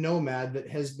named Nomad that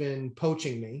has been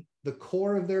poaching me. The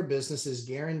core of their business is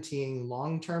guaranteeing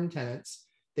long-term tenants.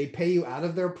 They pay you out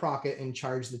of their pocket and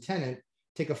charge the tenant.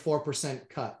 Take a 4%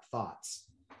 cut. Thoughts?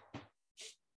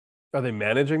 Are they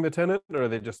managing the tenant or are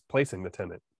they just placing the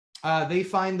tenant? They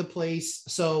find the place.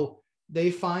 So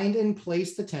they find and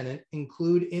place the tenant.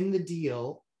 Include in the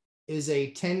deal is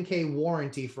a 10K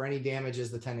warranty for any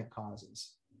damages the tenant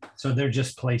causes. So they're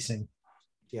just placing.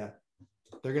 Yeah.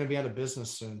 They're going to be out of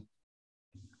business soon.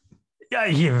 Yeah.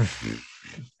 Hate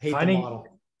the model.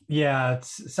 Yeah.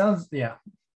 Sounds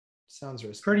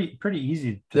risky. Pretty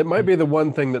easy. It might be the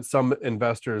one thing that some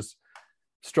investors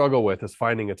struggle with is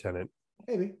finding a tenant.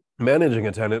 Maybe. Managing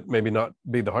a tenant, maybe not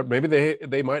be the hard. Maybe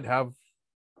they might have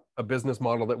a business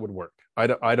model that would work.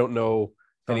 I don't know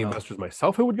any investors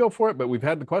myself who would go for it, but we've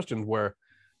had the question where it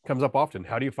comes up often.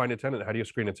 How do you find a tenant? How do you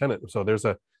screen a tenant? So there's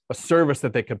a service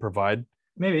that they could provide.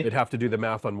 Maybe they'd have to do the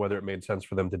math on whether it made sense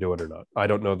for them to do it or not. I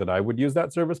don't know that I would use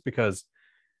that service because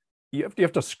you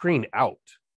have to screen out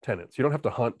tenants. You don't have to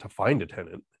hunt to find a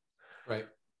tenant. Right.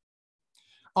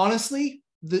 Honestly,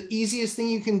 the easiest thing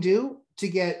you can do to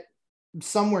get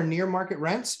somewhere near market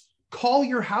rents, call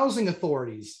your housing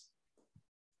authorities.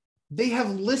 They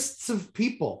have lists of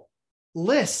people,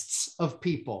 lists,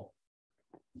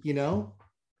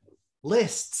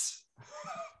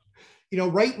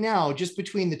 right now, just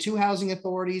between the two housing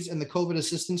authorities and the COVID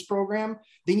assistance program,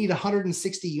 they need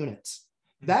 160 units.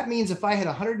 That means if I had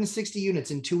 160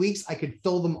 units in 2 weeks, I could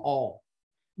fill them all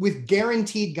with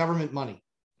guaranteed government money,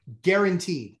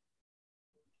 guaranteed.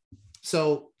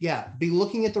 So yeah, be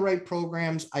looking at the right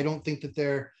programs. I think that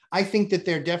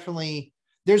they're definitely,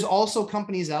 there's also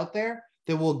companies out there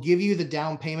that will give you the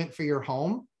down payment for your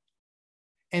home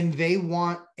and they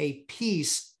want a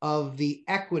piece of the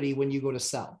equity when you go to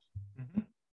sell. Mm-hmm.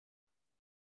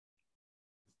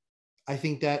 I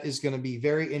think that is going to be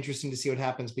very interesting to see what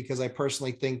happens because I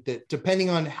personally think that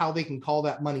depending on how they can call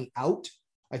that money out,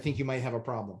 I think you might have a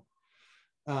problem.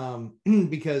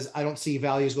 Because I don't see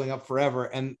values going up forever.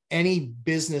 And any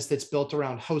business that's built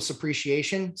around house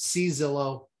appreciation, see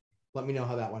Zillow. Let me know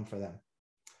how that went for them.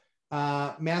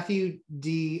 Matthew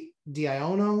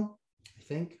Diono, I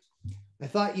think. I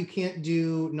thought you can't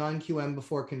do non-QM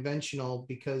before conventional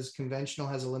because conventional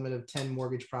has a limit of 10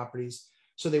 mortgage properties.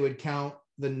 So they would count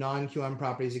the non-QM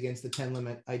properties against the 10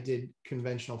 limit. I did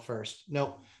conventional first.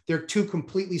 No, they're two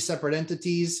completely separate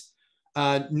entities.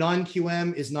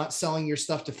 Non-QM is not selling your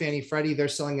stuff to Fannie Freddie. They're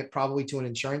selling it probably to an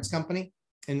insurance company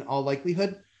in all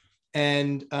likelihood.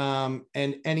 And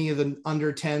any of the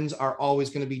under 10s are always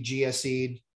going to be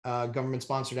GSE'd, government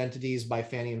sponsored entities by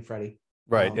Fannie and Freddie.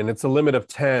 Right. And it's a limit of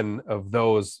 10 of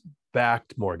those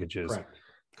backed mortgages. Correct.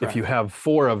 If you have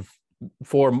four of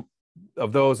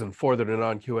those and 4 that are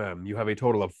non-QM, you have a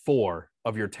total of 4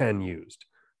 of your 10 used.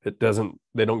 They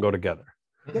don't go together.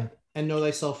 Yeah. And Know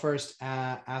Thyself First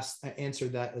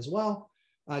answered that as well.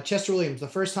 Chester Williams, the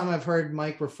first time I've heard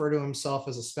Mike refer to himself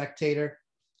as a spectator.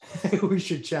 We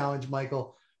should challenge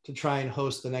Michael to try and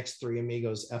host the next Three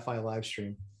Amigos FI live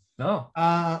stream. No,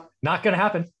 not going to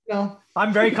happen. No,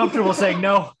 I'm very comfortable saying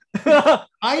no.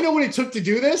 I know what it took to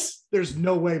do this. There's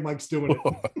no way Mike's doing it.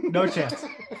 No chance.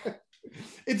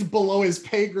 It's below his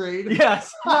pay grade.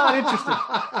 Yes, not interested.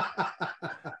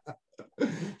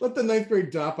 Let the 9th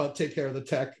grade dropout take care of the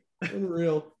tech.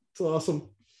 Unreal. It's awesome.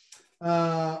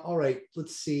 All right.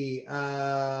 Let's see.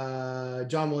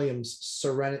 John Williams,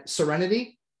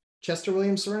 Serenity. Chester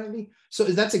Williams, Serenity. So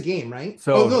that's a game, right?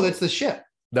 So, no, that's the ship.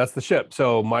 That's the ship.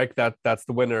 So Mike, that's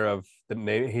the winner of the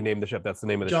name. He named the ship. That's the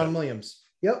name of the John ship. Williams.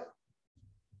 Yep.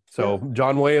 So yeah.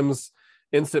 John Williams,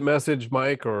 instant message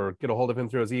Mike or get a hold of him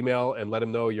through his email and let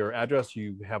him know your address.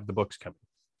 You have the books coming.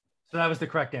 So that was the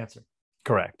correct answer.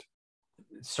 Correct.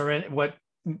 What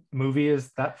movie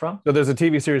is that from? So there's a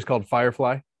TV series called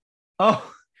Firefly.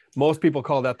 Oh. Most people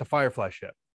call that the Firefly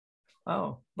ship.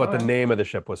 Oh. But the name of the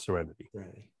ship was Serenity.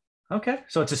 Serenity. Okay,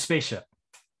 so it's a spaceship,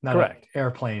 not Correct. an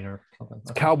airplane or something.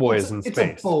 It's Okay. cowboys in It's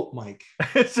space. a boat, Mike.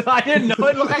 So I didn't know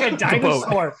it looked like a It's a boat.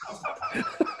 dinosaur.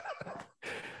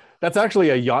 That's actually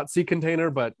a Yahtzee container,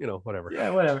 but whatever. Yeah,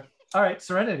 whatever. All right,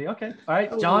 Serenity. Okay. All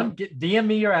right, John, DM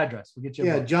me your address. We'll get you.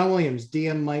 Yeah, John Williams,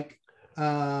 DM Mike.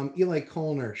 Eli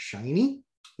Colner, Shiny.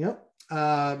 Yep.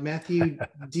 Matthew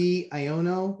D.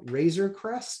 Iono, Razor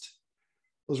Crest.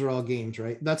 Those are all games,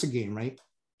 right? That's a game, right?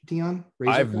 Dion?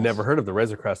 Razor I've Crest? never heard of the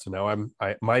Razor Crest, and now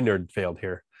my nerd failed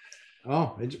here.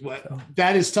 Oh,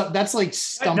 that is tough. That's like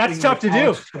stumping. That's tough to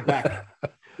do. Quebec.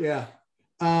 Yeah.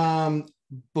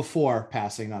 Before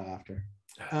passing, not after.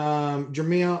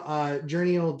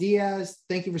 Journeyal Diaz,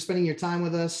 thank you for spending your time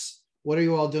with us. What are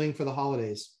you all doing for the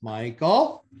holidays?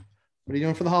 Michael, what are you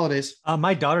doing for the holidays?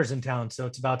 My daughter's in town, so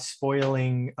it's about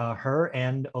spoiling her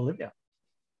and Olivia.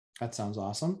 That sounds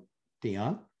awesome.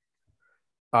 Dion?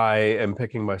 I am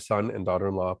picking my son and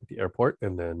daughter-in-law up at the airport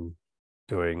and then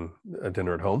doing a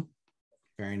dinner at home.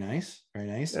 Very nice. Very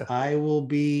nice. Yeah. I will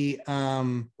be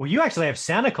Well, you actually have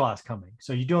Santa Claus coming.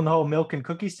 So you doing the whole milk and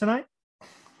cookies tonight?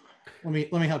 let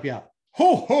me help you out.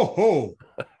 Ho ho ho.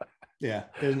 Yeah,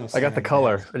 there's no I got the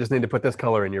color. I just need to put this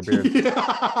color in your beard.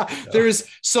 Yeah.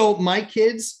 So my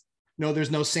kids, no,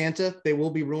 there's no Santa. They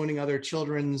will be ruining other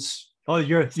children's. Oh,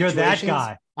 you're that situations.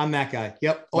 guy. I'm that guy.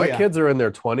 Yep. Oh My yeah. kids are in their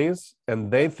 20s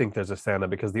and they think there's a Santa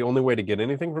because the only way to get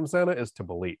anything from Santa is to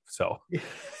believe. So There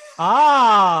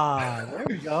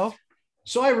you go.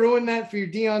 So I ruined that for your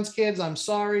Dion's kids. I'm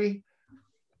sorry.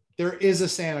 There is a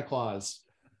Santa Claus.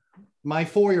 My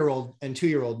 4-year-old and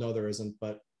 2-year-old know there isn't,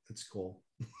 but it's cool.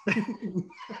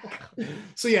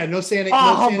 So yeah, no Santa.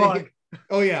 Oh, no Santa.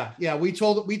 Oh yeah. We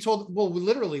told,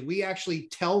 we actually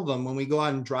tell them when we go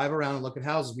out and drive around and look at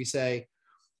houses, we say,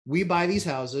 we buy these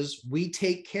houses, we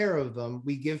take care of them,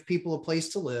 we give people a place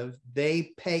to live,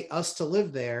 they pay us to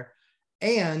live there,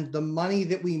 and the money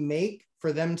that we make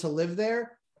for them to live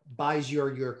there buys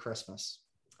your Christmas.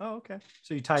 Oh, okay.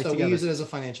 So you tie it So together. we use it as a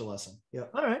financial lesson.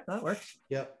 Yep. All right, that works.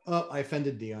 Yep. Oh, I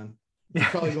offended Dion. He's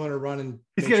probably going to run and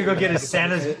He's make gonna go he get has his a fucking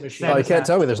Santa's- hit machine. well, you Santa's can't hat.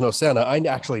 tell me there's no Santa. I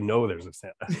actually know there's a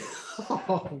Santa.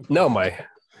 Oh, No, my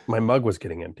mug was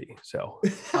getting empty. So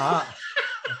Ah.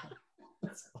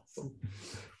 that's awesome.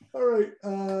 All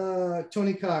right.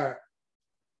 Tony Carr,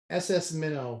 SS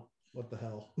Minnow. What the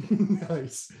hell?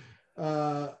 Nice.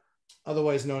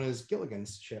 Otherwise known as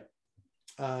Gilligan's ship.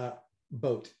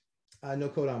 Boat. No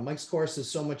code on. Mike's course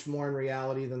is so much more in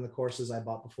reality than the courses I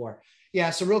bought before. Yeah.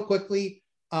 So real quickly,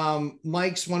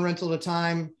 Mike's One Rental at a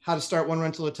Time, how to start one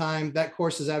rental at a time. That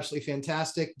course is absolutely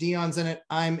fantastic. Dion's in it.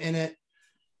 I'm in it.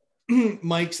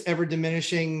 Mike's ever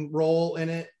diminishing role in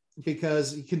it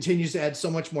because he continues to add so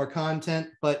much more content,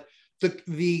 but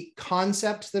the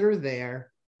concepts that are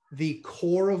there, the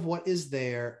core of what is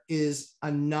there is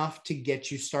enough to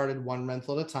get you started one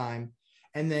rental at a time.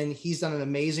 And then he's done an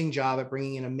amazing job at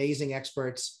bringing in amazing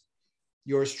experts,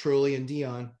 yours truly and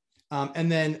Dion.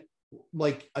 And then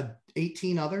like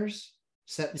 18 others,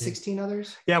 16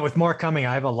 others. Yeah, with more coming.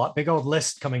 I have big old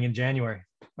list coming in January.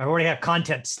 I already have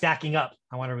content stacking up.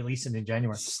 I want to release it in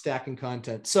January. Stacking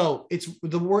content. So it's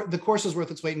the course is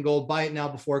worth its weight in gold. Buy it now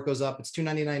before it goes up. It's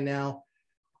 $299 now.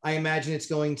 I imagine it's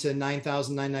going to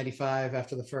 $9,995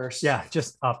 after the first. Yeah,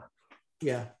 just up.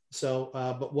 Yeah. So,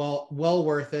 but well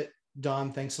worth it.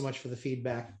 Don, thanks so much for the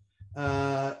feedback.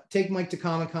 Take Mike to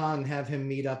Comic-Con and have him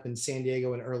meet up in San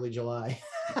Diego in early July.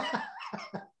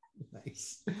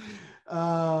 Nice.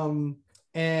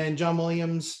 And John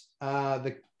Williams,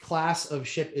 the class of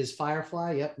ship is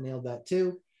Firefly. Yep, nailed that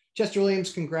too. Chester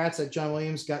Williams, congrats that John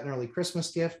Williams got an early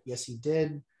Christmas gift. Yes, he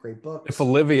did. Great book. if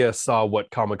Olivia saw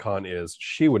what Comic-Con is,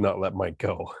 she would not let Mike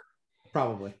go.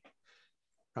 Probably.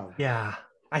 Yeah.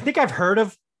 I think I've heard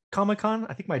of Comic-Con.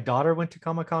 I think my daughter went to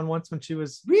Comic-Con once when she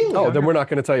was Really? Oh, then we're not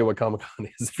going to tell you what Comic-Con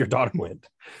is if your daughter went.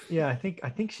 Yeah, I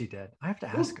think she did. I have to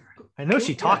ask her. I know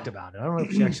she talked about it. I don't know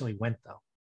if she actually went though.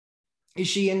 Is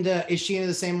she into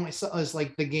the same way as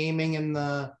like the gaming and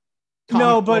the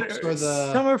No, comic but books or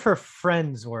the some of her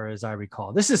friends were, as I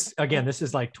recall. This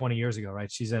is like 20 years ago,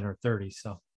 right? She's in her 30s.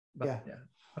 So but, Yeah.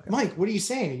 Okay. Mike, what are you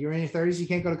saying? You're in your 30s, you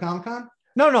can't go to Comic-Con?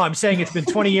 No, I'm saying it's been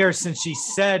 20 years since she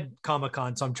said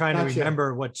Comic-Con. So I'm trying to Gotcha.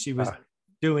 remember what she was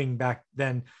doing back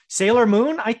then. Sailor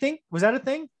Moon, I think. Was that a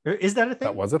thing? Or is that a thing?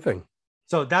 That was a thing.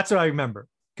 So that's what I remember.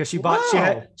 Because she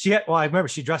had well, I remember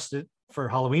she dressed it for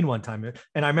Halloween one time.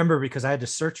 And I remember because I had to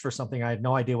search for something. I had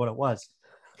no idea what it was.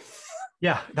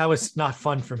 Yeah, that was not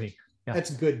fun for me. Yeah. That's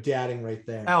good dadding right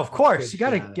there. Oh, of course. Good You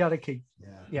gotta dadding.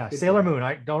 yeah. Good Sailor dadding. Moon.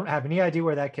 I don't have any idea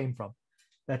where that came from.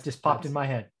 That just popped in my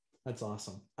head. That's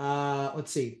awesome.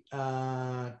 Let's see.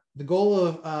 The goal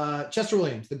of Chester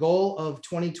Williams, the goal of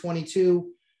 2022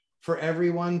 for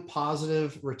everyone,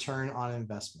 positive return on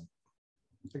investment.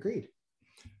 Agreed.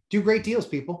 Do great deals,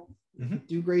 people. Mhm.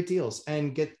 Do great deals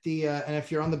and get the, and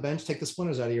if you're on the bench, take the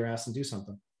splinters out of your ass and do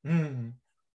something. Mhm.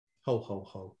 Ho, ho,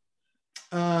 ho.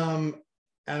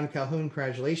 Adam Calhoun,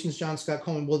 congratulations. John Scott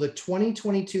Coleman. Will the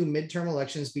 2022 midterm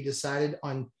elections be decided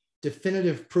on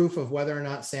definitive proof of whether or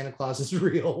not Santa Claus is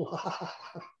real?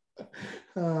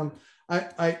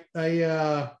 I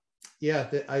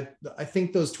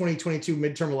think those 2022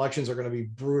 midterm elections are going to be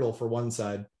brutal for one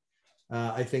side.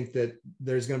 I think that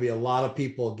there's going to be a lot of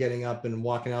people getting up and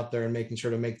walking out there and making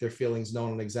sure to make their feelings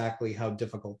known on exactly how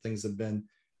difficult things have been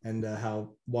and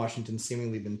how Washington's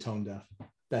seemingly been tone deaf.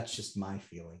 That's just my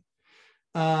feeling.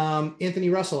 Anthony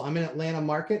Russell, I'm in Atlanta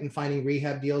market and finding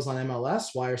rehab deals on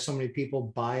MLS. Why are so many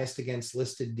people biased against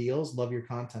listed deals? Love your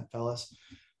content, fellas.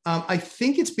 I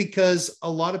think it's because a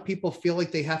lot of people feel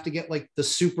like they have to get like the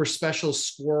super special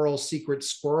squirrel, secret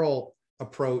squirrel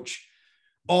approach.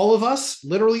 All of us,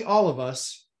 literally all of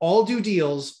us, all do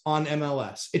deals on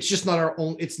MLS. It's just not our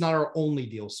own, it's not our only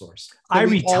deal source. But I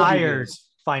we all do retired deals.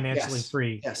 financially Yes.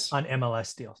 free Yes. on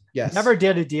MLS deals. Yes. Never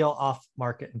did a deal off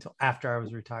market until after I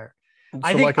was retired. So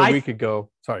I think like a week ago,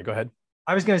 sorry, go ahead.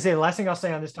 I was going to say the last thing I'll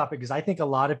say on this topic is I think a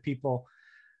lot of people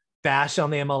bash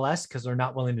on the MLS because they're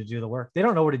not willing to do the work. They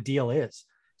don't know what a deal is.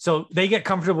 So they get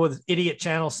comfortable with idiot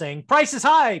channels saying price is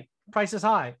high,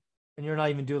 and you're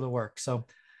not even doing the work. So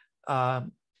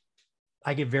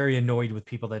I get very annoyed with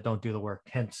people that don't do the work,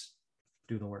 hence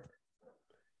do the work.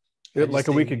 Like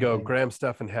a week ago, Graham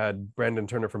Stephan had Brandon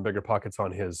Turner from Bigger Pockets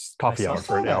on his coffee hour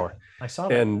for an hour. I saw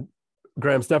that. And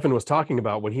Graham Stephan was talking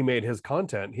about when he made his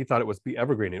content, he thought it would be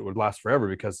evergreen. It would last forever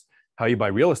because how you buy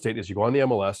real estate is you go on the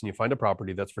MLS and you find a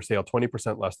property that's for sale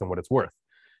 20% less than what it's worth.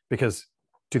 Because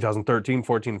 2013,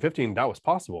 14, 15, that was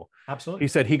possible. Absolutely. He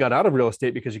said he got out of real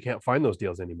estate because you can't find those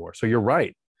deals anymore. So you're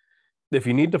right. If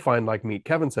you need to find, like Meet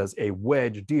Kevin says, a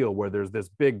wedge deal where there's this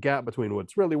big gap between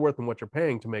what's really worth and what you're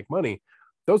paying to make money,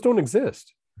 those don't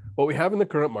exist. What we have in the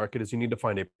current market is you need to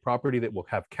find a property that will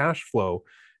have cash flow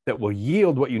that will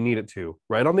yield what you need it to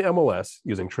right on the MLS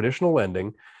using traditional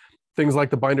lending. Things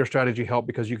like the binder strategy help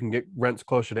because you can get rents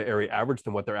closer to area average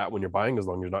than what they're at when you're buying, as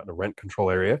long as you're not in a rent control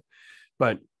area.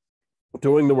 But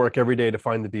doing the work every day to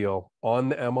find the deal on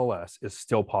the MLS is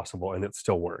still possible and it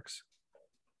still works.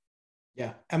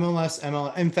 Yeah, MLS.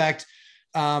 In fact,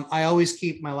 I always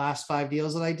keep my last 5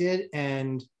 deals that I did.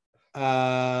 And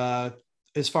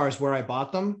as far as where I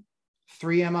bought them,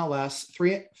 3 MLS.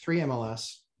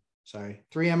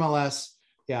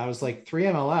 Yeah, I was like 3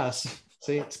 MLS.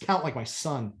 See, it's count like my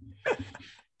son.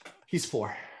 He's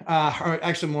 4. Or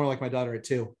actually more like my daughter at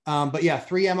 2. But yeah,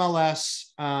 3 MLS,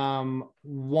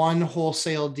 1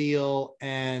 wholesale deal,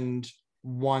 and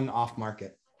 1 off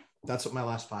market. That's what my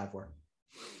last 5 were.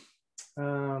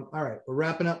 All right, we're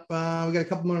wrapping up. We got a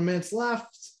couple more minutes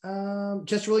left.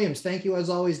 Chester Williams, thank you as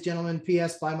always, gentlemen.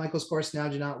 P.S. Buy Michael's course now.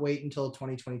 Do not wait until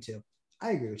 2022.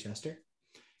 I agree with Chester.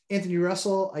 Anthony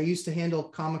Russell, I used to handle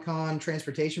Comic-Con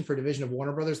transportation for a division of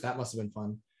Warner Brothers. That must have been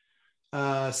fun.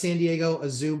 San Diego, a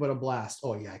zoo, but a blast.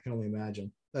 Oh yeah, I can only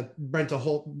imagine. That brought a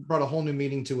whole new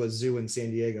meaning to a zoo in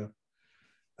San Diego.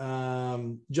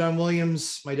 John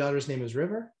Williams, my daughter's name is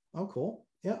River. Oh, cool.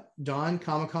 Yeah. Don,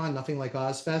 Comic-Con, nothing like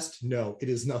Ozfest. No, it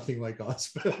is nothing like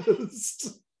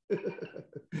Ozfest.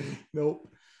 Nope.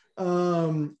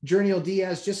 Journey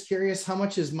Diaz, just curious, how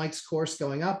much is Mike's course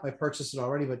going up? I purchased it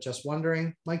already, but just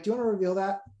wondering. Mike, do you want to reveal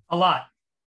that? A lot.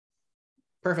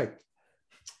 Perfect.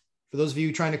 For those of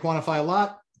you trying to quantify a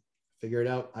lot, figure it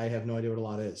out. I have no idea what a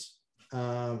lot is.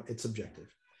 It's subjective.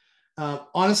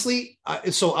 Honestly,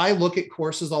 so I look at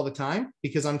courses all the time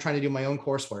because I'm trying to do my own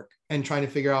coursework and trying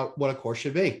to figure out what a course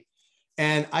should be.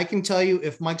 And I can tell you,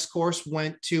 if Mike's course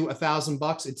went to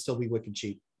 $1,000, it'd still be wicked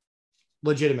cheap.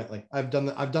 Legitimately, I've done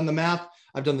the math.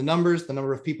 I've done the numbers, the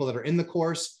number of people that are in the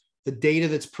course, the data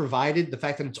that's provided, the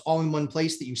fact that it's all in one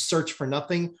place, that you search for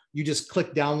nothing. You just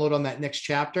click download on that next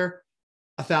chapter.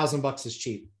 $1,000 is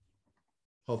cheap.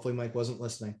 Hopefully Mike wasn't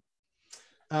listening.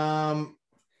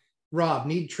 Rob,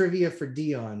 need trivia for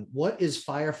Dion. What is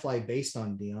Firefly based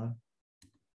on, Dion?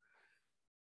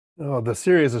 Oh, the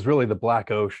series is really The Black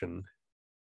Ocean,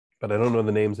 but I don't know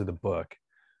the names of the book.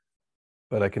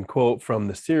 But I can quote from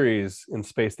the series, In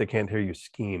Space They Can't Hear You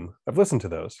Scheme. I've listened to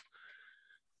those.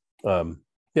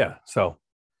 Yeah, so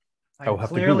I'll have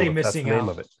clearly to Google if that's the name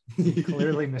of it.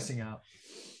 Clearly missing out.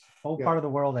 Whole part of the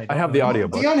world. I have the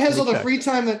audiobook. Dion has all the free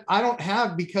time that I don't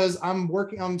have because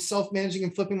I'm self-managing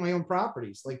and flipping my own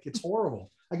properties. Like, it's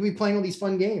horrible. I could be playing all these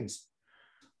fun games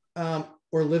or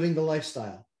living the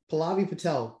lifestyle. Pallavi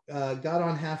Patel, got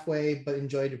on halfway, but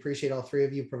enjoyed, appreciate all 3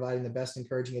 of you providing the best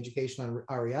encouraging education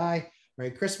on REI.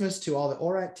 Merry Christmas to all the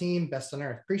ORAT team. Best on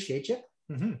earth. Appreciate you.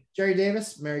 Mm-hmm. Jerry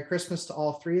Davis, Merry Christmas to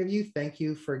all three of you. Thank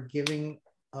you for giving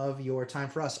of your time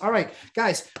for us. All right,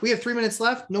 guys, we have 3 minutes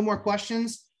left. No more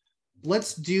questions.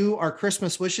 Let's do our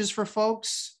Christmas wishes for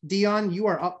folks. Dion, you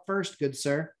are up first, good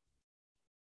sir.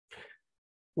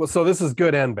 Well, so this is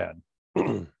good and bad.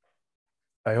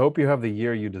 I hope you have the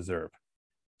year you deserve.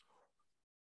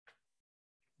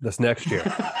 This next year.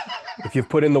 If you've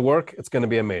put in the work, it's going to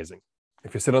be amazing.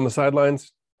 If you sit on the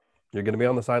sidelines, you're going to be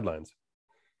on the sidelines.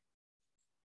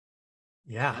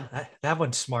 Yeah, that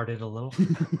one smarted a little.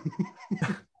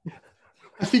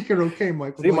 I think you're okay,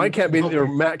 Michael. See, Mike can't be, or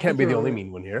Matt can't be the only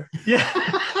mean one here. Yeah.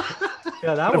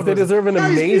 Yeah, that But one. if they deserve an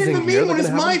Guys, being amazing the year, mean one they're is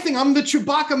gonna have my a- thing. I'm the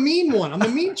Chewbacca mean one. I'm the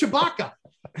mean Chewbacca.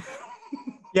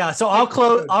 Yeah, so I'll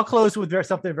close with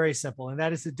something very simple, and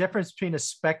that is the difference between a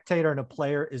spectator and a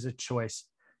player is a choice.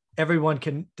 Everyone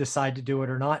can decide to do it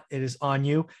or not. It is on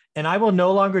you. And I will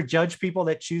no longer judge people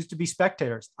that choose to be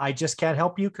spectators. I just can't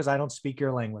help you because I don't speak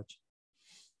your language.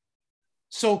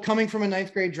 So coming from a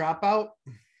 9th grade dropout,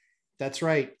 that's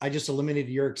right. I just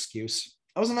eliminated your excuse.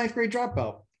 I was a 9th grade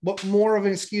dropout. What more of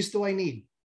an excuse do I need?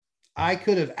 I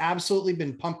could have absolutely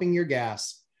been pumping your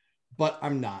gas, but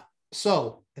I'm not.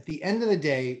 So at the end of the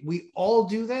day, we all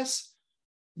do this.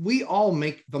 We all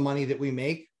make the money that we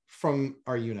make from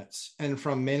our units and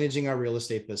from managing our real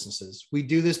estate businesses. We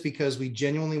do this because we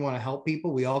genuinely want to help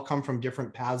people. We all come from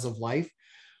different paths of life.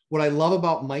 What I love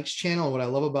about Mike's channel, what I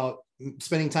love about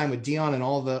spending time with Dion and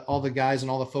all the guys and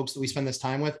all the folks that we spend this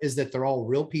time with is that they're all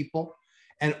real people.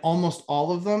 And almost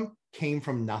all of them came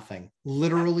from nothing,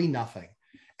 literally nothing.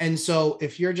 And so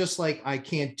if you're just like, I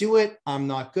can't do it, I'm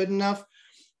not good enough,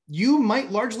 you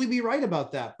might largely be right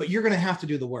about that, but you're going to have to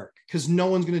do the work because no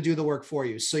one's going to do the work for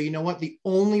you. So you know what? The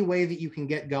only way that you can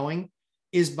get going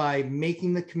is by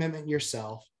making the commitment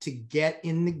yourself to get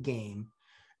in the game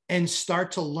and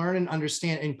start to learn and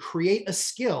understand and create a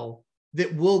skill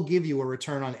that will give you a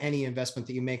return on any investment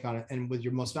that you make on it. And with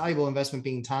your most valuable investment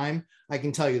being time, I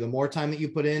can tell you the more time that you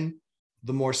put in,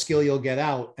 the more skill you'll get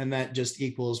out. And that just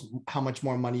equals how much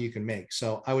more money you can make.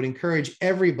 So I would encourage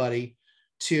everybody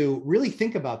to really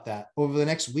think about that over the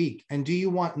next week. And do you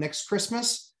want next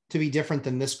Christmas to be different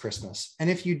than this Christmas?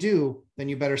 And if you do, then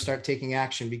you better start taking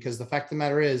action because the fact of the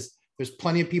matter is there's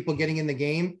plenty of people getting in the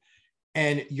game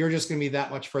and you're just going to be that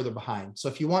much further behind. So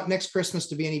if you want next Christmas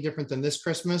to be any different than this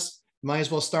Christmas, you might as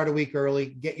well start a week early,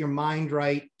 get your mind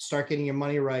right, start getting your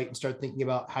money right, and start thinking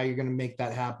about how you're going to make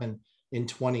that happen in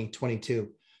 2022.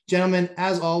 Gentlemen,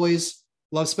 as always,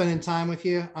 love spending time with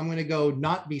you. I'm going to go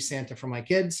not be Santa for my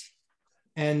kids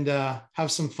and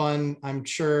have some fun. I'm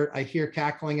sure I hear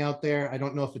cackling out there. I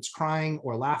don't know if it's crying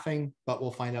or laughing, but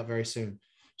we'll find out very soon.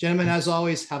 Gentlemen, as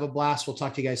always, have a blast. We'll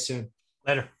talk to you guys soon.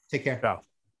 Later. Take care. Ciao.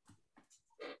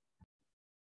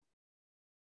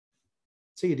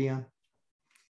 See you, Dion.